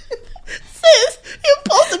Sis, you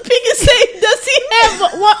post a pic and say, does he have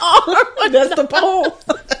one arm? That's the post.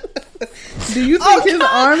 Do you think his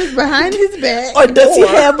arm is behind his back? Or does he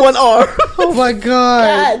have one arm? Oh my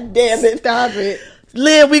God. God damn it. Stop it.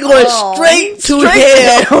 Lynn, we going straight to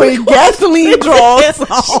hell. With gasoline draws.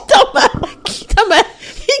 Talking about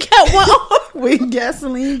he got one arm. With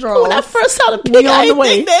gasoline draws. When I first saw the pic, I didn't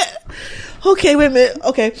think that. Okay, wait a minute.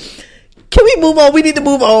 Okay. Can we move on? We need to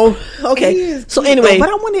move on. Okay. So anyway. But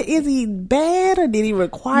I wonder, is he bad or did he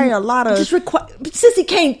require a lot of... Since he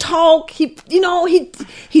can't talk, he's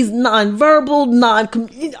nonverbal,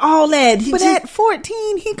 all that. But at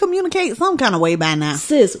 14, he communicates some kind of way by now.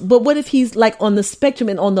 Sis, but what if he's like on the spectrum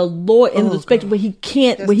and on the lower end of the spectrum where he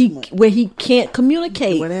can't, where he can't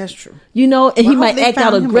communicate? Well, that's true. You know, and he might act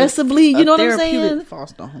out aggressively. You know what I'm saying?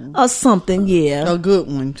 Foster home. Or something, yeah. A good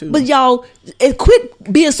one too. But y'all,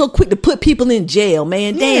 quit being so quick to put people in jail,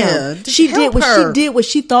 man. Damn, yeah, she did what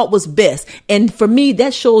she thought was best, and for me,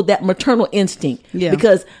 that showed that maternal instinct. Yeah.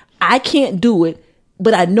 Because I can't do it,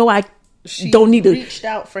 but I know I don't need to. Reached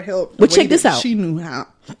out for help. Well, check this out. She knew how.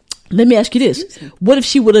 Let me ask you this. What if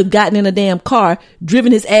she would have gotten in a damn car,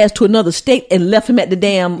 driven his ass to another state, and left him at the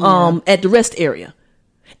damn, at the rest area?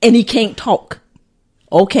 And he can't talk.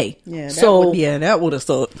 Okay. Yeah, that would have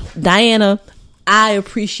sucked. Diana, I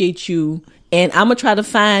appreciate you. And I'm going to try to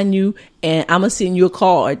find you. And I'm going to send you a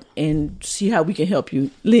card and see how we can help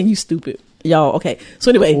you. Lynn, you stupid. Y'all, okay.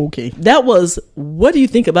 So anyway, that was, what do you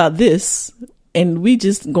think about this? And we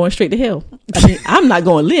just going straight to hell. I mean, I'm not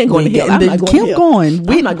going. Lynn going to hell. I'm not going Kim to hell. going.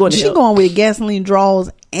 I'm not going to she hell. Going with gasoline draws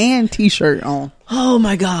and t-shirt on. Oh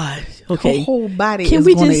my God. Okay. Her whole body is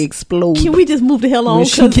going to explode. Can we just move the hell on? When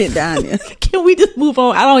she get down there. Can we just move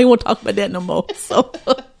on? I don't even want to talk about that no more.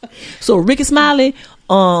 So Ricky Smiley,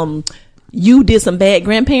 you did some bad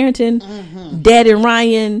grandparenting. Daddy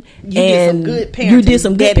Ryan, you did some good parenting. You did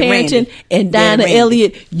some good Daddy parenting. Randy. And Diana Randy.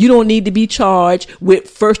 Elliott, you don't need to be charged with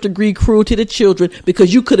first degree cruelty to children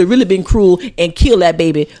because you could have really been cruel and killed that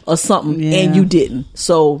baby or something, and you didn't.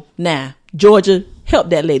 So now, Georgia, help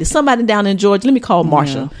that lady. Somebody down in Georgia, let me call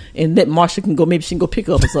Marsha and let Marsha can go. Maybe she can go pick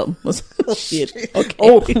her up or something. Oh, shit. Okay.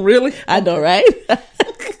 Oh, really? I know, right?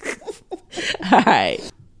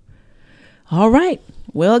 All right.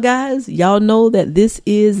 Well, guys, y'all know that this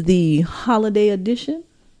is the holiday edition,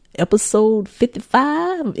 episode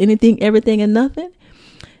 55 of Anything, Everything, and Nothing.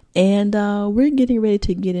 And we're getting ready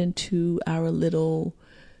to get into our little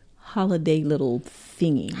holiday little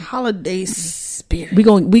thingy. Holiday spirit. We're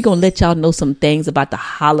gonna let y'all know some things about the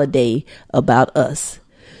holiday about us.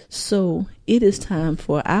 So it is time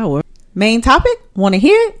for our main topic. Want to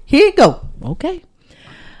hear it? Here you go. Okay.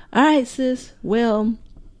 All right, sis. Well,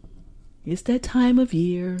 it's that time of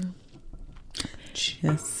year.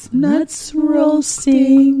 Chestnuts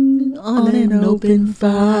roasting on an open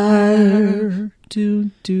fire.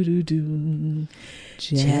 Do, do, do, do.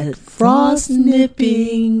 Jack Frost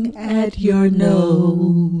nipping at your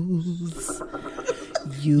nose.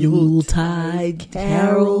 Yuletide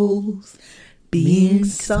carols being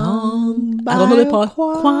sung by a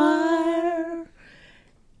choir.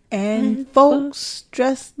 And folks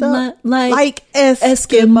dressed up like Eskimos.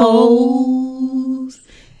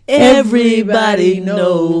 Everybody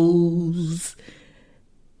knows.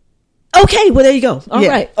 Okay, well, there you go. All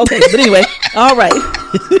right. Okay, but anyway, all right.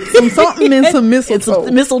 Something and some mistletoe.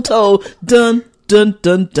 It's mistletoe. Dun, dun,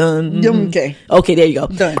 dun, dun. Okay. Okay, there you go.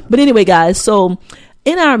 Done. But anyway, guys, so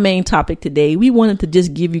in our main topic today, we wanted to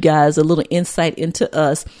just give you guys a little insight into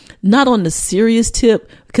us, not on the serious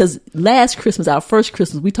tip, because last Christmas, our first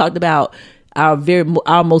Christmas, we talked about our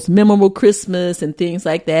most memorable Christmas and things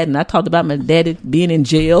like that. And I talked about my daddy being in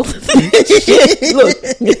jail. Look,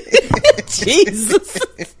 Jesus.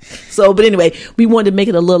 So, but anyway, we wanted to make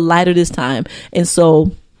it a little lighter this time. And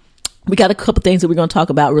so we got a couple things that we're going to talk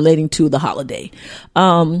about relating to the holiday.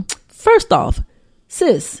 First off,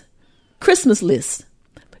 sis, Christmas list.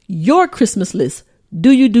 Your Christmas list.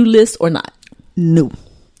 Do you do lists or not? No.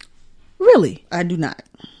 Really? I do not.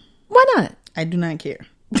 Why not? I do not care.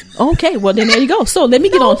 Okay, well then there you go. So let me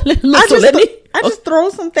get on. I just throw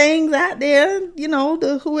some things out there, you know,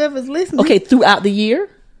 to whoever's listening. Okay, throughout the year?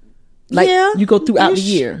 Like you go throughout the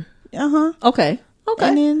year. Uh-huh. Okay.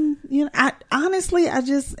 And then, you know, I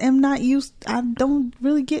just am not used. I don't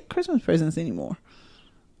really get Christmas presents anymore.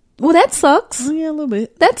 Well, that sucks. Yeah, a little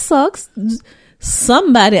bit. That sucks.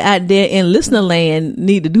 Somebody out there in listener land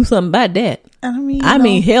need to do something about that. I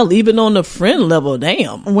mean, hell, even on the friend level,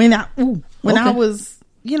 damn. When I was,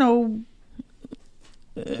 you know,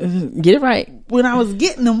 get it right. When I was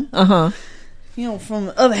getting them, you know, from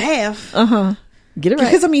the other half, get it right.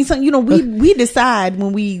 Because I mean, you know, we decide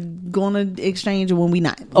when we gonna exchange and when we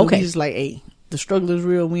not. Okay, we just like, hey, the struggle is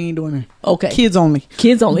real. We ain't doing it. Okay, kids only.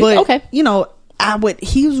 But, okay, you know,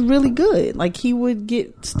 he was really good. Like, he would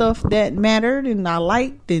get stuff that mattered and I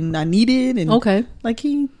liked and I needed, and like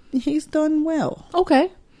he's done well.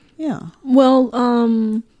 Okay, yeah. Well,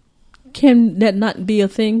 can that not be a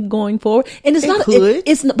thing going forward? And it's not.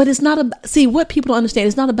 But it's not. See, what people don't understand.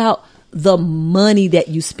 It's not about the money that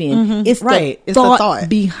you spend. It's the thought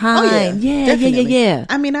behind. Yeah.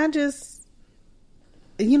 I mean, I just,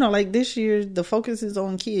 you know, like this year the focus is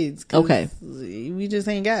on kids. Okay, we just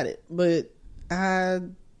ain't got it. But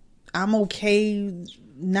I'm okay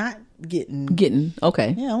not getting.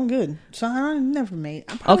 Okay, yeah, I'm good. So I never made.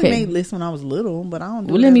 I probably made lists when I was little, but I don't.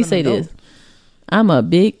 Well, let me say this. I'm a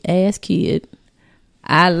big ass kid.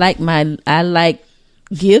 I like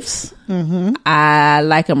gifts. I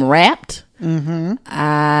like them wrapped.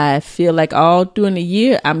 I feel like all during the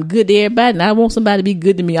year I'm good to everybody, and I want somebody to be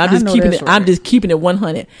good to me. I'm just keeping it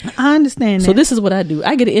 100. I understand that. So this is what I do.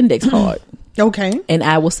 I get an index card. Okay. And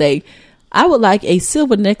I will say, I would like a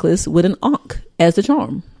silver necklace with an ankh as the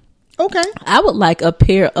charm. Okay. I would like a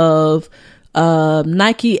pair of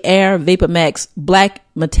Nike Air Vapor Max black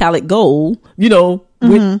metallic gold,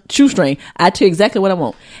 with shoestring. I tell you exactly what I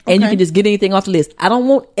want. And you can just get anything off the list. I don't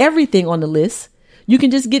want everything on the list. You can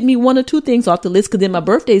just get me 1 or 2 things off the list, because then my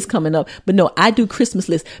birthday's coming up. But no, I do Christmas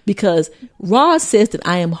lists because Roz says that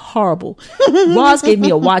I am horrible. Roz gave me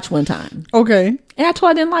a watch one time. Okay. And I told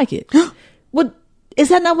her I didn't like it. What, is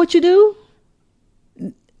that not what you do?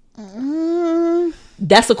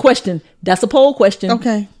 That's a question. That's a poll question.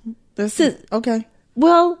 Okay. Okay.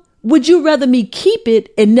 Well, would you rather me keep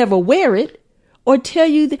it and never wear it, or tell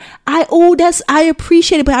you that I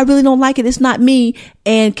appreciate it, but I really don't like it. It's not me.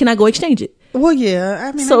 And can I go exchange it? Well, yeah.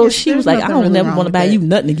 I mean, so she was like, I don't never want to buy you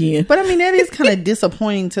nothing again. But I mean, that is kind of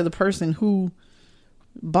disappointing to the person who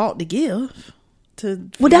bought the gift.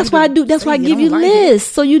 Well, that's why I do. That's why I give you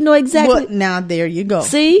lists, so you know exactly. Well, now there you go.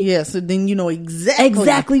 See, yeah. So then you know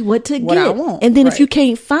exactly what to what get. I want. And then if you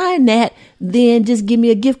can't find that, then just give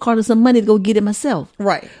me a gift card or some money to go get it myself.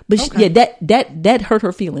 Right. But that hurt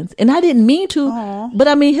her feelings, and I didn't mean to. Aww. But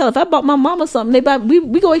I mean, hell, if I bought my mama something,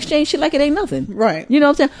 we go exchange shit like it ain't nothing. Right. You know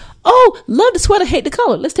what I'm saying? Oh, love the sweater, hate the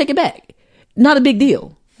color. Let's take it back. Not a big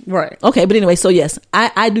deal. Right. Okay. But anyway, so yes,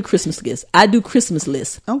 I do Christmas lists. I do Christmas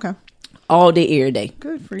lists. Okay. All day, every day.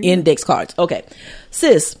 Good for you. Index cards. Okay.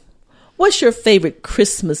 Sis, what's your favorite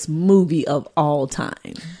Christmas movie of all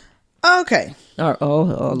time? Okay.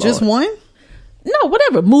 Oh, just one? No,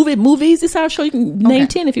 whatever. Movies. It's our show. You can name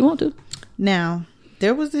 10 if you want to. Now,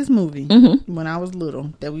 there was this movie when I was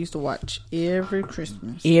little that we used to watch every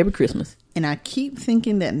Christmas. Every Christmas. And I keep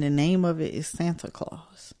thinking that the name of it is Santa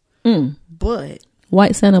Claus. But.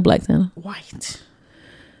 White Santa, black Santa? White.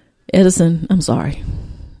 Edison, I'm sorry.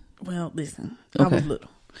 Well, listen, I was little.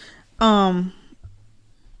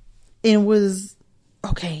 It was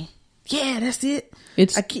okay. Yeah, that's it.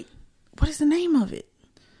 What is the name of it?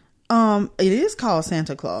 It is called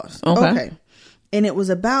Santa Claus. Okay. And it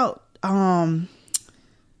was about a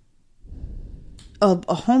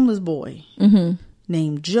homeless boy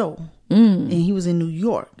named Joe, and he was in New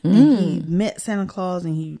York, and he met Santa Claus,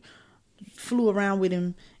 and he flew around with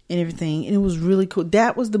him and everything, and it was really cool.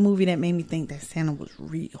 That was the movie that made me think that Santa was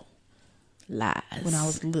real. Lies. When I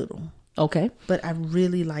was little. Okay. But I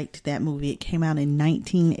really liked that movie. It came out in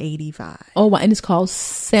 1985. Oh, wow. And it's called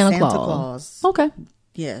Santa Claus. Okay.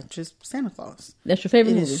 Yeah, just Santa Claus. That's your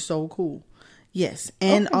favorite movie? It is so cool. Yes.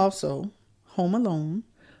 And also Home Alone.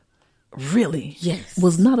 Really? Yes.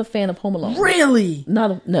 Was not a fan of Home Alone. Really?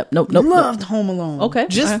 No. Loved Home Alone. Okay.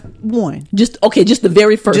 Just one. Just the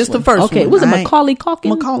very first Just one. the first okay. one. Was it Macaulay Culkin?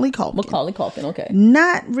 Macaulay Culkin. Okay.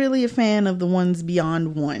 Not really a fan of the ones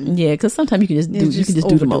beyond one. Yeah, because sometimes you can just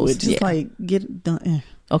do the most. Just like get it done.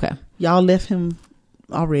 Okay. Y'all left him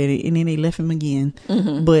already, and then they left him again.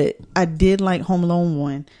 But I did like Home Alone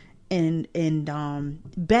 1, and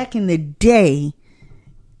back in the day,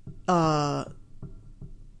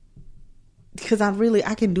 because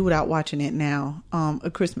I can do without watching it now.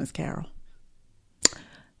 A Christmas Carol.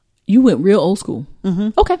 You went real old school.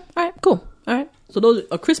 Okay. All right. Cool. All right. So those are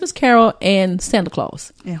A Christmas Carol and Santa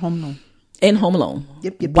Claus and Home Alone.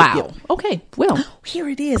 Yep. Wow. Yep. Okay. Well, here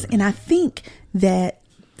it is, and I think that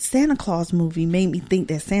Santa Claus movie made me think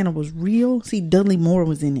that Santa was real. See, Dudley Moore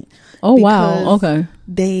was in it. Oh wow. Okay.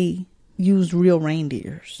 They used real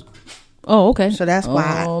reindeers. Oh, okay. So that's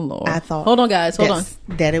why I thought. Hold on, guys. Hold on.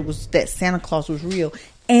 That Santa Claus was real,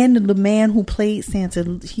 and the man who played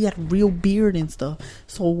Santa, he had a real beard and stuff.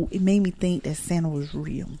 So it made me think that Santa was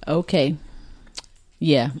real. Okay.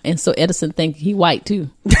 Yeah, and so Edison think he white too.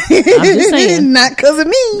 I'm just saying, not because of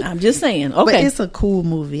me. I'm just saying. Okay, but it's a cool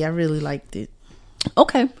movie. I really liked it.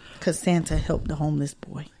 Okay, because Santa helped the homeless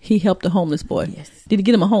boy. He helped the homeless boy. Yes. Did he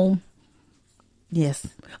get him a home? Yes.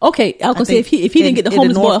 Okay, I was gonna say if he didn't get the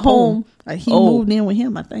homeless boy a home, he moved in with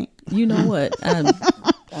him. I think. You know what? I'm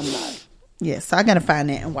not. Yes, so I gotta find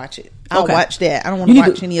that and watch it. I'll watch that. I don't want to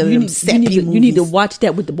watch any of them sappy movies. You need to watch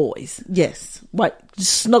that with the boys. Yes. Right.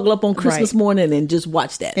 Just snuggle up on Christmas morning and just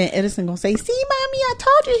watch that. And Edison gonna say, "See, mommy, I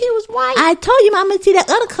told you he was white. I told you, mama, see that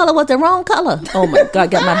other color was the wrong color." Oh my God,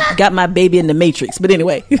 got my baby in the Matrix. But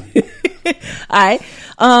anyway, all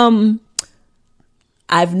right.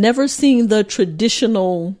 I've never seen the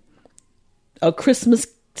traditional A Christmas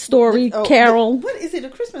Story Carol. What is it? A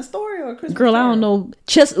Christmas Story or a Christmas Girl, Carol? I don't know.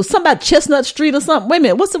 Something about Chestnut Street or something. Wait a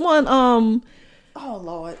minute. What's the one? Oh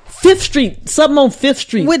Lord. 5th Street. Something on 5th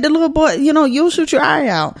Street. With the little boy, you'll shoot your eye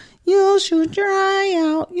out. You'll shoot your eye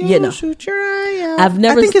out. You'll shoot your eye out.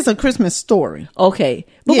 I think it's A Christmas Story. Okay.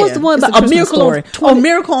 But what's the one about? A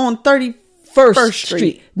Miracle on 35th First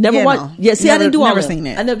Street. Never Yeah, watched. no. Yeah, see, I didn't do all never that. seen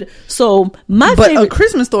that. I never. So my But favorite A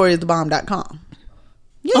Christmas Story is thebomb.com.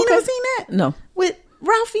 You ain't Okay. never seen that? No. With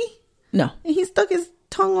Ralphie? No. And he stuck his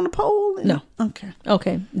tongue on the pole? And, No. Okay.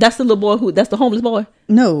 Okay, that's the little boy that's the homeless boy.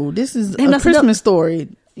 No, this is Damn, A that's Christmas Story.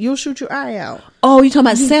 You'll shoot your eye out. Oh, you talking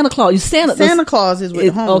about Santa Claus? Santa Claus is with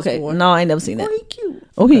the homeless okay. boy. No, I ain't never seen that. Oh, he cute.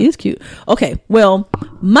 Oh, he is cute. Okay, well,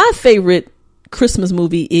 my favorite Christmas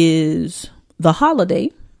movie is The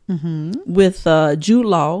Holiday with Jude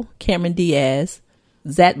Law, Cameron Diaz,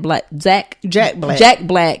 Jack Black,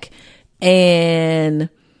 and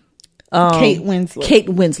Kate Winslet. Kate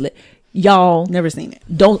Winslet. Y'all Never seen it.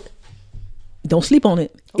 don't sleep on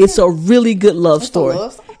it. It's a really good love story.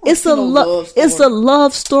 It's a love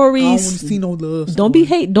story. I don't want to see no love story.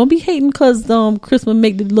 Don't be hating because Christmas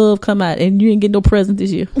make the love come out and you ain't get no present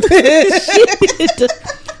this year.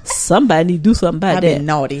 Somebody need to do something about I've that. been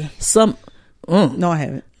naughty. No, I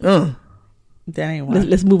haven't. That ain't why.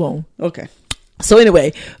 Let's move on. Okay. So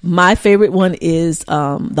anyway, my favorite one is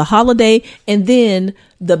The Holiday, and then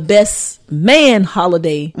The Best Man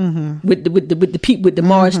Holiday with the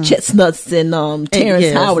Morris Chestnuts and Terrence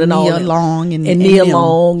yes, Howard and all Nia them. Long and Nia them.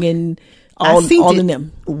 Long and I all seen of it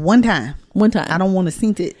them. One time. I don't want to see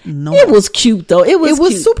it. No, It was cute though. It was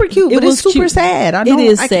cute. Super cute, but it's super cute. sad. It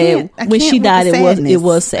is sad. When she died, it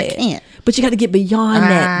was sad. I can't. But you got to get beyond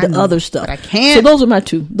that, the other stuff. But I can't. So those are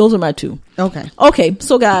my two. Okay.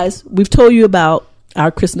 So guys, we've told you about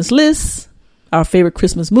our Christmas lists, our favorite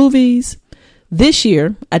Christmas movies. This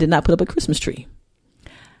year, I did not put up a Christmas tree.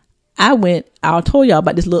 I told y'all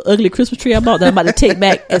about this little ugly Christmas tree I bought that I'm about to take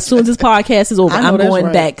back as soon as this podcast is over. I'm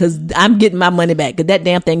going back because I'm getting my money back because that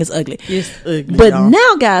damn thing is ugly. It's ugly. But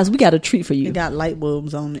now, guys, we got a treat for you. It got light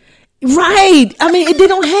bulbs on it. Right. I mean, they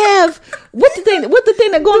don't have what's the thing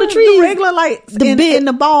that go on the tree? The regular lights and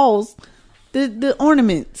the balls, the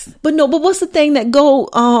ornaments. But what's the thing that go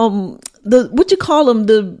what you call them?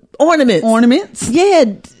 The ornaments. Ornaments? Yeah.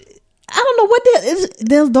 I don't know what that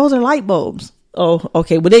is. Those are light bulbs. Oh,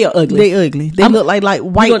 okay. Well, they are ugly. They ugly. They look like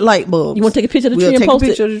white light bulbs. You want to take a picture of the tree We'll and take post a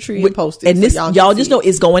picture it? of the tree and post it. And this, so y'all just know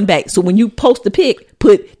it's going back. So when you post the pic,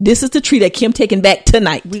 put this is the tree that Kim taking back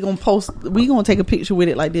tonight. We gonna take a picture with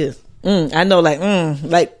it like this. I know, like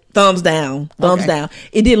thumbs down.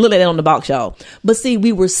 It didn't look like that on the box, y'all. But see,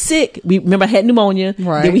 we were sick. We remember I had pneumonia.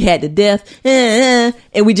 Right. Then we had the death, and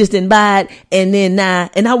we just didn't buy it. And then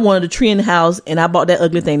and I wanted a tree in the house, and I bought that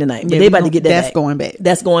ugly thing tonight. But they about to get that. That's going back.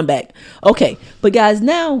 That's going back. Okay, but guys,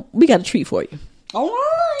 now we got a treat for you. All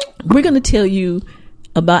right. We're gonna tell you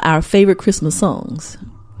about our favorite Christmas songs,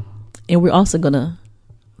 and we're also gonna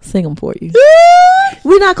sing them for you.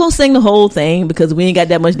 We're not gonna sing the whole thing because we ain't got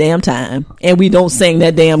that much damn time, and we don't sing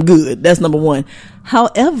that damn good. That's number one.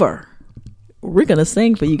 However, we're gonna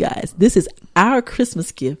sing for you guys. This is our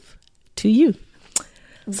Christmas gift to you.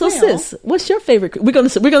 So, sis, what's your favorite? We're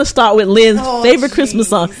gonna start with Lynn's favorite Christmas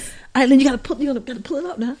song. All right, Lynn, you gotta pull it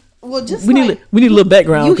up now. Well, just we need a little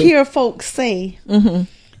background. You hear folks say that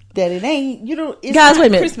it ain't. You know, it's guys, not wait a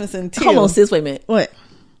minute. Christmas until. Hold on, sis. Wait a minute. What?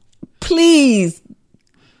 Please,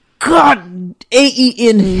 God, AE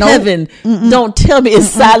in heaven, don't tell me it's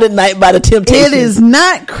Silent Night by the Temptations. It is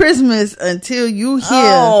not Christmas until you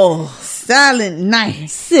hear Silent Night.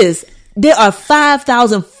 Sis, there are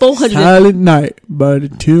 5,400. Silent Night by the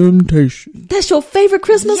Temptations. That's your favorite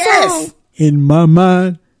Christmas song? In my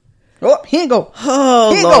mind. Oh, here you go.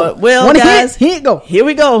 Oh, here Lord. Go. Well, guys, here you go. Here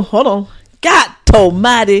we go. Hold on. God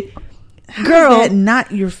almighty. Girl. How is that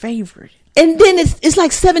not your favorite? And then it's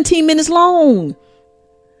like 17 minutes long.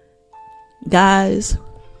 Guys,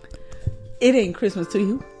 it ain't Christmas to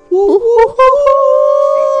you.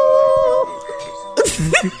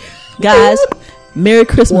 Guys, Merry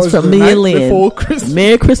Christmas from me and Lynn.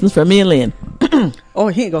 Merry Christmas from me and Lynn. Oh,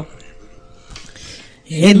 here you go.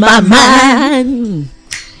 In my mind.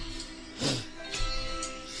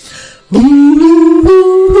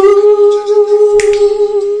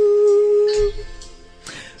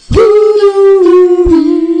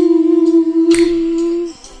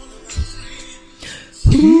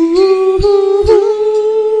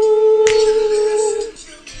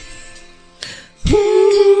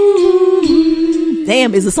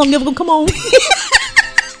 Damn, is the song ever gonna come on?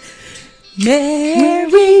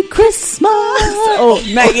 Merry Christmas. Oh,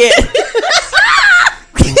 not yet.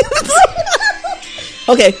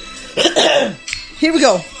 Okay. Here we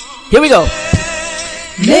go. Here we go.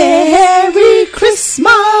 Merry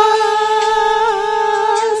Christmas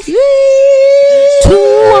to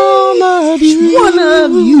all of you. One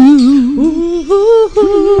of you.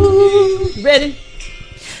 Ready?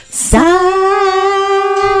 Silent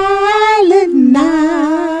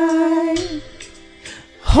night.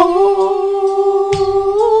 Holy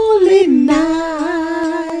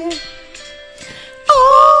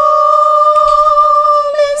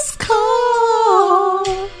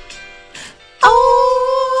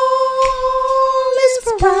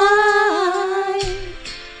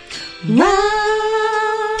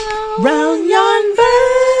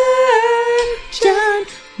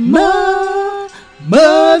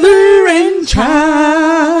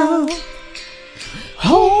child,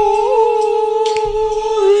 holy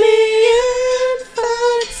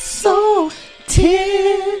infant, so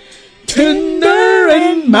tender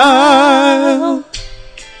and mild.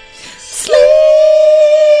 Sleep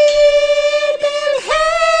in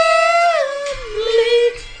heavenly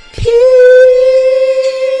peace.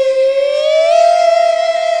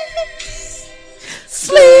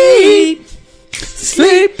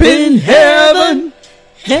 Sleep in heavenly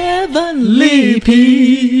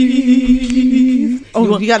peace.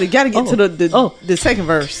 Oh, you gotta get to the second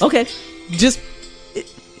verse. Okay. Just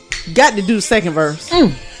got to do the second verse.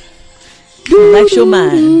 Relax your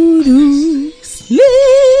mind. Sleep.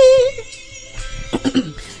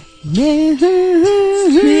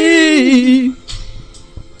 Sleep.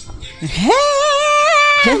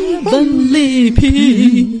 Heavenly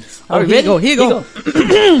peace. All right, here you go.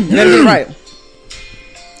 Let me right.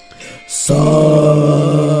 Silent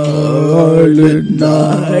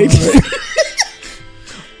night.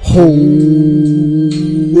 Holy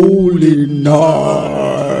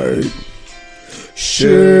night.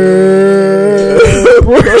 Shepherds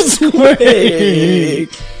wake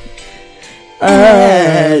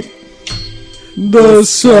at the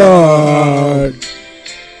sun.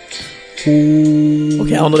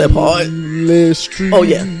 Okay, I don't know that part. Oh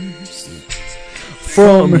yeah.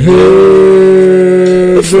 From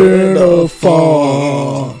heaven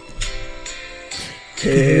afar,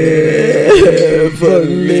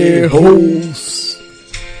 heavenly hosts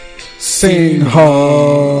sing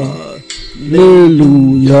hallelujah.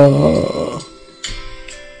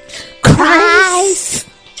 Christ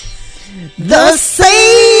the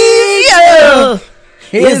Savior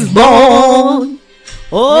is born.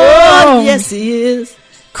 Oh, yes, he is.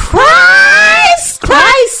 Christ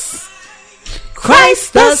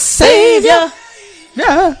the Savior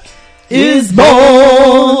is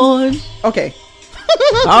born. Okay.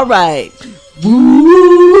 All right.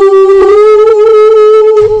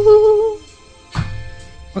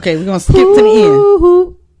 Okay, we're gonna skip to the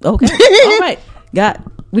end. Okay. All right.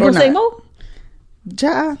 We gonna say more?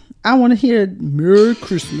 Ja, I want to hear Merry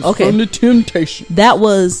Christmas from the Temptation. That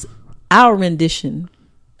was our rendition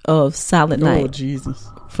of Silent Night. Oh, Jesus.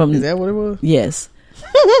 Is that what it was? Yes.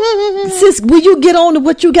 Sis, will you get on to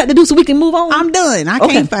what you got to do so we can move on? I'm done. I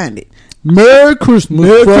can't find it. Merry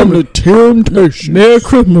Christmas from the Temptation. Merry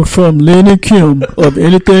Christmas from Lenny Kim of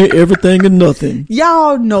Anything, Everything, and Nothing.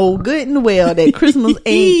 Y'all know good and well that Christmas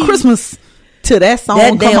ain't Christmas till that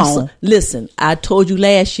song come on. Listen, I told you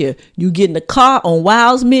last year, you get in the car on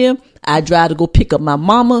Wildsmere, I drive to go pick up my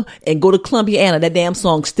mama and go to Columbiana. That damn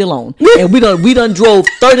song's still on. And we done drove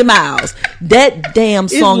 30 miles. That damn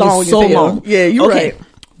song is so long. Yeah, you're right.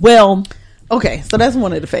 Well, okay, so that's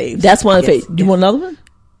one of the faves. That's one of the faves. You want another one?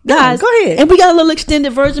 Guys, go ahead. And we got a little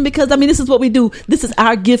extended version because, I mean, this is what we do. This is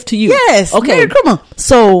our gift to you. Yes. Okay. Come on.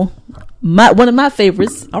 So, one of my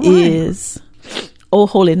favorites is Oh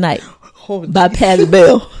Holy Night by Patti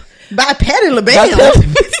LaBelle. By Patti LaBelle?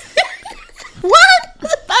 What?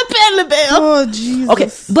 By Patti LaBelle. Oh, Jesus. Okay,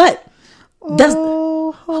 but that's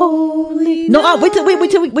Holy no. Wait till we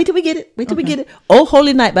get it. Wait till we get it. Oh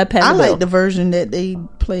Holy Night by Patti LaBelle. I like the version that they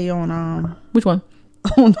play on which one?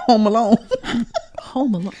 On Home Alone.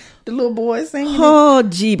 Home Alone. The little boy singing. Oh,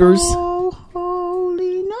 jeebers! Oh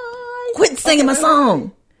Holy Night. Quit singing my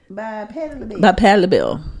song. By Patti LaBelle. By Patti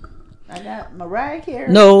LaBelle. I got Mariah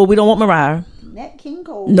Carey. No, we don't want Mariah. Nat King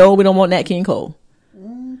Cole. No, we don't want Nat King Cole.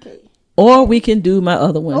 Okay. Or we can do my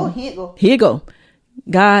other one. Oh, here you go. Here you go.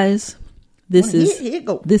 Guys, this is here you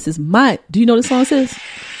go. This is my. Do you know the song says?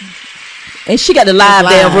 And she got the live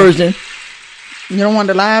damn version. You don't want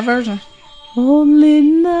the live version? Holy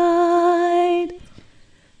night,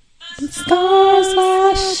 the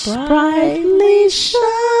stars are brightly shining.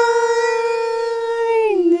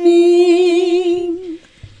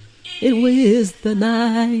 It was the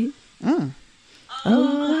night of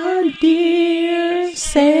our dear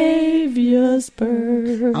Savior's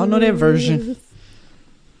birth. I don't know that version.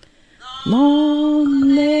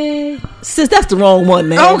 Lonely. Sis, that's the wrong one,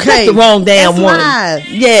 man. Okay. That's the wrong damn that's one. Live.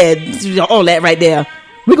 Yeah, all that right there.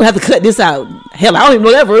 We're going to have to cut this out. Hell, I don't even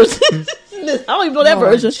know that version. I don't even know that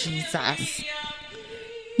version. Jesus.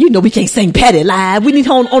 You know we can't sing Patti live. We need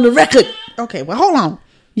her on the record. Okay, well, hold on.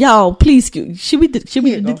 Y'all, please, should we? Here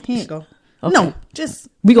you go. Okay. No, just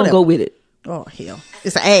we gonna go with it. Oh hell,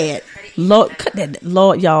 it's an ad. Lord, cut that.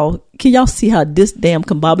 Lord, y'all, can y'all see how this damn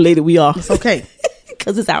combobulated we are? It's okay,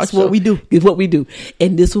 because it's our it's show. what we do. It's what we do,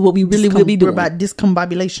 and this is what we really will be doing. We're about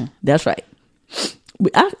discombobulation. That's right.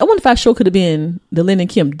 I wonder if our show could have been the Lynn and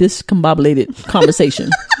Kim discombobulated conversation.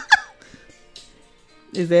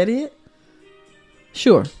 Is that it?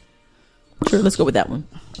 Sure. Sure, let's go with that one.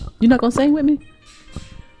 You're not gonna sing with me?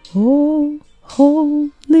 Oh,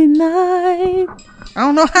 holy night. I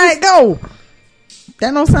don't know how it go.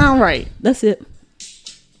 That don't sound right. That's it.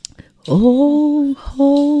 Oh,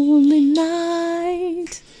 holy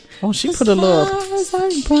night. Oh, she put a little. Stars are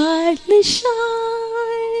brightly shining.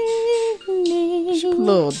 She put a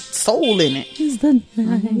little soul in it. Is the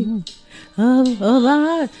night of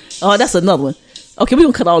our. Oh, that's another one. Okay, we're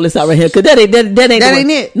gonna cut all this out right here because that ain't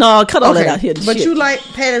it. No, cut all that out here. But you like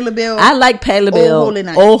Patti LaBelle? I like Patti LaBelle. Oh, Holy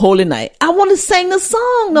Night. Oh, Holy Night. I want to sing the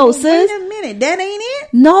song though, sis. Wait a minute, that ain't it?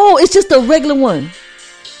 No, it's just a regular one.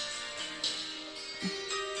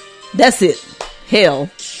 That's it. Hell.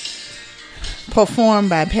 Performed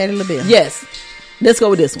by Patti LaBelle. Yes. Let's go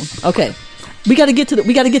with this one. Okay. We gotta get to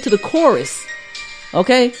the chorus.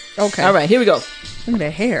 Okay? Okay. All right, here we go. Look at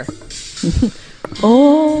that hair.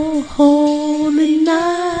 Oh, holy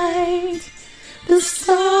night, the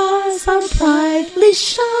stars are brightly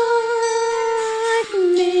shining.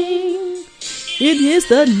 It is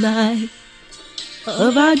the night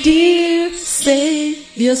of our dear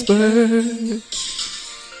Savior's birth.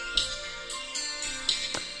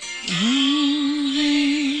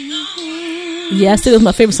 Yeah, I said it was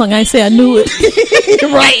my favorite song. I ain't say I knew it.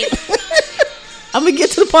 Right. I'm gonna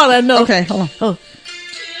get to the part I know. Okay, hold on. Oh.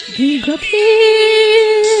 Big up his.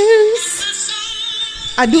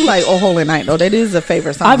 I do like Oh Holy Night though. That is a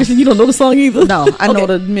favorite song. Obviously, you don't know the song either. No, I know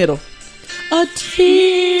the middle. A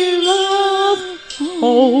tear of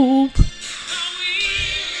hope.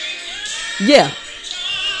 Yeah.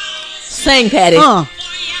 Sang Patty.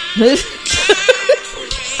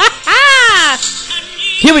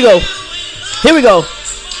 Here we go. Here we go.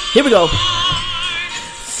 Here we go.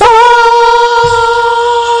 Fall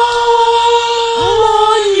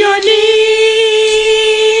on your knees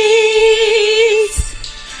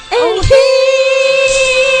and hear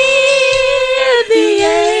the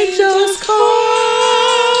angels'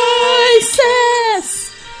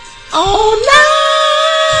 voices. Oh, night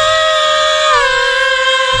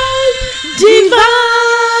divine.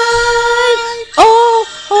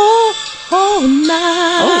 Oh,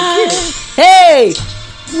 night. Oh, hey.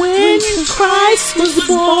 When Christ was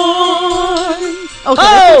born. Okay,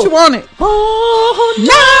 that's what you wanted. Oh, night.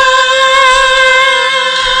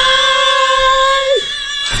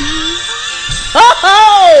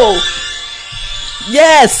 Oh,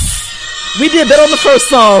 yes. We did better on the first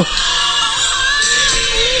song.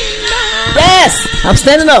 Yes. I'm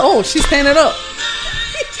standing up. Oh, she's standing up.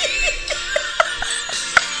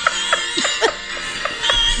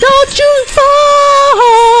 Don't you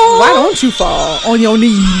fall. Why don't you fall on your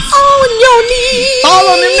knees? On your knees. Fall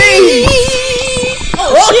on the knees.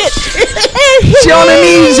 Oh, shit. She on the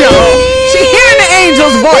knees, y'all. She hearing the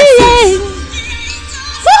angels' voices.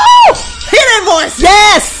 Woo! Hear that voice.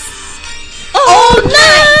 Yes. All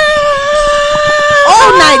night. All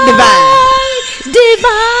night divine.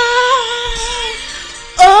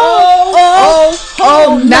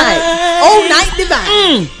 All night. All night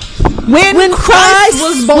divine. When Christ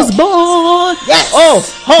was born. Yes. Oh,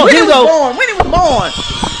 when here we go. When he was born.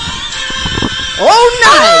 All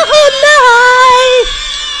night. All night.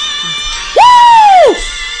 Woo!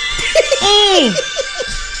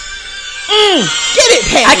 Get it,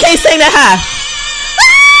 Patty. I can't sing that high.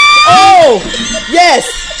 Oh, yes.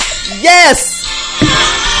 Yes.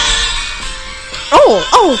 Oh,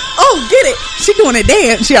 get it. She doing a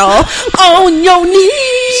dance, y'all. On your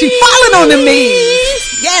knees. She falling on the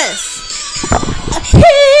knees. Yes.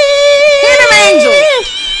 Hear them angels.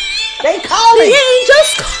 They calling. The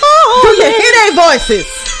angels calling. Do you hear their voices?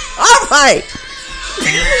 All right.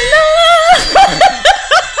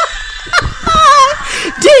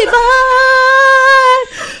 Divine.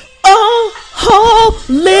 Oh,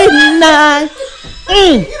 holy night.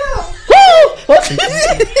 Woo.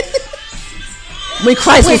 When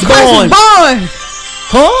Christ was born. All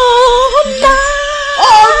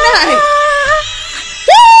night.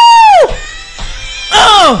 Woo!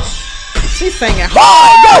 Oh! She's singing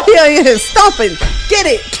hard. Yo, here, stomping. Get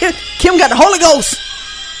it. Kim got the Holy Ghost.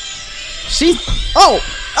 She's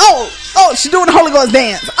she's doing the Holy Ghost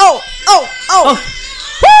dance. Oh.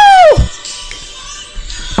 Woo!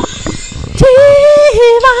 Divine.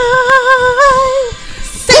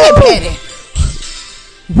 Sing it, Patty.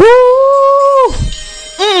 Woo!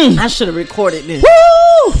 I should have recorded this.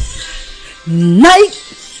 Woo! Night.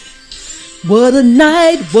 What a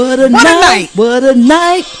night. What a night. What a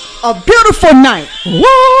night. A beautiful night.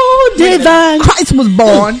 Whoa, divine. Christ was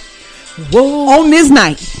born. Whoa. On this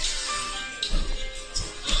night.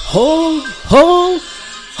 Holy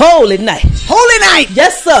night. Holy night.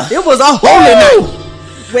 Yes, sir. It was a holy night.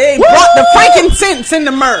 Where they brought the frankincense and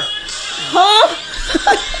the myrrh. Huh?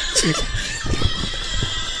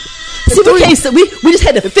 See, we can't say, we just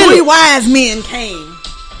had to feel Three it. wise men came.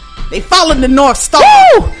 They followed the North Star.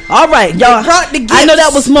 Woo! All right, y'all. brought the gifts. I know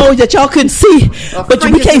that was more that y'all couldn't see, but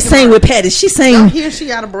we can't sing with Patty. She sang. Y'all hear she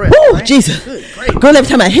out of breath. Woo, right? Jesus. Good, great. Girl, every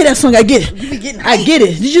time I hear that song, I get it. You be getting I hype. get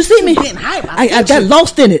it. Did you see me? You getting hype. I got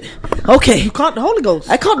lost in it. Okay. You caught the Holy Ghost.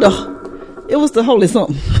 I caught it was the holy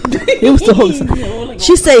something. It was the holy something.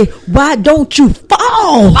 She say, why don't you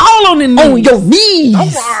fall on the knees. on your knees? All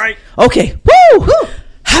right. Okay. Woo!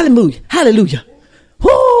 Hallelujah. Hallelujah.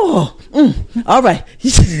 Woo! All right.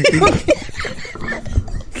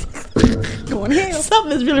 Going hell.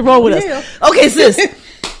 Something is really wrong with Yeah. us. Okay, sis.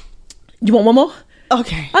 You want one more?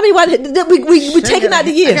 Okay. I mean, why we taking out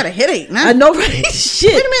the year? I got a headache now. I know, right?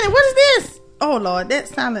 Shit. Wait a minute. What is this? Oh, Lord.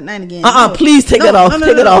 That's Silent Night again. Please take that off.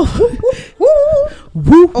 Take it off.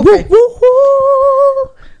 Woo, Okay. woo, woo.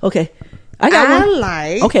 Okay. I got I one.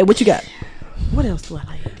 like. Okay, what you got? What else do I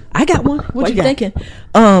like? I got one. What you you got? thinking?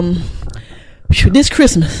 This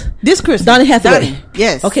Christmas. Donny Hathaway. Donny,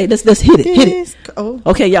 yes. Okay, let's hit it. Hit it. Oh.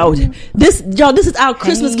 Okay, y'all. This is our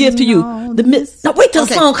Christmas gift to you. Now wait till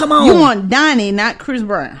the song come on. You want Donnie, not Chris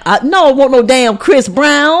Brown. No, I want no damn Chris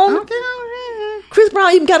Brown. Okay. Chris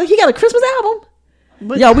Brown even got a Christmas album.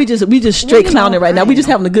 But Y'all, we just straight clowning right now. We just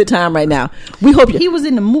having a good time right now. We hope you. He was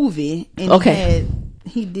in the movie and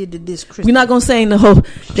he did this Christmas. We're not gonna sing the whole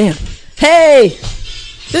damn. Hey,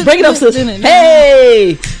 break it up, sis.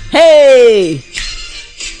 Hey, hey,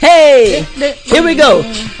 hey. Here we go.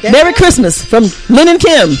 Merry Christmas from Lynn and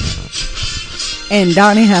Kim and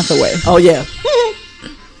Donny Hathaway. Oh yeah.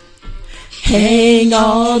 Hang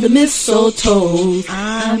all the mistletoe.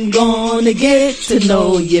 I'm gonna get to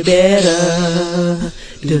know you better.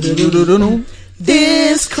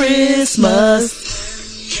 This Christmas.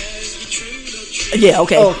 Yeah,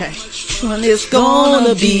 okay. Okay. When it's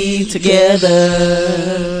Gonna be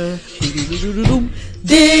together.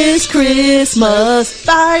 This Christmas.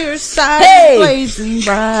 Fireside blazing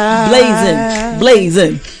bright.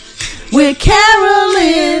 Blazing. We're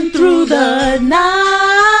caroling through the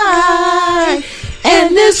night,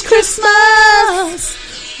 and this Christmas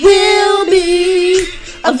will be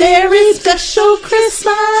a very special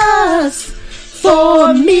Christmas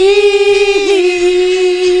for me.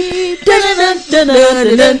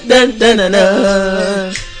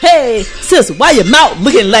 Dun-dun-dun-dun-dun-dun-dun-dun-dun. Hey, sis, why your mouth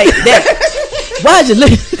looking like that? Why'd you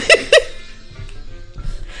look?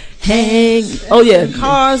 Hang. Oh yeah.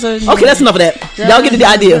 Cars are. Okay, that's enough of that. Y'all get the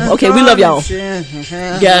idea. Okay, we love y'all.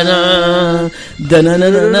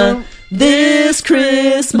 This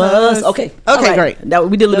Christmas. Okay. Okay, great. That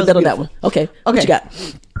we did a little bit on that one. Okay. What you got?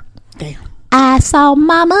 Damn. I saw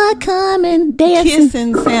Mama coming dancing.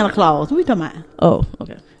 Kissing Santa Claus. What we talking about? Oh,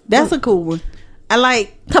 okay. That's a cool one. I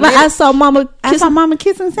like. I saw Mama. I saw Mama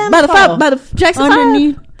kissing Santa Claus by the Jackson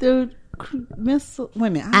underneath the missile. Wait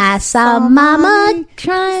a minute. I saw Mama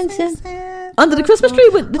trying to under the Christmas tree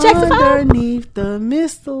with the Jackson 5. Underneath the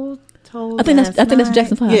mistletoe. I think that's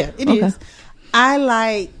Jackson 5. Yeah, it is. I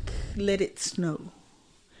like Let It Snow.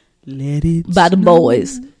 Let It by the Snow.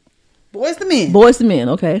 Boys. Boys to Men. Boys to Men.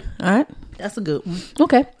 Okay. All right. That's a good one.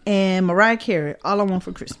 Okay. And Mariah Carey, All I Want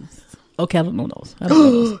for Christmas. Okay, I don't know those.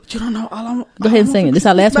 You don't know All I Want? Go ahead and sing it. This is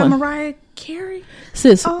our last by one. Mariah Carey.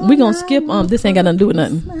 Sis, we gonna skip. This ain't got nothing to do with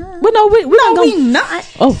nothing. Well, no, we're not gonna. We not.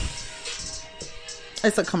 Oh,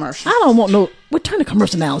 it's a commercial. I don't want no. We'll turn the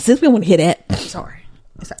commercial now, sis. We don't want to hear that. Sorry,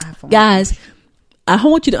 it's an iPhone. Guys, I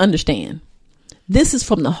want you to understand. This is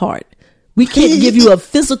from the heart. We can't give you a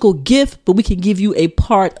physical gift, but we can give you a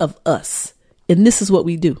part of us, and this is what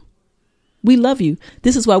we do. We love you.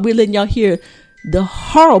 This is why we're letting y'all hear the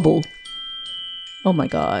horrible. Oh my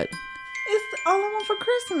God. It's All I Want for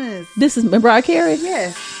Christmas. This is Mariah Carey?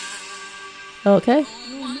 Yes. Okay.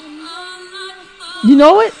 You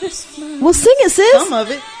know it? Well, sing it, sis. Some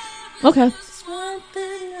of it. Okay.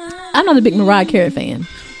 I'm not a big Mariah Carey fan.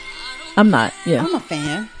 I'm not. Yeah. I'm a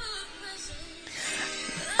fan.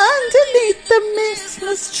 Underneath the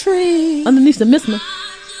Christmas tree. Underneath the Christmas.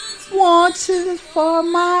 Want you for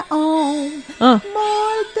my own.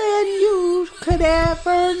 More than you could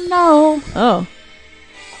ever know. Oh.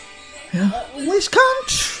 Wish come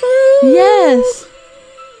true. Yes.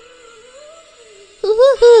 All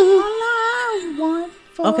I want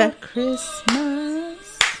for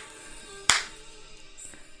Christmas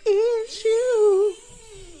is you.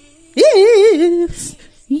 Is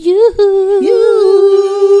you.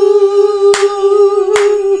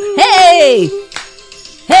 Hey.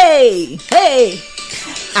 Hey. Hey.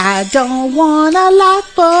 I don't want a lot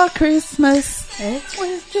for Christmas.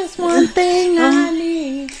 It's just one thing I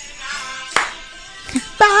need.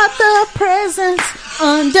 About the presents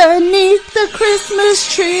Underneath the Christmas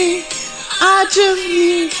tree, I just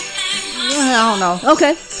need. I don't know.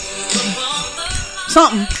 Okay.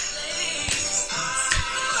 Something.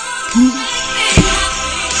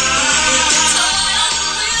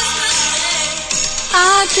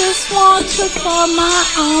 I just want you for my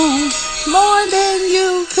own, more than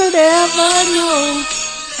you could ever know.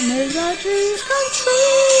 Make our dreams come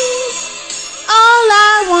true. All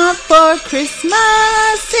I want for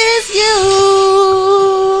Christmas is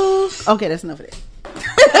you. Okay, that's enough of that.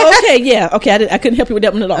 Okay, yeah. Okay, I couldn't help you with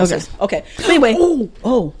that one at all. Okay. But anyway.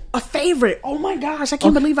 Oh, a favorite. Oh my gosh, I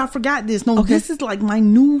can't believe I forgot this. No, this is like my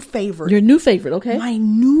new favorite. Your new favorite, okay? My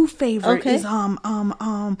new favorite is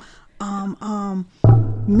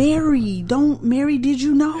Mary. Mary, did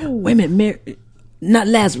you know? Wait a minute, Mary, not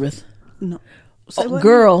Lazarus. No.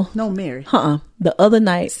 Girl. No, Mary. The other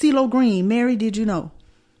night. CeeLo Green, Mary, did you know?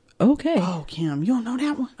 Okay. Oh, Kim, you don't know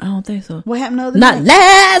that one? I don't think so. What happened the other night? Not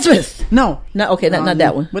Lazarus. No. Not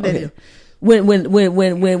that one. What that is? When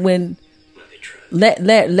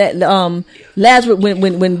Lazarus,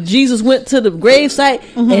 when Jesus went to the gravesite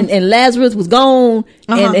and Lazarus was gone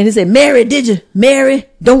and he said, Mary, did you? Mary,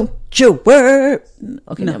 don't you worry.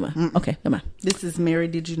 Okay, never mind. Okay, never mind. This is Mary,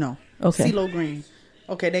 did you know? Okay. CeeLo Green.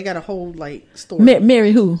 Okay, they got a whole story.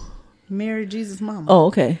 Mary who? Mary, Jesus' mama. Oh,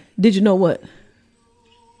 okay. Did you know what?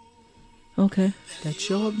 Okay. That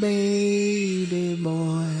your baby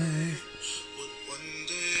boy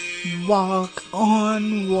walk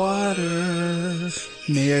on water.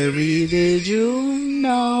 Mary, did you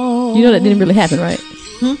know? You know that didn't really happen, right?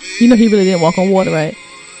 You know he really didn't walk on water, right?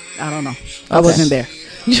 I don't know. I wasn't there.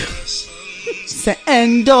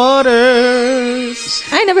 And daughters,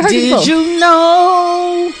 I ain't never heard it before. Did you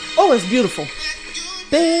know? Oh, it's beautiful.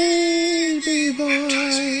 Baby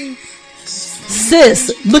boy.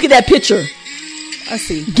 Sis, look at that picture. I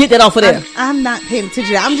see. Get that off of there. I'm not paying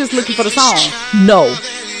attention. I'm just looking for the song. No.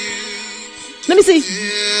 Let me see.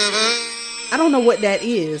 I don't know what that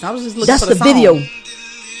is. I was just looking for the song. That's the video.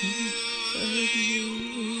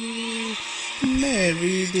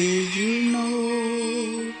 Mary, did you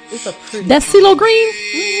know? It's a pretty. That's CeeLo Green?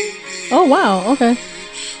 Oh, wow. Okay.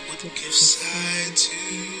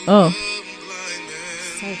 Oh.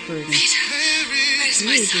 So pretty.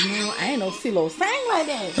 Did you know? I ain't no CeeLo sang like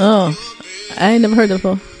that. Oh. I ain't never heard that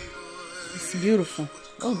before. It's beautiful.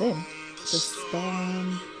 Oh, damn. The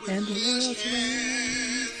storm and the world's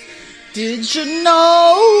rain. Did you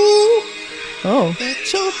know? Oh.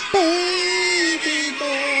 That your baby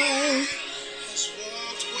boy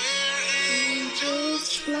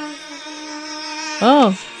angels fly.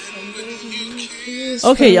 Oh.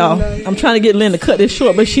 Okay, y'all. I'm trying to get Lynn to cut this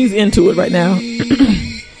short, but she's into it right now.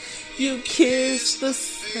 You kiss the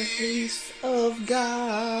face of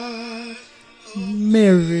God.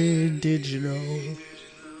 Mary, did you know?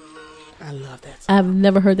 I love that song. I've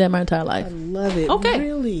never heard that in my entire life. I love it. Okay.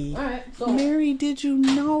 Really. All right. So. Mary, did you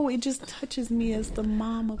know? It just touches me as the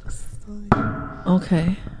mom of a son.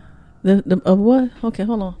 Okay. The of what? Okay,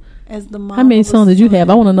 hold on. As the mom. How many of a songs did you son. have?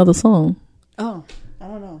 I want another song. Oh, I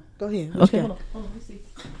don't know. Go ahead. Okay. Hold on, let me see.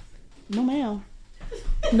 No, ma'am.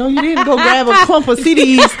 No, you didn't go grab a clump of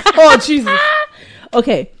CDs. Oh, Jesus.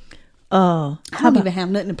 Okay. I don't even have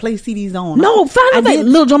nothing to play CDs on. No, find out that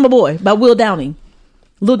Little Drummer Boy by Will Downing.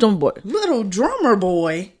 Little Drummer Boy. Little Drummer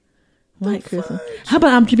Boy. White Christmas. How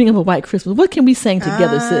about I'm Dreaming of a White Christmas? What can we sing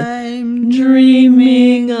together, sis? I'm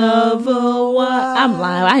dreaming of a white. I'm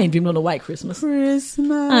lying. I ain't dreaming of a White Christmas.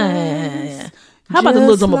 Christmas. How about the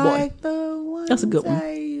Little Drummer Boy? Like the That's a good one.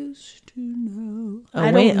 I used to know.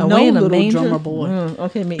 I don't know Little manger? Drummer Boy.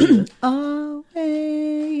 Okay, me either.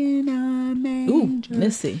 Away in a manger. Ooh,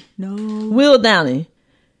 let's see. No. Will Downing.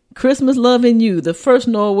 Christmas Loving You, the first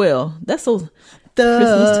Noel. That's so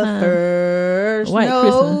Christmas time. First White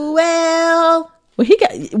Noel. Well,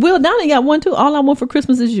 Will Downing got one too. All I Want for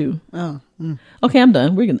Christmas Is You. Oh. Okay, I'm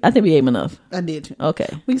done. I think we aim enough. I did. Okay.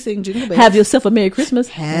 We sing Jingle Bells. Have yourself a Merry Christmas.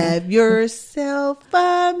 Have yourself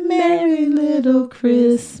a merry little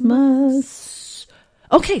Christmas.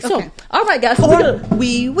 Okay, so all right, guys. So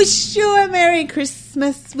we wish you a Merry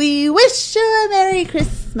Christmas. We wish you a Merry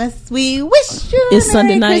Christmas. We wish you a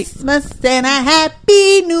Sunday Merry night. Christmas and a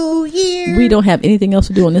Happy New Year. We don't have anything else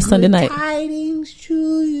to do on this Sunday night. Tidings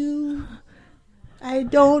to you. I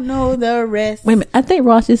don't know the rest. Wait a minute. I think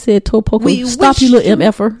Ross just said Topoko. We Stop wish you, little you-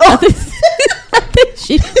 MFer. I think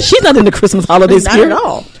she's not in the Christmas holidays Not here at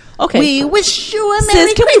all. Okay. We wish you a Sis,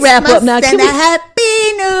 Merry can Christmas we wrap up now? and a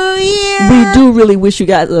Happy New Year. We do really wish you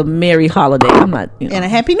guys a merry holiday. I'm not, And a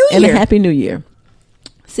Happy New And Year. a Happy New Year.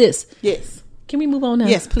 Sis, Yes. can we move on now?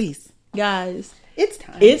 Yes, please. Guys,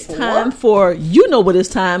 It's time for you know what it's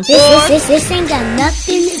time for. This ain't got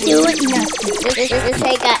nothing to do with nothing. This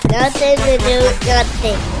ain't got nothing to do with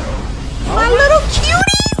nothing. My little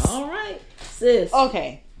cuties. All right, sis.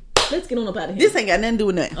 Okay. Let's get on up out of here. This ain't got nothing to do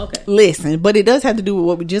with nothing. Okay. Listen, but it does have to do with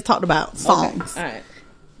what we just talked about, songs. Okay. All right.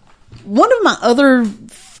 One of my other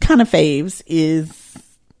kind of faves is,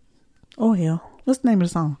 oh hell, what's the name of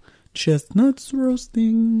the song? Chestnuts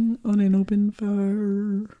roasting on an open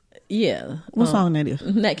fire. Yeah. What song that is?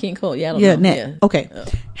 Nat King Cole. Yeah, I don't Yeah, know. Nat. Yeah. Okay.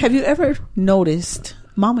 Have you ever noticed,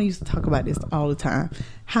 Mama used to talk about this all the time,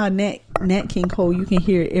 how Nat King Cole, you can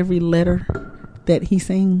hear every letter that he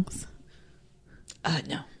sings?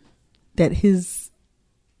 No. That his,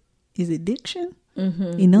 is it diction?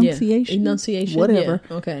 Mm-hmm. Enunciation? Yeah. Enunciation. Whatever.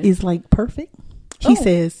 Yeah. Okay. Is like perfect. He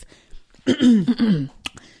says,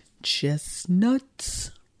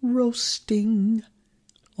 chestnuts roasting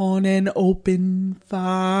on an open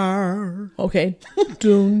fire. Okay.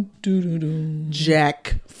 Dun, dun, dun, dun.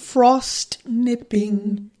 Jack Frost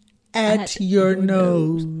nipping at your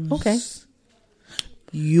nose. Okay.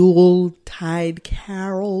 Yuletide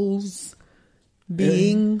carols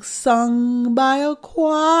being sung by a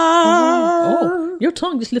choir. Oh, your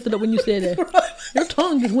tongue just lifted up when you said that. Your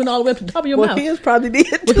tongue just went all the way up to the top of your mouth. His probably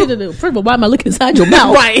did too. First of all, why am I looking inside your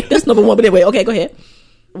mouth? Right. That's number one. But anyway, okay, go ahead.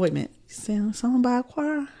 Wait a minute. Sung by a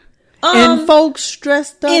choir? And folks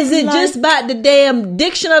dressed up. Is it like just about the damn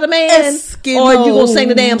diction of the man? Eskimos. Or you gonna sing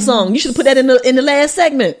the damn song? You should have put that in the last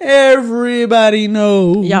segment. Everybody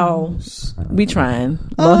knows. Y'all, we trying.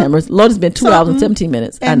 Lord Hammers. Lord, it's been 2 hours and 17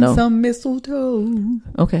 minutes. I know. And some mistletoe.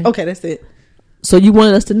 Okay. Okay, that's it. So you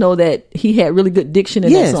wanted us to know that he had really good diction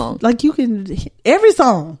in that song. Like you can, every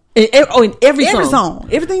song. In every song.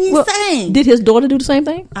 Everything he sang. Did his daughter do the same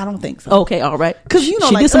thing? I don't think so. Okay, all right. Because you know,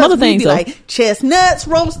 she like did some us, other we things be though. like chestnuts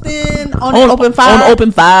roasting on an open fire. On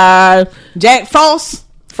open fire. Jack Frost,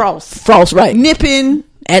 right. nipping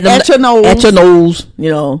at your nose. At your nose, you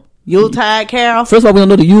know. Yuletide carol. First of all, we don't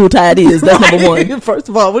know the Yuletide is. That's number one. First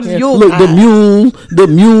of all, what is Yuletide? Look, the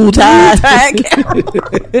Muletide.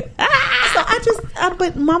 So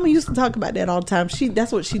but Mama used to talk about that all the time.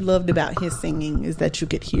 That's what she loved about his singing, is that you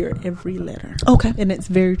could hear every letter. Okay. And it's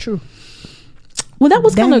very true. Well, that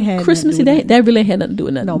was kind had of Christmassy. That really had nothing to do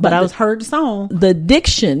with nothing. No, but I heard the song. The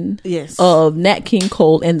diction Yes. of Nat King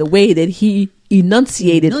Cole and the way that he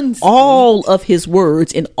enunciated all of his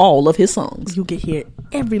words in all of his songs. You could hear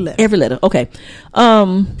every letter. Every letter. Okay.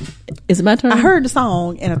 Is it my turn? I heard the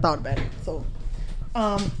song and I thought about it. So,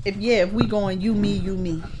 if we going you, me,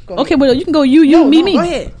 Go okay, ahead. well, you can go you, me. Go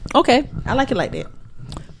ahead. Okay. I like it like that.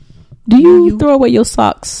 Do you throw away your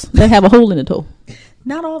socks that have a hole in the toe?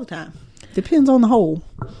 Not all the time. Depends on the hole.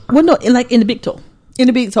 Well, no, like in the big toe. In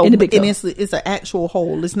the big toe. In the big toe. And it's an actual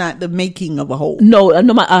hole. It's not the making of a hole. No,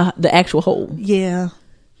 the actual hole. Yeah.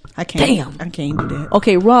 I can't. Damn. I can't do that.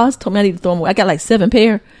 Okay, Ross told me I need to throw them away. I got like 7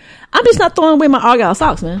 pair. I'm just not throwing away my Argyle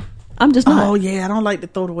socks, man. I'm just not. Oh, yeah. I don't like to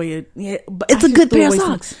throw it away. Yeah, but It's a good pair of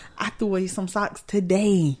socks. I threw away some socks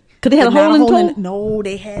today. Because they had a hole in the toe? No,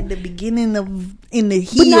 they had the beginning in the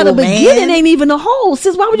heel, But now the man. beginning ain't even a hole.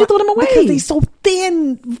 Sis, why would you throw them away? Because they so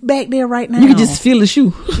thin back there right now. You can just feel the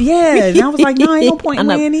shoe. Yeah. And I was like, no, ain't no point in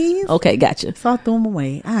wearing these. Okay, gotcha. So I threw them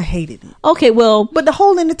away. I hated it. Okay, well. But the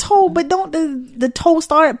hole in the toe, but don't the toe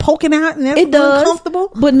start poking out and that's It does.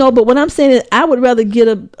 uncomfortable? But what I'm saying is I would rather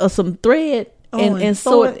get some thread and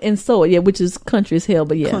sew it. Yeah, which is country as hell,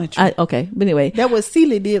 but yeah. Country. Okay, but anyway. That what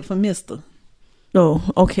Celia did for Mister. No,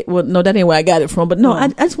 okay. Well, no, that ain't where I got it from. But no, I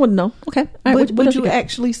just want to know. Okay. All right, But you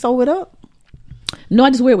actually sew it up? No, I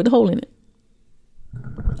just wear it with the hole in it.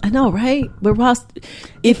 I know, right? But Ross,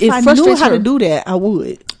 if I knew how to do that, I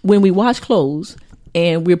would. When we wash clothes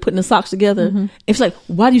and we're putting the socks together, it's like,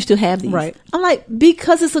 why do you still have these? Right. I'm like,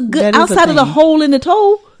 because it's a good That is a outside of the thing. hole in the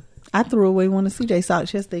toe. I threw away one of CJ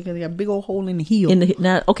socks yesterday because they got a big old hole in the heel.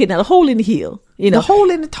 Now the hole in the heel. You know, the hole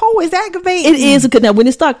in the toe is aggravating. it is because now when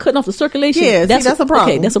it start cutting off the circulation, Yeah, that's a problem.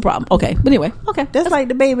 Okay, that's a problem. Okay, but anyway, okay, That's like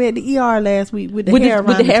the baby at the ER last week with the hair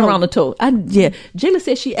around the toe. Jayla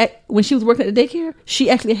said when she was working at the daycare, she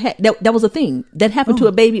actually had that was a thing that happened to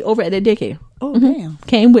a baby over at that daycare. Oh damn!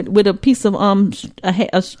 Came with a piece of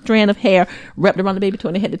a strand of hair wrapped around the baby toe,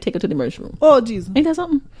 and they had to take her to the emergency room. Oh Jesus! Ain't that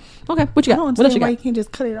something? Okay, what you got? I don't What else you understand why got? you can't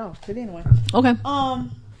just cut it off. But anyway, Okay.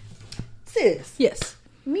 Sis. Yes.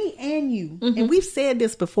 Me and you, and we've said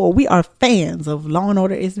this before. We are fans of Law and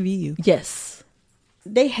Order SVU. Yes.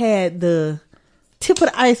 They had the Tip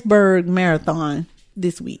of the Iceberg marathon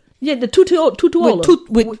this week. Yeah, the Tutuola.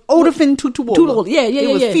 With Odafin Tutuola. Tutuola. Yeah.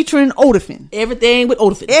 It was featuring Odafin. Everything with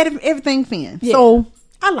Odafin. Everything Finn. Yeah. So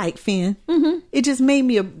I like Finn. Mm-hmm. It just made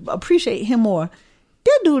me appreciate him more.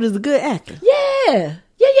 That dude is a good actor. Yeah.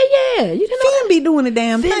 You didn't know Finn be doing the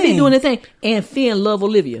damn Finn thing. be doing the thing. And Finn love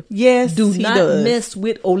Olivia. Yes, Do he not does. mess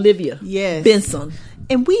with Olivia. Yes. Benson.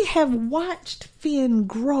 And we have watched Finn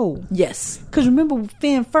grow. Yes. Because remember when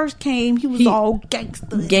Finn first came, he was all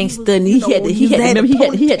gangster. Gangster, and he had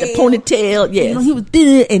the ponytail. Yes. You know, he was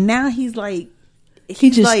good, and now he's like,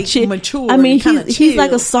 he's just like chill. mature. I mean, and he's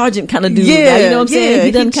like a sergeant kind of dude. Yeah, now, you know what I'm saying? yeah,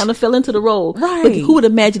 He done he kind of fell into the role. Right. But who would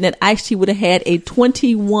imagine that Ice-T would have had a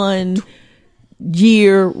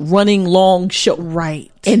 21-year running long show,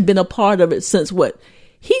 right, and been a part of it since what?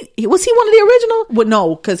 Was he one of the original? Well,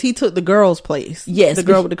 no, because he took the girl's place. Yes, the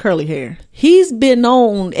girl with the curly hair. He's been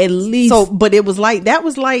on at least. So, but it was like that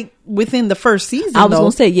was like within the first season. I was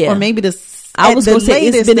gonna say, yeah, or maybe I was gonna say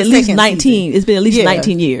it's been at least 19. Season. It's been at least Yeah.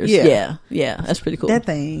 19 years. Yeah. Yeah, that's pretty cool. That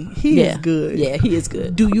thing, he is good. Yeah, he is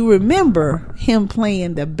good. Do you remember him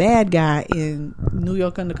playing the bad guy in New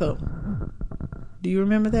York Undercover? Do you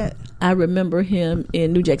remember that? I remember him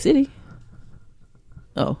in New Jack City.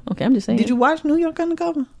 Oh, okay. I'm just saying. Did you watch New York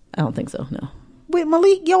Undercover? I don't think so. No. With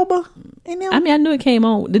Malik Yoba and them? I mean, I knew it came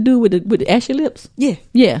on. The dude with the ashy lips. Yeah.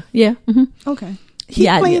 Mm-hmm. Okay. He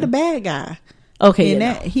played a bad guy. Okay.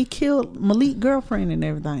 And he killed Malik's girlfriend and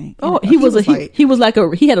everything. Oh, And he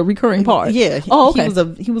had a recurring part. Yeah. Oh, okay.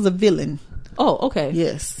 He was a villain. Oh, okay.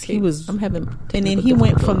 Yes. Okay. He was. I'm having. And then he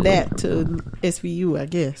went from that to SVU, I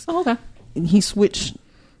guess. Oh, okay. And he switched.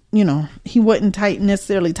 You know, he wasn't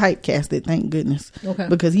necessarily typecasted, thank goodness. Okay.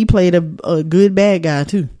 Because he played a good bad guy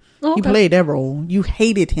too. Oh, okay. He played that role. You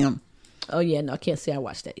hated him. Oh yeah, no, I can't say I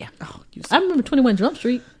watched that. Yeah. Oh, I remember 21 Jump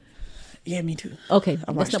Street. Yeah, me too. Okay,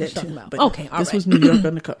 I watched that too. About. Okay, all this right. was New York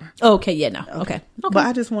Undercover. Okay, yeah, no, okay. But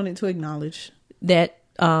I just wanted to acknowledge that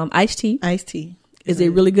Ice-T is a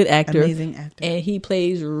really good actor, amazing actor, and he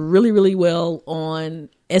plays really, really well on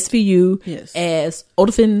SVU as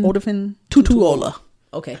Odafin Tutuola.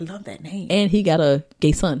 Okay. I love that name. And he got a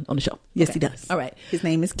gay son on the show. Yes, he does. All right. His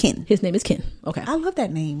name is Ken. Okay. I love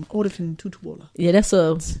that name, Odafin Tutuola. Yeah,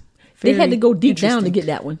 they had to go deep down to get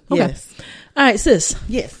that one. Okay. Yes. All right, sis.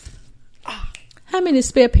 Yes. How many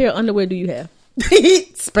spare pair of underwear do you have?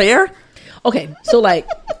 Spare? Okay, so like,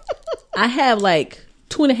 I have like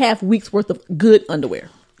 2.5 weeks worth of good underwear.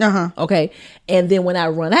 Okay. And then when I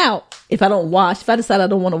run out, if I decide I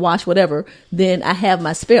don't want to wash whatever, then I have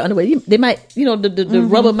my spare underwear. They might, the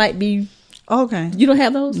rubber might be. Okay. You don't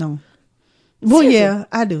have those? No. Well, seriously? Yeah,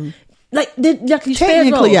 I do. Like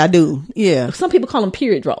technically, I do. Yeah. Some people call them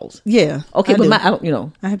period draws. Yeah. Okay, but I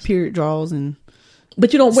don't. I have period draws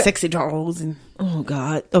but you don't wear sexy draws and. Oh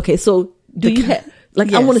God. Okay, so do you have? Like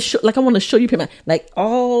yes. I want to show you, like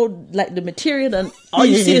all like the material, and all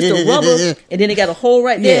you see is the rubber, and then they got a hole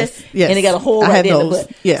right there, and they got a hole right there in the butt.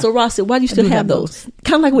 Yeah. So Ross said, "Why do you still have those?"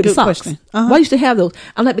 Kind of like with the socks. Why do you still have those?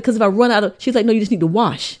 I'm like, because if I run out of, she's like, no, you just need to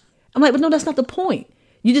wash. I'm like, but no, that's not the point.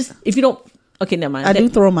 You just if you don't, okay, never mind. I do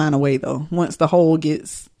throw mine away though. Once the hole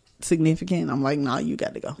gets significant, I'm like, nah, you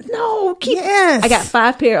got to go. No, I got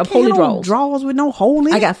 5 pair of holy drawers with no hole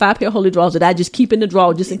in. I got 5 pair of holy drawers that I just keep in the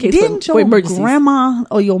drawer just in case for emergencies. Grandma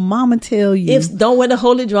or your mama tell you don't wear the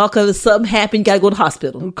holy drawer because if something happened, you got to go to the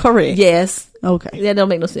hospital. Correct. Yes. Okay. That don't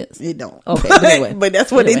make no sense. It don't. Okay. But anyway, but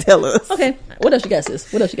that's what they tell us. Okay. What else you got,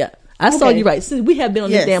 sis? What else you got? I saw you right. Sis, we have been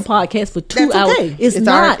on this damn podcast for 2 hours. Okay.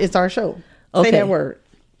 It's our show. Okay. Say that word.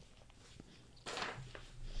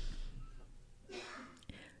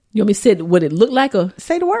 You want me to say what it looked like or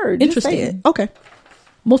say the word? Interesting. Just say it. Okay.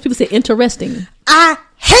 Most people say interesting. I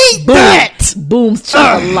hate that. Boom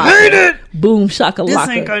shakalaka. I hate it. Boom shakalaka. This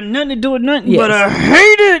ain't got nothing to do with nothing, but I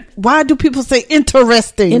hate it. Why do people say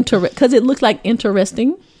interesting? Because it looks like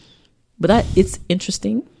interesting, but it's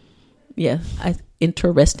interesting. Yeah,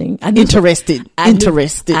 interesting. Interested.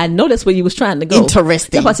 I know that's where you was trying to go.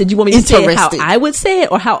 Interesting. That's why I said, you want me to say it how I would say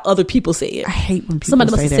it or how other people say it? I hate when people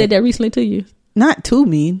Somebody must say have said that recently to you. Not to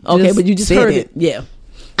me. Okay, but you just heard it. Yeah.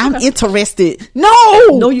 I'm interested.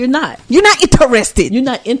 No, you're not. You're not interested. You're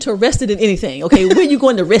not interested in anything. Okay, where you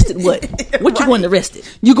going to rest it? What you going to rest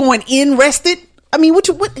it? You going in rested? I mean, what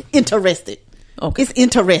interested? Okay, it's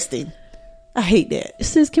interesting. I hate that.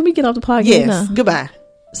 Sis, can we get off the podcast yes. now? Goodbye,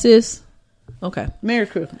 sis. Okay. Merry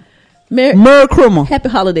Christmas. Merry Christmas. Happy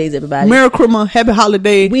holidays, everybody. Merry Christmas. Happy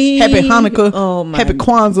holiday. Happy Hanukkah. Oh my Happy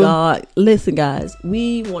Kwanzaa. God. Listen, guys,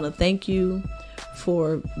 we want to thank you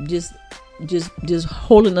for just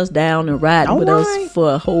holding us down and riding with us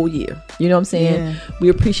for a whole year. You know what I'm saying? Yeah. We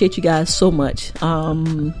appreciate you guys so much.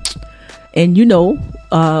 And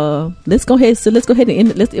let's go ahead and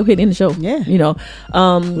end the show. Yeah.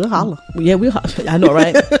 We'll holler. Yeah, we'll holler. I know,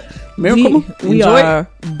 right? We are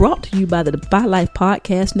brought to you by the Defy Life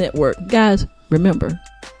Podcast Network. Guys, remember,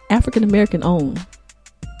 African American owned,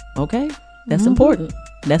 Okay, that's important.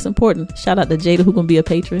 That's important. Shout out to Jada, who gonna be a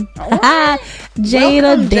patron. Right. Jada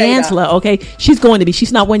Welcome, Dansler. Okay, she's going to be.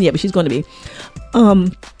 She's not one yet, but she's going to be.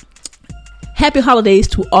 Happy holidays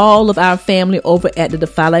to all of our family over at the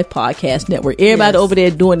Defy Life Podcast Network. Everybody over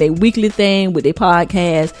there doing their weekly thing with their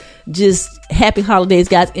podcast. Just happy holidays,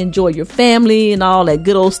 guys. Enjoy your family and all that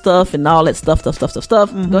good old stuff and all that stuff. Go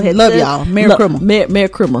ahead. Love y'all. Merry Christmas. Merry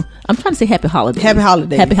Christmas. I'm trying to say happy holidays. Happy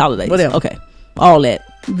holidays. Happy holidays. Whatever. Okay. All that.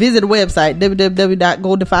 Visit the website,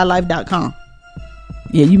 www.godefylife.com.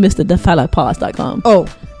 Yeah, you missed the defylifepods.com. Oh.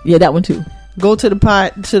 Yeah, that one too. Go to the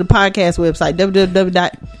podcast website,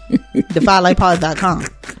 www.defylifepods.com.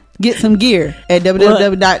 Get some gear at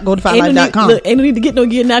www.godefylife.com. Look, ain't no need to get no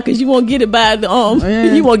gear now because you won't get it by the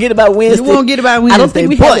you won't get it by Wednesday. You won't get it by Wednesday.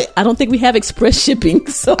 I don't think we have express shipping.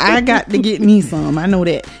 So I got to get me some. I know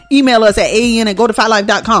that. Email us at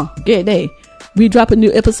aen@godefylife.com. Good day. We drop a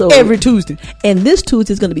new episode every Tuesday, and this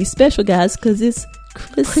Tuesday is going to be special, guys, because it's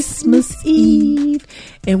Christmas Eve,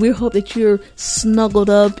 and we hope that you're snuggled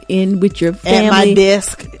up in with your family at my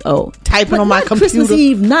desk. Oh, typing on my computer. Christmas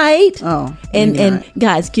Eve night. Oh, and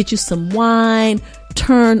guys, get you some wine.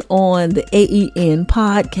 Turn on the AEN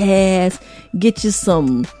podcast. Get you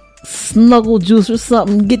some snuggle juice or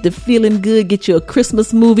something. Get the feeling good. Get you a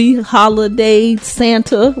Christmas movie, holiday,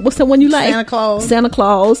 Santa. What's that one you like? Santa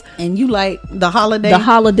Claus. And you like the holiday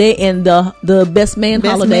and the best man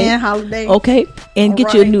holiday. Okay, and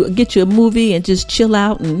get you a movie and just chill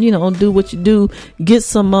out and do what you do. Get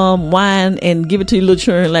some wine and give it to your little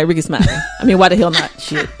children like Ricky Smiley. I mean, why the hell not?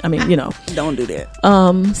 Shit. I mean, don't do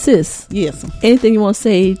that. Sis. Yes. Anything you want to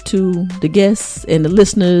say to the guests and the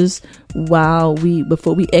listeners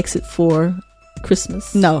before we exit for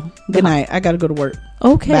Christmas? No. Good night. I gotta go to work.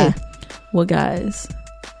 Okay. Bye. Well, guys,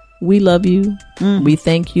 we love you. We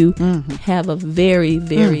thank you. Have a very,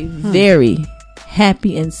 very, very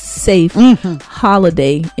happy and safe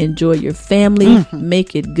holiday. Enjoy your family.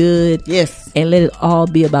 Make it good. Yes. And let it all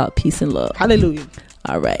be about peace and love. Hallelujah.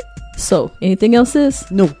 All right. So, anything else,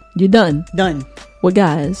 sis? No. You're done? Done. Well,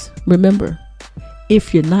 guys, remember,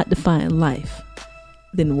 if you're not defying life,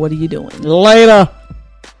 then what are you doing? Later.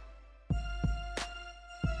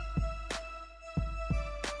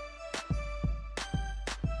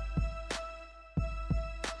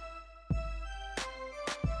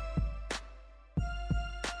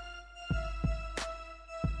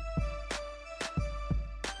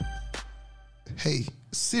 Hey,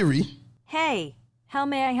 Siri. Hey, how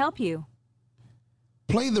may I help you?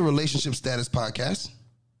 Play the Relationship Status Podcast.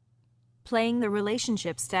 Playing the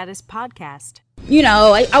Relationship Status Podcast.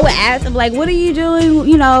 I would ask him, like, what are you doing?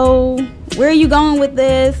 Where are you going with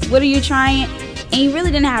this? What are you trying? And he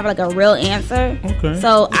really didn't have, like, a real answer. Okay.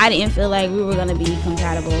 So I didn't feel like we were going to be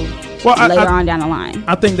compatible later on down the line.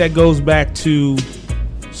 I think that goes back to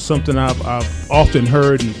something I've often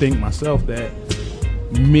heard and think myself, that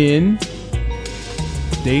men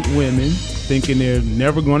date women thinking they're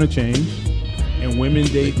never going to change, and women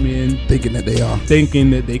date men thinking that they are,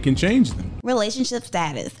 thinking that they can change them. Relationship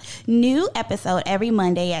Status. New episode every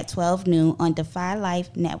Monday at 12 noon on Defy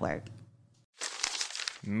Life Network.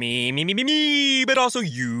 Me, but also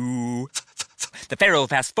you. The Pharaoh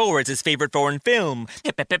fast forwards his favorite foreign film,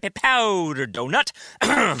 Powder Donut.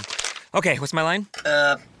 Okay, what's my line?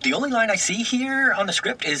 The only line I see here on the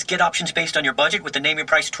script is get options based on your budget with the Name Your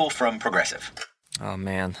Price tool from Progressive. Oh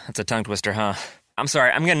man, that's a tongue twister, huh? I'm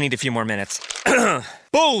sorry, I'm gonna need a few more minutes.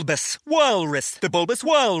 Bulbous Walrus, the Bulbous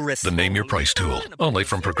Walrus. The Name Your Price tool, only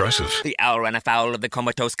from Progressive. The owl ran afoul of the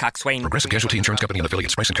comatose coxswain. Progressive Casualty Insurance Company and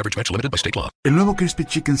affiliates. Price and coverage match limited by state law. El nuevo Crispy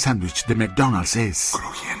Chicken Sandwich de McDonald's es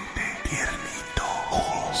crujiente, tiernito,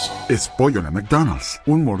 jugoso. Es pollo de McDonald's,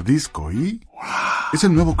 un mordisco y ¡wow! Es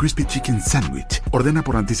el nuevo Crispy Chicken Sandwich. Ordena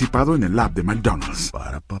por anticipado en el app de McDonald's.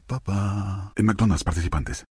 En McDonald's participantes.